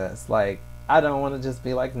away from this. Like, I don't want to just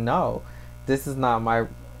be like, no, this is not my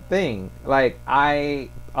thing. Like, a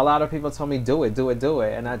lot of people told me do it,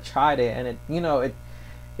 and I tried it, and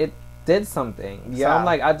it did something. Yeah. So I'm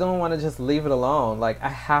like, I don't want to just leave it alone. Like, I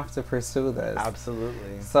have to pursue this.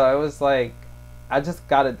 Absolutely. So it was like, I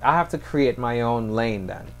have to create my own lane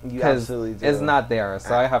then. You absolutely do. It's not there,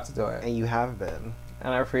 so I have to do it. And you have been.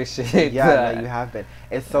 And I appreciate that. Yeah, no, you have been.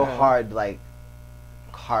 It's so hard, like,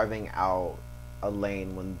 carving out a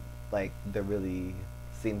lane when, like, there really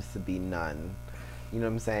seems to be none. You know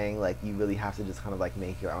what I'm saying? Like, you really have to just kind of, like,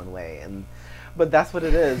 make your own way. But that's what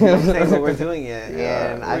it is. You know what I'm saying? But we're doing it.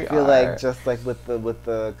 Yeah, and I feel like just, like, with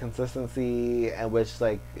the consistency and which,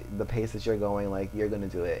 like, the pace that you're going, like, you're going to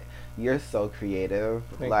do it. You're so creative.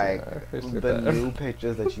 Like, the new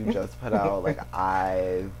pictures that you just put out, like,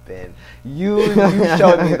 I've been... You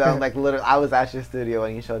showed me them. Like, literally, I was at your studio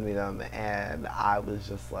and you showed me them. And I was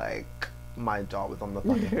just, like... My jaw was on the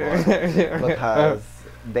fucking floor. Because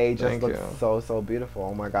they just look so beautiful.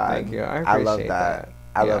 Oh, my God. Thank you. I appreciate that.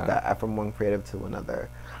 I love that. From one creative to another.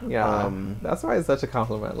 Yeah. That's why it's such a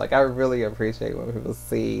compliment. Like, I really appreciate when people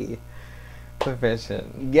see the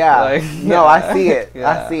vision. Yeah. Like, no, I see it.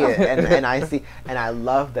 I see it. And I see, and I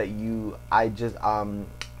love that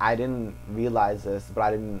I didn't realize this,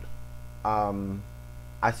 but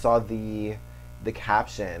I saw the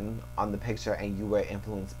caption on the picture, and you were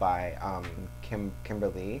influenced by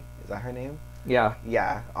Kimberly. Is that her name? Yeah.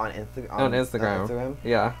 Yeah. On Instagram. On Instagram.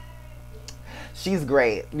 Yeah. She's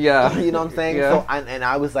great. Yeah. You know what I'm saying? Yeah. So and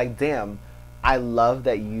I was like, damn, I love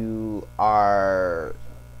that you are,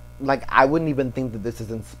 like, I wouldn't even think that this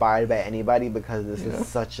is inspired by anybody because this is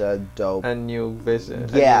such a dope... A new vision.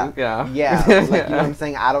 Yeah. Yeah. Like, you know what I'm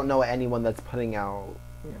saying? I don't know anyone that's putting out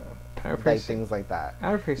like things like that.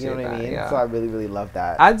 I appreciate that. You know what I mean? Yeah. So I really, really love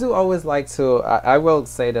that. I do always like to, I will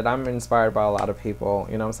say that I'm inspired by a lot of people.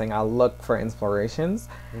 You know what I'm saying? I look for inspirations.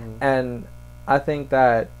 Mm-hmm. And I think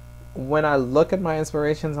that when I look at my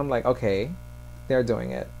inspirations, I'm like, okay, they're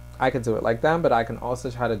doing it. I could do it like them, but I can also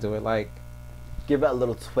try to do it like... Give it a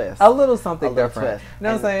little twist. A little something different. Twist. You know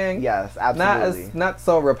what I'm saying? Yes, absolutely. Not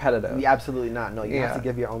so repetitive. Yeah, absolutely not. No, you have to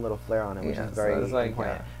give your own little flair on it, which is very important.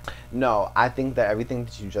 Yeah. No, I think that everything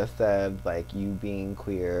that you just said, like you being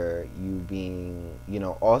queer, you being, you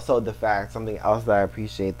know, also the fact, something else that I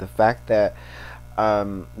appreciate, the fact that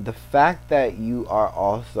you are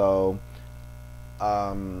also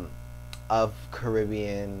of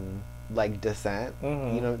Caribbean, like, descent.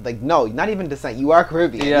 Mm-hmm. You know, like, no, not even descent. You are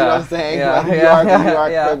Caribbean. Yeah. You know what I'm saying? Yeah. Like, you are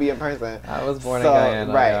a Caribbean person. I was born in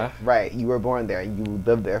Guyana. Right. You were born there. You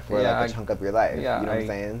lived there for like a chunk of your life. Yeah, you know what I'm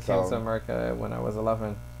saying? I came to America when I was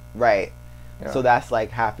 11. Right. Yeah. So that's like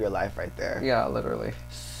half your life right there. Yeah, literally.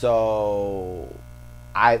 So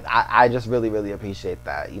I just really, really appreciate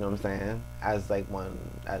that. You know what I'm saying? As like one,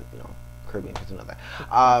 as you know, Caribbean person, another.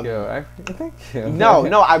 Thank you. No,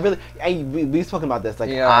 I really. We've spoken about this. Like,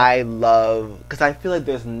 I love, because I feel like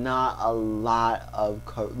there's not a lot of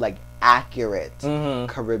like accurate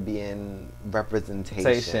Caribbean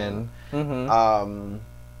representation. Mm-hmm.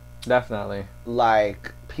 Definitely.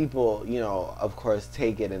 Like, people, you know, of course,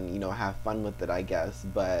 take it and, you know, have fun with it, I guess.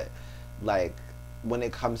 But like, when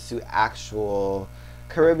it comes to actual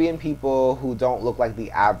Caribbean people who don't look like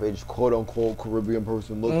the average quote-unquote Caribbean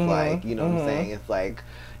person looks like, you know what I'm saying? It's like,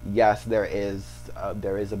 yes, there is a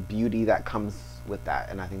beauty that comes with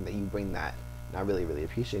that, and I think that you bring that, and I really, really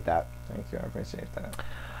appreciate that. Thank you, I appreciate that.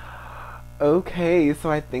 Okay, so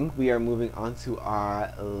I think we are moving on to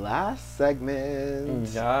our last segment.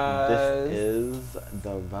 Yes. This is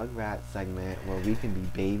the Rugrat segment where we can be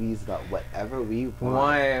babies about whatever we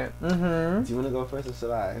want. Mm-hmm. Do you want to go first or should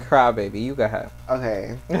I? Cry, baby. You go ahead.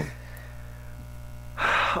 Okay.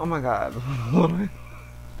 Oh my God. What am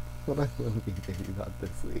I going to be baby about this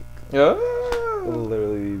week?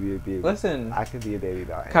 literally be a baby. Listen. I could be a baby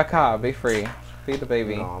dog. Kaka, be free. Feed the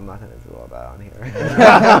baby. No, I'm not gonna do all that on here.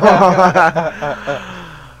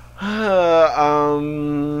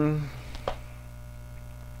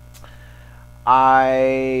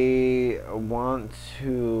 I want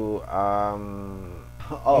to.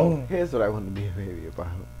 Here's what I want to be a baby about.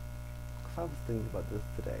 Cause I was thinking about this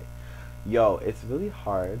today. Yo, it's really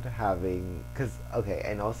hard having,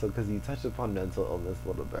 and also because you touched upon mental illness a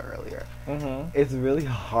little bit earlier. Mm-hmm. It's really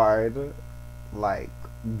hard, like,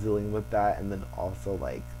 dealing with that and then also,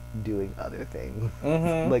 like, doing other things.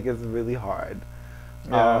 Mm-hmm. Like, it's really hard.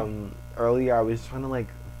 Yeah. Earlier I was trying to, like,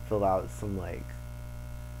 fill out some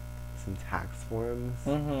tax forms.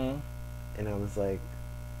 Mm-hmm. And I was like...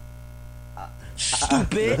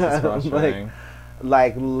 Stupid! That's frustrating.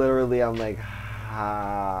 like, literally, I'm like,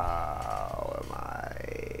 how am I?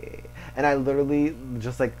 And I literally,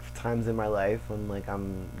 just, like, times in my life when, like,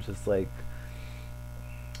 I'm just, like...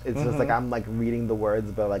 It's just, like, I'm, like, reading the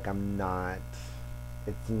words, but, like, I'm not...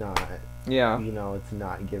 It's not... Yeah. You know, it's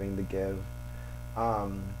not giving the give.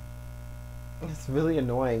 It's really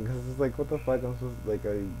annoying, because it's like, what the fuck? I'm supposed to, like,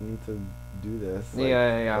 I need to do this. Like,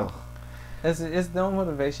 yeah. ugh. It's no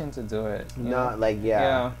motivation to do it. No, like,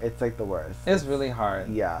 yeah. It's, like, the worst. It's really hard.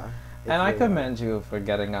 Yeah. And I commend you for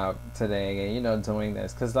getting out today and, you know, doing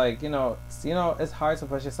this. Because, like, you know, it's hard to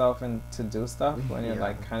push yourself and to do stuff when you're,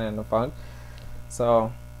 like, kind of in the funk.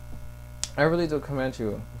 So, I really do commend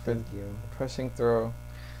you for pushing through.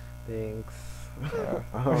 Thanks. Yeah.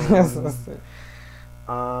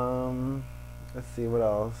 Let's see, what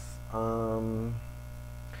else?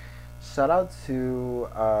 Shout out to,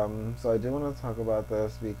 so I do want to talk about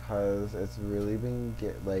this because it's really been,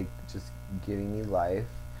 just giving me life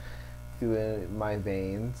through my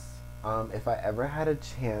veins. If I ever had a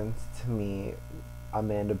chance to meet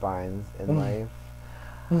Amanda Bynes in life,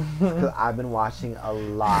 because I've been watching a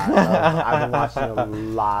lot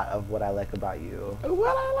of What I Like About You.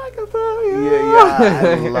 What I Like About You. Yeah,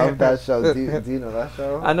 I love that show. Do you know that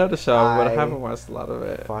show? I know the show, but I haven't watched a lot of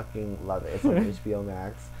it. Fucking love it. It's on HBO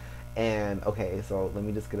Max. And okay, so let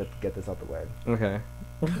me just get this out the way. Okay.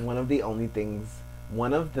 One of the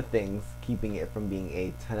things keeping it from being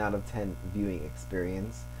a 10 out of 10 viewing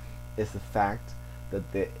experience is the fact that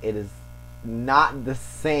it is not the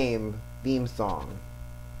same theme song.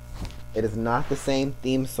 It is not the same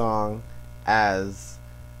theme song as...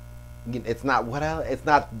 It's not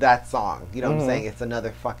that song. You know what I'm saying? It's another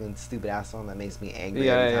fucking stupid ass song that makes me angry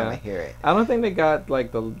every time I hear it. I don't think they got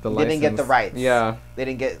like the license. They didn't get the rights. Yeah. It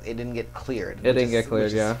didn't get cleared. It didn't get cleared,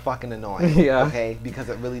 which yeah. is fucking annoying. Yeah. Okay? Because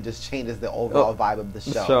it really just changes the overall vibe of the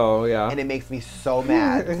show. Yeah. And it makes me so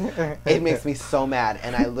mad. It makes me so mad.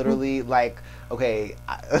 And I literally it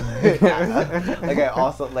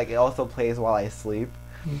also plays while I sleep.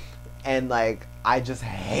 And like I just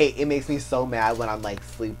hate it. Makes me so mad when I'm like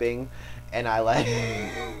sleeping and I like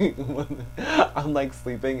I'm like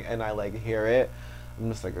sleeping and I like hear it. I'm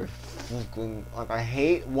just like I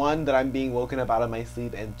hate, one, that I'm being woken up out of my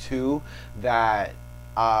sleep, and two, that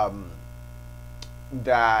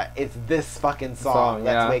it's this fucking song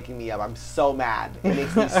that's waking me up. I'm so mad. It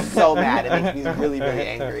makes me so mad. It makes me really, really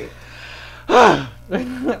angry.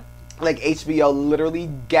 Like HBO, literally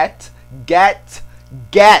get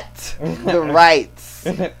the rights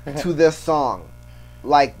to this song.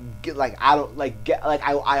 I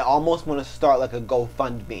almost want to start like a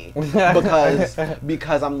GoFundMe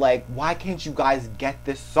because I'm like, why can't you guys get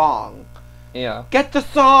this song? Yeah. Get the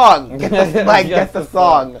song. Get the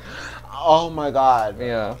song. Oh my god.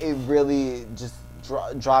 Yeah. It really just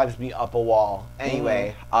drives me up a wall.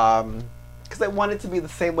 Anyway, because I want it to be the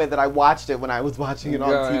same way that I watched it when I was watching it on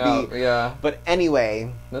TV. Yeah. But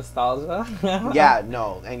anyway. Nostalgia? Yeah,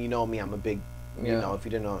 no. And you know me, I'm a big, you Yeah. know, if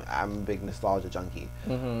you didn't know, I'm a big nostalgia junkie.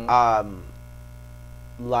 Mm-hmm.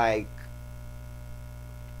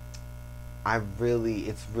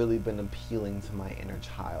 It's really been appealing to my inner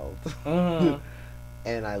child. Mm-hmm.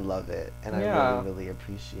 And I love it. And I really, really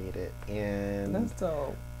appreciate it. And that's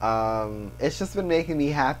dope. It's just been making me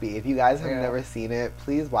happy. If you guys have never seen it,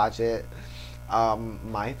 please watch it.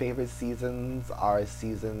 My favorite seasons are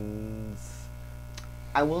seasons,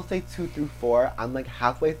 I will say 2 through 4. I'm like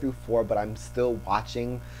halfway through 4, but I'm still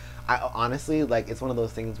watching. I honestly, like, it's one of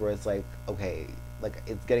those things where it's like, okay, like,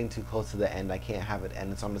 it's getting too close to the end. I can't have it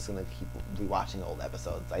end, so I'm just gonna keep rewatching old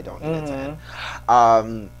episodes. I don't need it to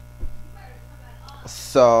end.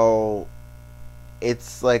 So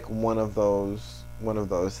it's like one of those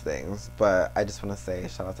things. But I just want to say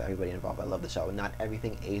shout out to everybody involved. I love the show. Not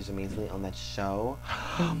everything aged amazingly on that show,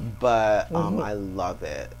 but I love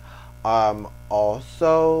it.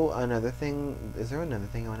 Also, another thing. Is there another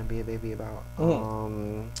thing I want to be a baby about?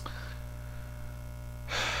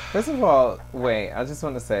 First of all, wait. I just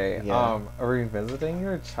want to say, Yeah. revisiting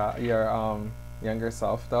your younger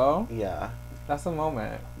self though. Yeah. That's a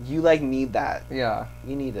moment. You like need that. Yeah.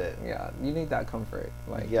 You need it. Yeah. You need that comfort.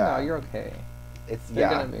 Like, Yeah. no, you're okay. You're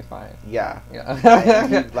gonna be fine. Yeah. Yeah.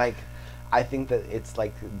 I think that it's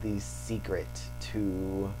like the secret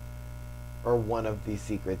to, or one of the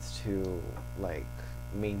secrets to, like,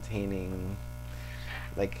 maintaining,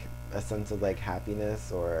 like, a sense of, like,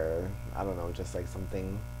 happiness, or I don't know, just like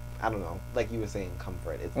something, I don't know, like you were saying,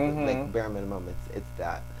 comfort. It's like bare minimum. It's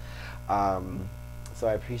that. So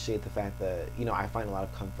I appreciate the fact that, you know, I find a lot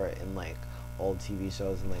of comfort in like old TV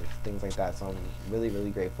shows and like things like that. So I'm really, really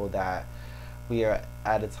grateful that we are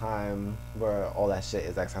at a time where all that shit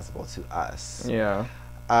is accessible to us. Yeah.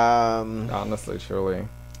 Honestly, truly.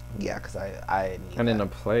 Yeah, because I need and that. in a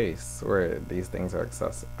place where these things are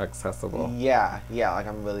accessible. Yeah, like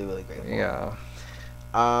I'm really, really grateful. Yeah.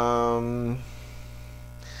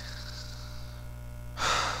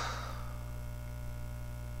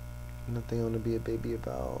 Nothing I want to be a baby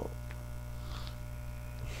about.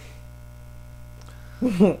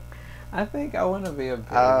 I think I want to be a baby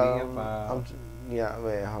about. Yeah,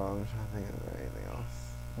 wait, hold on. I'm trying to think of anything else.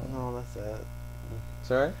 No, that's it.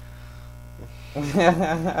 Sure.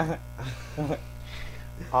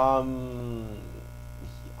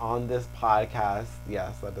 On this podcast,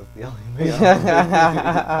 yes, that is the only thing I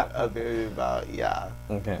want to be a baby about. Yeah.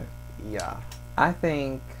 Okay. Yeah. I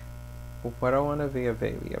think what I want to be a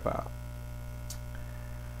baby about.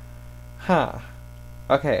 Huh.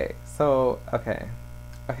 Okay. So, okay.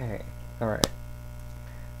 All right.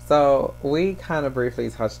 So, we kind of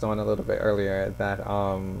briefly touched on a little bit earlier that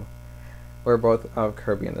we're both of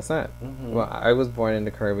Caribbean descent. Mm-hmm. Well, I was born in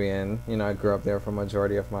the Caribbean. You know, I grew up there for a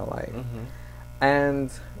majority of my life. Mm-hmm.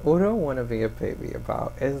 And what I want to be a baby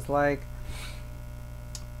about is like,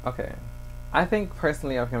 okay, I think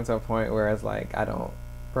personally I've come to a point where it's like I don't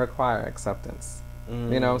require acceptance.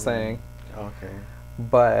 You know what I'm saying? Okay.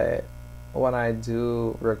 But what I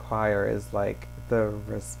do require is like the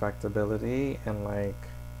respectability and like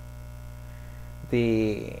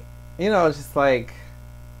the, you know, just like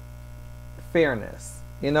fairness,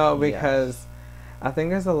 you know, because Yes. I think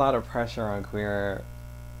there's a lot of pressure on queer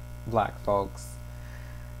Black folks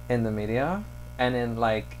in the media and in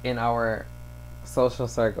like in our social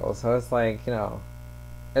circles. So it's like, you know,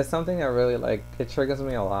 it's something that really like it triggers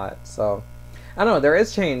me a lot. So I don't know, there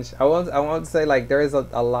is change. I won't say like there is a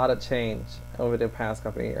lot of change over the past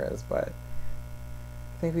couple of years, but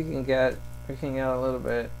I think we can get a little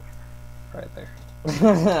bit right there.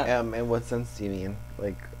 In what sense do you mean?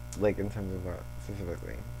 Like in terms of what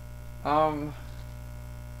specifically? I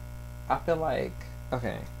feel like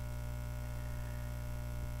okay.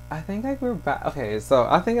 I think like we're I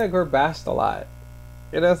think like we're bashed a lot.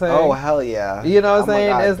 You know what I'm saying? Oh hell yeah! You know what I'm Oh my saying?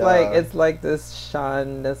 God, It's like this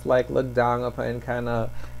shun, this like look down upon kind of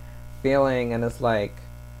feeling, and it's like,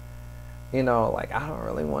 you know, like I don't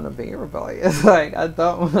really want to be rebellious. Like I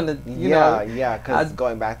don't want to. Because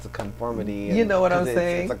going back to conformity. You know what I'm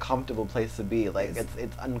saying? It's a comfortable place to be. Like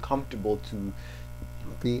it's uncomfortable to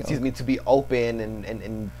be. to be open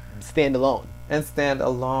and stand alone. And stand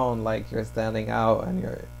alone, like you're standing out and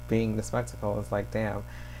you're being the spectacle. It's like, damn,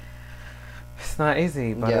 it's not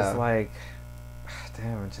easy, but it's like,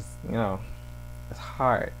 damn, it's just, you know, it's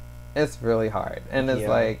hard. It's really hard. And it's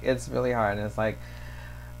like, it's really hard. And it's like,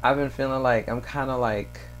 I've been feeling like I'm kind of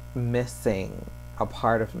like missing a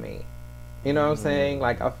part of me. You know what I'm saying?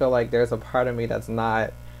 Like, I feel like there's a part of me that's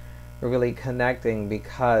not really connecting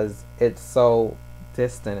because it's so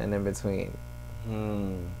distant and in between.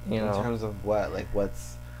 You know, in terms of what, like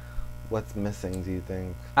what's missing? Do you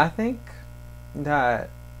think? I think that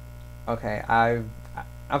I've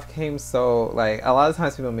came so like a lot of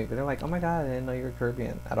times people meet me, they're like, oh my god, I didn't know you were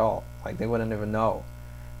Caribbean at all. Like they wouldn't even know.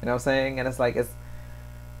 You know what I'm saying? And it's like I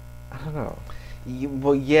don't know.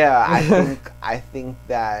 I think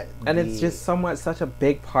that and it's just such a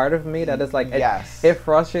big part of me that it's like yes. it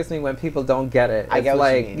frustrates me when people don't get it. It's I get what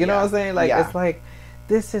like you mean. You know what I'm saying? Like it's like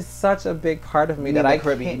this is such a big part of me that I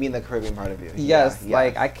can't. You mean the Caribbean part of you? Yes,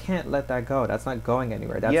 like I can't let that go. That's not going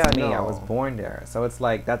anywhere. That's me. No. I was born there, so it's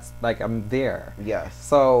like that's like I'm there. Yes.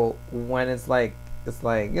 So when it's like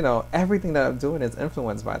you know everything that I'm doing is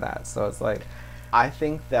influenced by that. So it's like I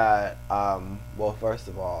think that well, first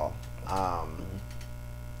of all, I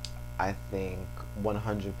think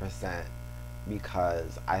 100%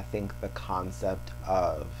 because I think the concept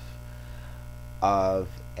of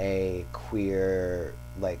a queer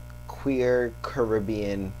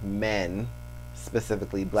Caribbean men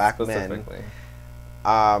specifically black men,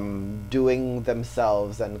 doing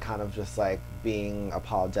themselves and kind of just like being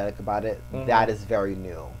apologetic about it, that is very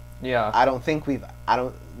new. Yeah. I don't think we've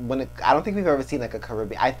ever seen like a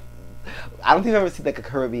Caribbean. I don't think I've ever seen like a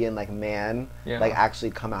Caribbean like man like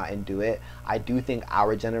actually come out and do it. I do think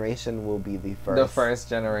our generation will be the first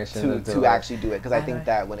generation to actually do it, because I think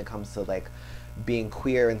that when it comes to like being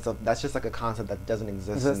queer and stuff, that's just like a concept that doesn't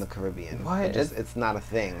exist in the Caribbean. What? It's not a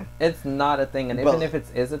thing. It's not a thing, and even if it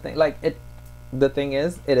is a thing, like the thing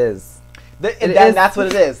is, it is. That's what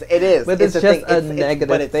it is. It is. But it's just a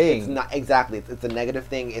negative thing. It's not exactly. It's a negative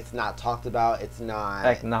thing. It's not talked about. It's not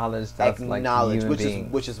acknowledged.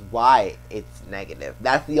 Which is why it's negative.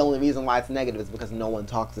 That's the only reason why it's negative, is because no one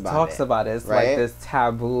talks about it. It's like this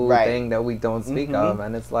taboo thing that we don't speak of,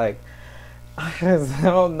 and it's like, it's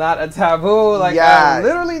not a taboo. Like, I'm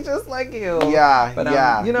literally just like you. Yeah, but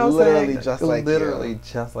you know, literally just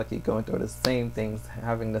like you, going through the same things,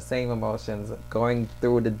 having the same emotions, going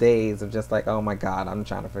through the days of just like, oh my God, I'm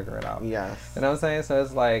trying to figure it out. Yes. You know what I'm saying? So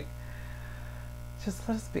it's like, just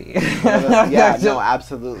let us be. No,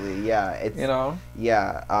 absolutely. Yeah. It's, you know?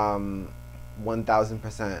 Yeah.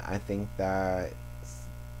 1000%. I think that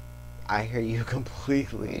I hear you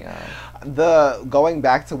completely. Yeah. Going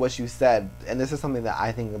back to what you said, and this is something that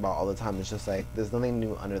I think about all the time, it's just like, there's nothing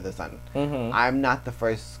new under the sun. I'm not the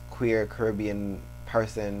first queer Caribbean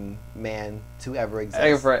man to ever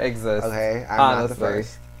exist. Okay? I'm not the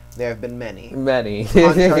first. There have been many.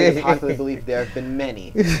 Contrary to popular belief, there have been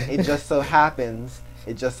many. It just so happens,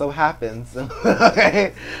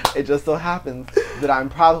 okay? It just so happens that I'm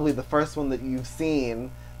probably the first one that you've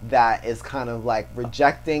seen that is kind of like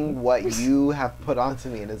rejecting what you have put onto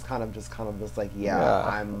me, and it's kind of just like,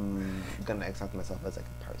 I'm gonna accept myself as like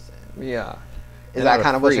a person. Yeah. Is that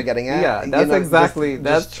kind of what you're getting at? Yeah, that's exactly.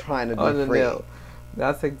 Just trying to be free.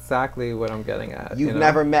 That's exactly what I'm getting at. You've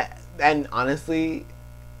never met, and honestly,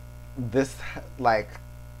 this like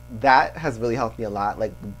that has really helped me a lot.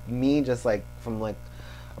 Like me, just like from like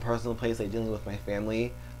a personal place, like dealing with my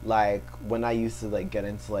family. Like when I used to like get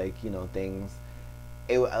into like, you know, things.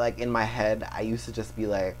 It like in my head, I used to just be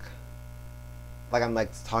like I'm like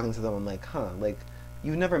talking to them. I'm like, like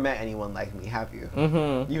you've never met anyone like me, have you?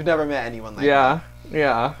 You've never met anyone like me. Yeah.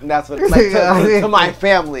 And that's what it's like to my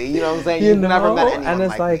family. You know what I'm saying? You've never met anyone and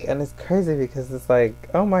it's like me. And it's crazy because it's like,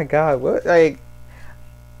 oh my God, what like.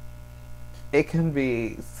 It can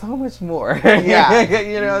be so much more. Yeah.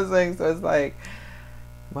 You know what I'm saying? So it's like,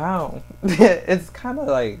 wow. It's kind of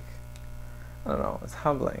like, I don't know. It's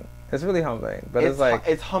humbling. It's really humbling, but it's like...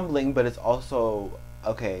 It's humbling, but it's also...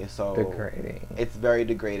 Okay, so... Degrading. It's very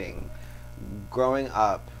degrading. Growing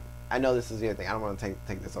up... I know this is your thing. I don't want to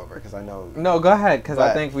take this over, because I know... No, go ahead, because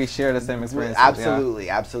I think we share the same experience. Absolutely,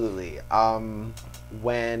 absolutely.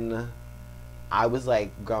 When I was,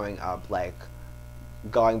 like, growing up, like,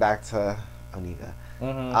 going back to Onika,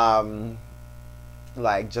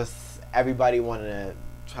 like, just everybody wanted to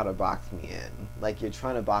try to box me in. Like, you're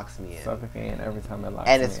trying to box me in. Suffocating every time it locks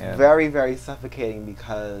me in. And it's very, very suffocating,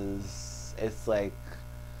 because it's like,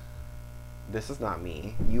 this is not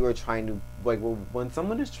me. You are trying to, like, when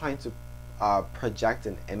someone is trying to project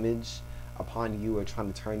an image upon you, or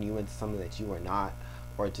trying to turn you into something that you are not,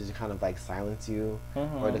 or to kind of like silence you,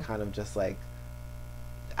 or to kind of just like,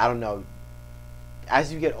 I don't know,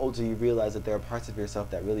 as you get older, you realize that there are parts of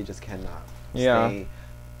yourself that really just cannot stay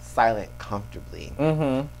silent comfortably.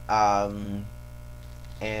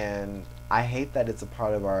 And I hate that it's a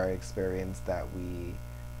part of our experience that we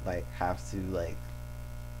like have to like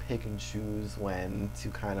pick and choose when to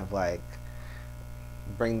kind of like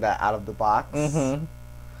bring that out of the box.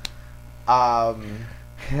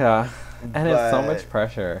 Yeah, and it's so much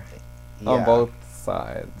pressure on both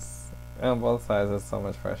sides. On both sides, there's so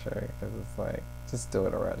much pressure because it's like, just do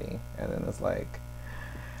it already, and then it's like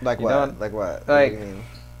what? Like what? Like, what do you mean?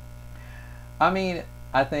 I mean,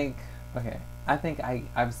 I think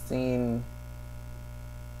I've seen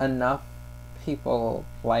enough people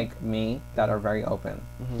like me that are very open.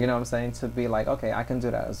 You know what I'm saying? To be like, okay, I can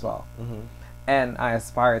do that as well. And I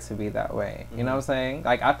aspire to be that way. You know what I'm saying?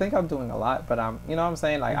 Like, I think I'm doing a lot, but you know what I'm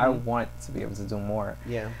saying? Like, I want to be able to do more.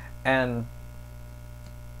 Yeah. And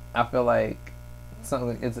I feel like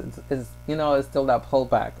something it's you know, it's still that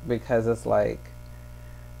pullback, because it's like,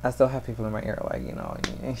 I still have people in my ear, like, you know,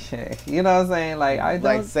 you know what I'm saying? Like, I don't...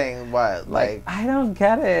 Like, saying what? Like, I don't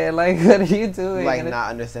get it. Like, what are you doing? Like, not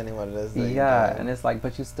understanding what it is. Yeah, and it's like,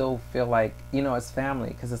 but you still feel like, you know, it's family.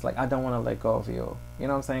 Because it's like, I don't want to let go of you. You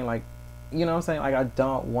know what I'm saying? Like, you know what I'm saying? Like, I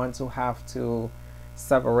don't want to have to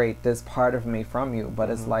separate this part of me from you. But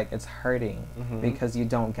it's like, it's hurting because you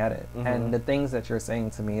don't get it. And the things that you're saying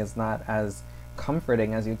to me is not as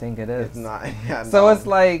comforting as you think it is. It's not. Yeah. So no. it's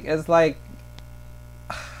like.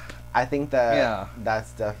 I think that Yeah.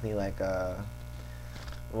 that's definitely like a.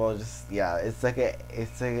 Well, just yeah, it's like an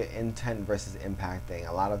intent versus impact thing.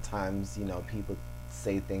 A lot of times, you know, people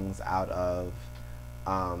say things out of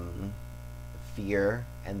fear,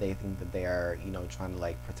 and they think that they are, you know, trying to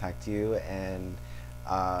like protect you, and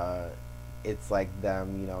it's like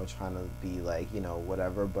them, you know, trying to be like, you know,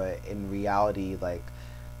 whatever. But in reality, like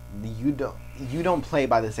you don't play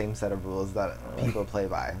by the same set of rules that people play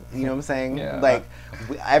by. You know what I'm saying? Yeah. Like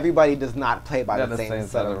everybody does not play by the the same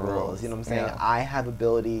set of rules. You know what I'm saying? Yeah. I have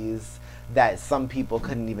abilities that some people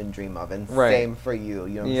couldn't even dream of, and Right. same for you.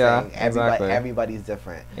 You know what Yeah, I'm saying? exactly. Everybody's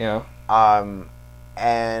different. Yeah.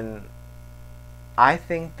 And I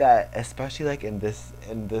think that especially like in this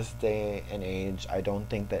day and age, I don't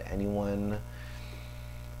think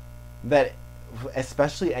that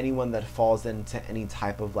especially anyone that falls into any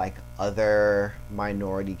type of like other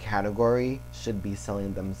minority category should be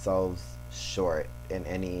selling themselves short in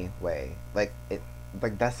any way. Like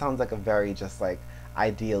that sounds like a very just like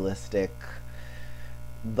idealistic,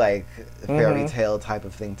 like fairy tale type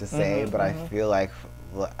of thing to say, but I feel like,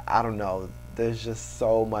 I don't know, there's just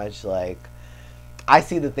so much, like, I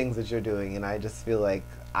see the things that you're doing, and I just feel like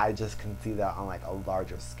I just can see that on like a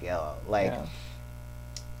larger scale. Like,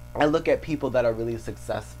 I look at people that are really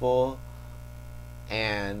successful,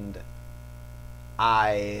 and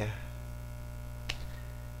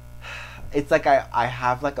it's like I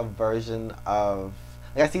have like a version of,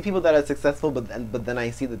 like, I see people that are successful, but then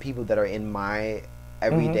I see the people that are in my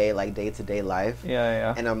everyday, like, day-to-day life.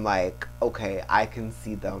 Yeah. And I'm like, okay, I can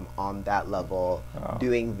see them on that level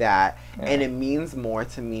doing that. Yeah. And it means more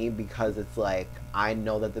to me because it's like, I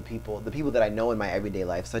know that the people that I know in my everyday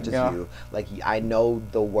life, such as you, like, I know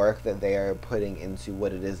the work that they are putting into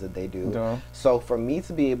what it is that they do. Yeah. So for me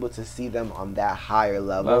to be able to see them on that higher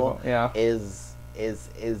level is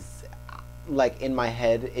like, in my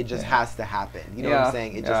head, it just has to happen. You know what I'm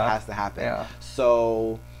saying? It just has to happen. Yeah.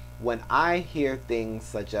 So when I hear things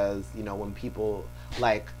such as, you know, when people,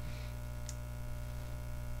 like,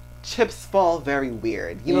 chips fall very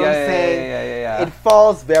weird. You know what I'm saying? Yeah. It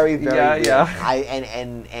falls very, very weird.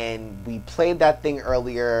 And we played that thing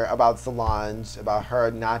earlier about Solange, about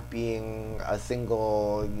her not being a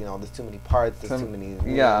single, you know, there's too many parts, there's too many,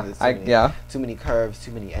 too many curves,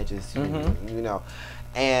 too many edges, too many, you know.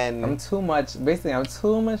 And I'm too much of a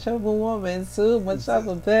woman, too much of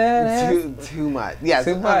a badass. Too much. Yeah,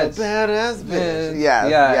 too much. A badass bitch.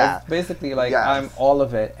 Yeah. It's basically like, I'm all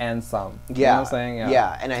of it and some. You know what I'm saying?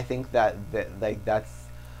 Yeah, and I think that like that's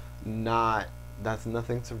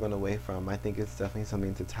nothing to run away from. I think it's definitely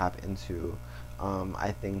something to tap into.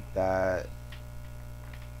 I think that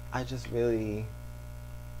I just really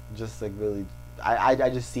I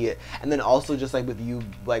just see it. And then also just like with you,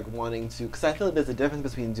 like, wanting to, because I feel like there's a difference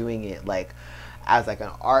between doing it like as like an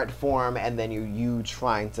art form, and then you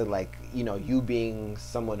trying to, like, you know, you being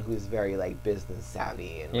someone who's very like business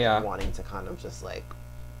savvy and like, wanting to kind of just like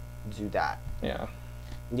do that. Yeah.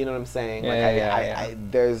 You know what I'm saying?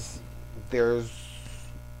 There's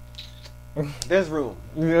room.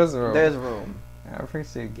 There's room. I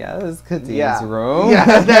appreciate Khadim's room.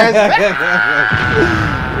 Yes,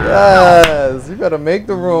 yes, you gotta make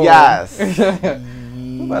the room. Yes. You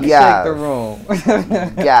gotta shake the room.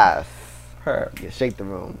 Yes. Her. Yeah, shake the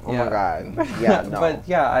room. Oh my God. Yeah, no. But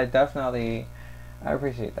yeah, I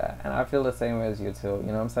appreciate that. And I feel the same way as you too. You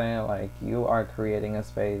know what I'm saying? Like, you are creating a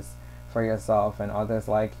space for yourself and others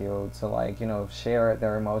like you to, like, you know, share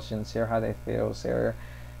their emotions, share how they feel, share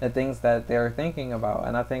the things that they're thinking about.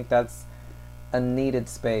 And I think that's a needed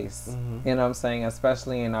space. You know what I'm saying?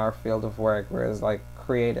 Especially in our field of work, where it's like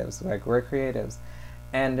creatives, like, we're creatives,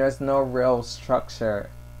 and there's no real structure,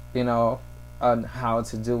 you know, on how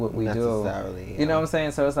to do what we do. You know what I'm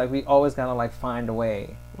saying? So it's like, we always gotta like find a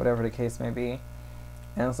way, whatever the case may be.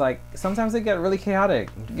 And it's like, sometimes it gets really chaotic.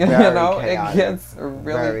 You know, it gets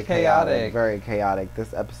really chaotic. Very chaotic.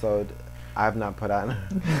 This episode, I have not put out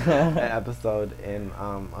an episode in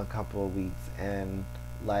a couple of weeks, and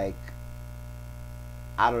like,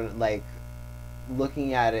 I don't, like,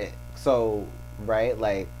 looking at it, so, right,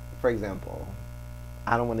 like, for example,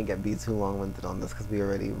 I don't want to be too long-winded on this because we're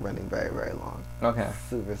already running very, very long. Okay.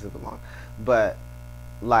 Super, super long. But,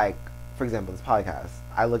 like, for example, this podcast,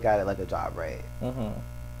 I look at it like a job, right?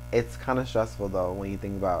 It's kind of stressful, though, when you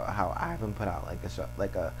think about how I haven't put out,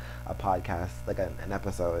 like, a podcast, like, an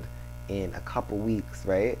episode in a couple weeks,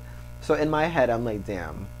 right? So, in my head, I'm like,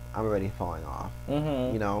 damn, I'm already falling off,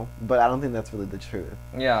 you know? But I don't think that's really the truth.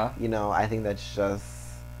 Yeah. You know, I think that's just,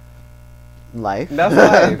 life. That's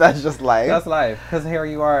life. That's just life. That's life. Because here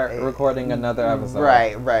you are recording another episode.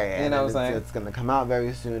 Right. You know what I'm saying? It's gonna come out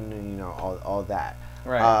very soon, and all that.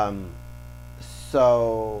 Right.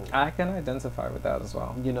 So I can identify with that as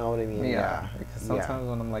well. You know what I mean? Yeah. Because sometimes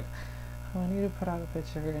when I'm like, oh, I need to put out a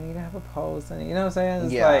picture, I need to have a post, and you know what I'm saying?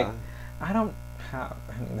 It's like, I don't have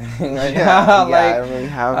anything right now. Like, I don't really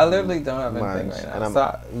have. I literally don't have anything right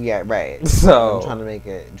now. Right. So I'm trying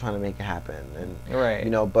to make it happen, and right.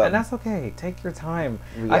 But and that's okay. Take your time.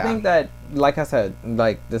 Yeah. I think that, like I said,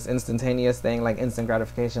 like this instantaneous thing, like instant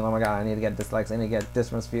gratification. Oh my god, I need to get dislikes. I need to get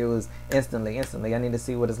different views instantly. I need to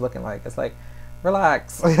see what it's looking like. It's like,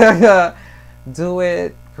 relax. Do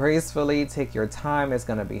it gracefully. Take your time. It's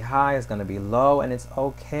gonna be high. It's gonna be low, and it's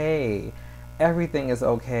okay. Everything is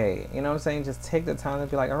okay. You know what I'm saying? Just take the time to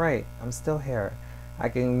be like, all right, I'm still here. I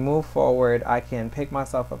can move forward. I can pick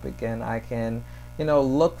myself up again. I can,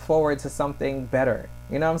 look forward to something better.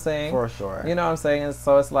 You know what I'm saying? For sure. You know what I'm saying? And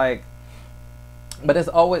so it's like, but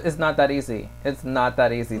it's not that easy. It's not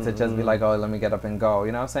that easy to just be like, oh, let me get up and go.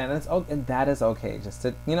 You know what I'm saying? And that is okay. Just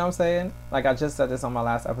to, you know what I'm saying? Like I just said this on my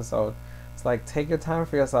last episode. It's like, take your time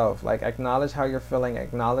for yourself. Like, acknowledge how you're feeling.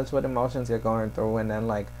 Acknowledge what emotions you're going through. And then,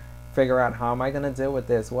 like, figure out, how am I going to deal with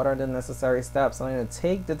this? What are the necessary steps? I'm going to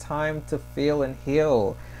take the time to feel and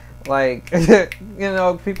heal. Like,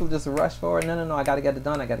 people just rush forward. No, I got to get it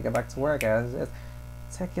done. I got to get back to work. Just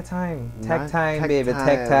take your time. Take time, baby.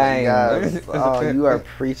 Take time. Yes. Oh, you are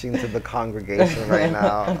preaching to the congregation right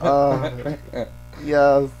now. Oh,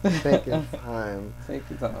 yes. Take your time. Take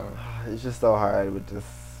your time. It's just so hard with this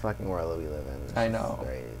fucking world that we live in. I know.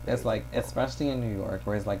 It's like, especially in New York,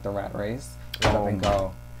 where it's like the rat race. Get up and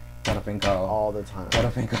go. Get up and go. All the time. Get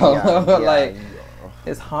up and go. Yeah, like,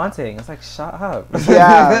 it's haunting. It's like, shut up.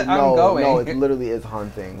 Yeah, I'm going. No, it literally is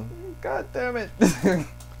haunting. God damn it.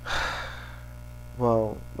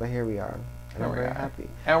 Well, but here we are. And we're very happy.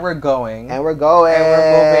 And we're going. And we're going. And we're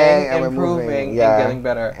moving. And improving. Improving. And getting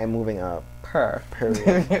better. And moving up.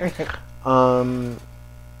 Period.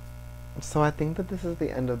 So I think that this is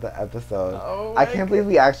the end of the episode. Oh, I can't believe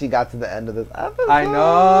we actually got to the end of this episode. I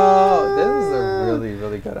know. This is a really,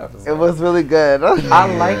 really good episode. It was really good.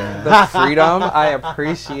 I like the freedom. I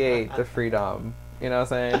appreciate the freedom. You know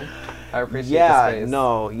what I'm saying? I appreciate the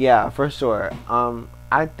space. Yeah, for sure.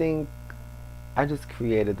 I think I just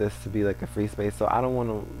created this to be like a free space, so I don't want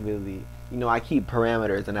to really, I keep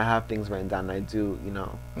parameters and I have things written down and I do,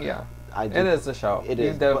 Yeah. It is a show. It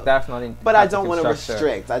is. Definitely. But I don't want to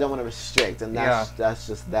restrict. And that's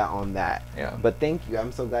just that on that. Yeah. But thank you.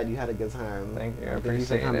 I'm so glad you had a good time. Thank you. I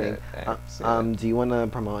appreciate it. Do you want to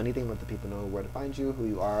promote anything? Let the people know where to find you, who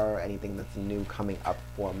you are, anything that's new coming up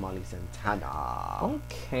for Marley Santana.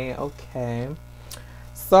 Okay.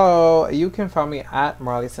 So you can find me at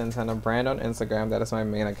Marley Santana Brand on Instagram. That is my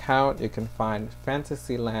main account. You can find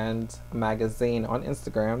Fantasyland Magazine on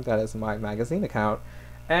Instagram. That is my magazine account.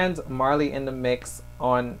 And Marley in the Mix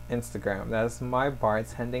on Instagram. That is my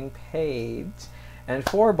bartending page. And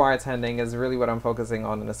for bartending is really what I'm focusing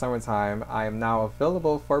on in the summertime. I am now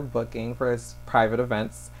available for booking for private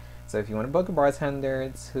events. So if you want to book a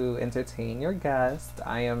bartender to entertain your guest,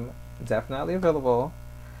 I am definitely available.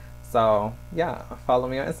 So yeah, follow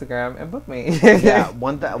me on Instagram and book me. Yeah,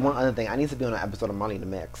 one other thing. I need to be on an episode of Marley in the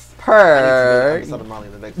Mix. Episode of Marley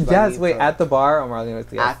in the Mix. Yes, wait, at the bar or Marley in the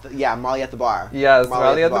Mix? Yes. Marley at the bar. Yes,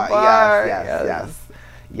 Marley at the bar. Yes.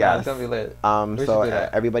 Yeah, it's gonna be lit. So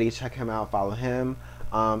everybody check him out, follow him.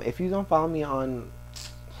 If you don't follow me on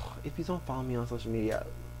social media,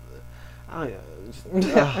 I don't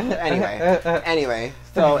know. Anyway,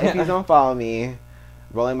 so if you don't follow me,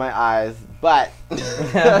 rolling my eyes, but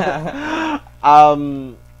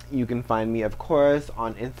you can find me, of course,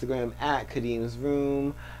 on Instagram at Kadeem's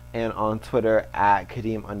Room and on Twitter at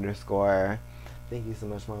Kadeem_. Thank you so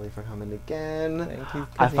much, Marley, for coming again. Thank you, Kadeem,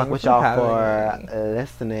 I fuck with y'all for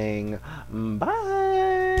listening. Bye.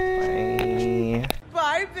 Bye.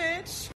 Bye, bitch.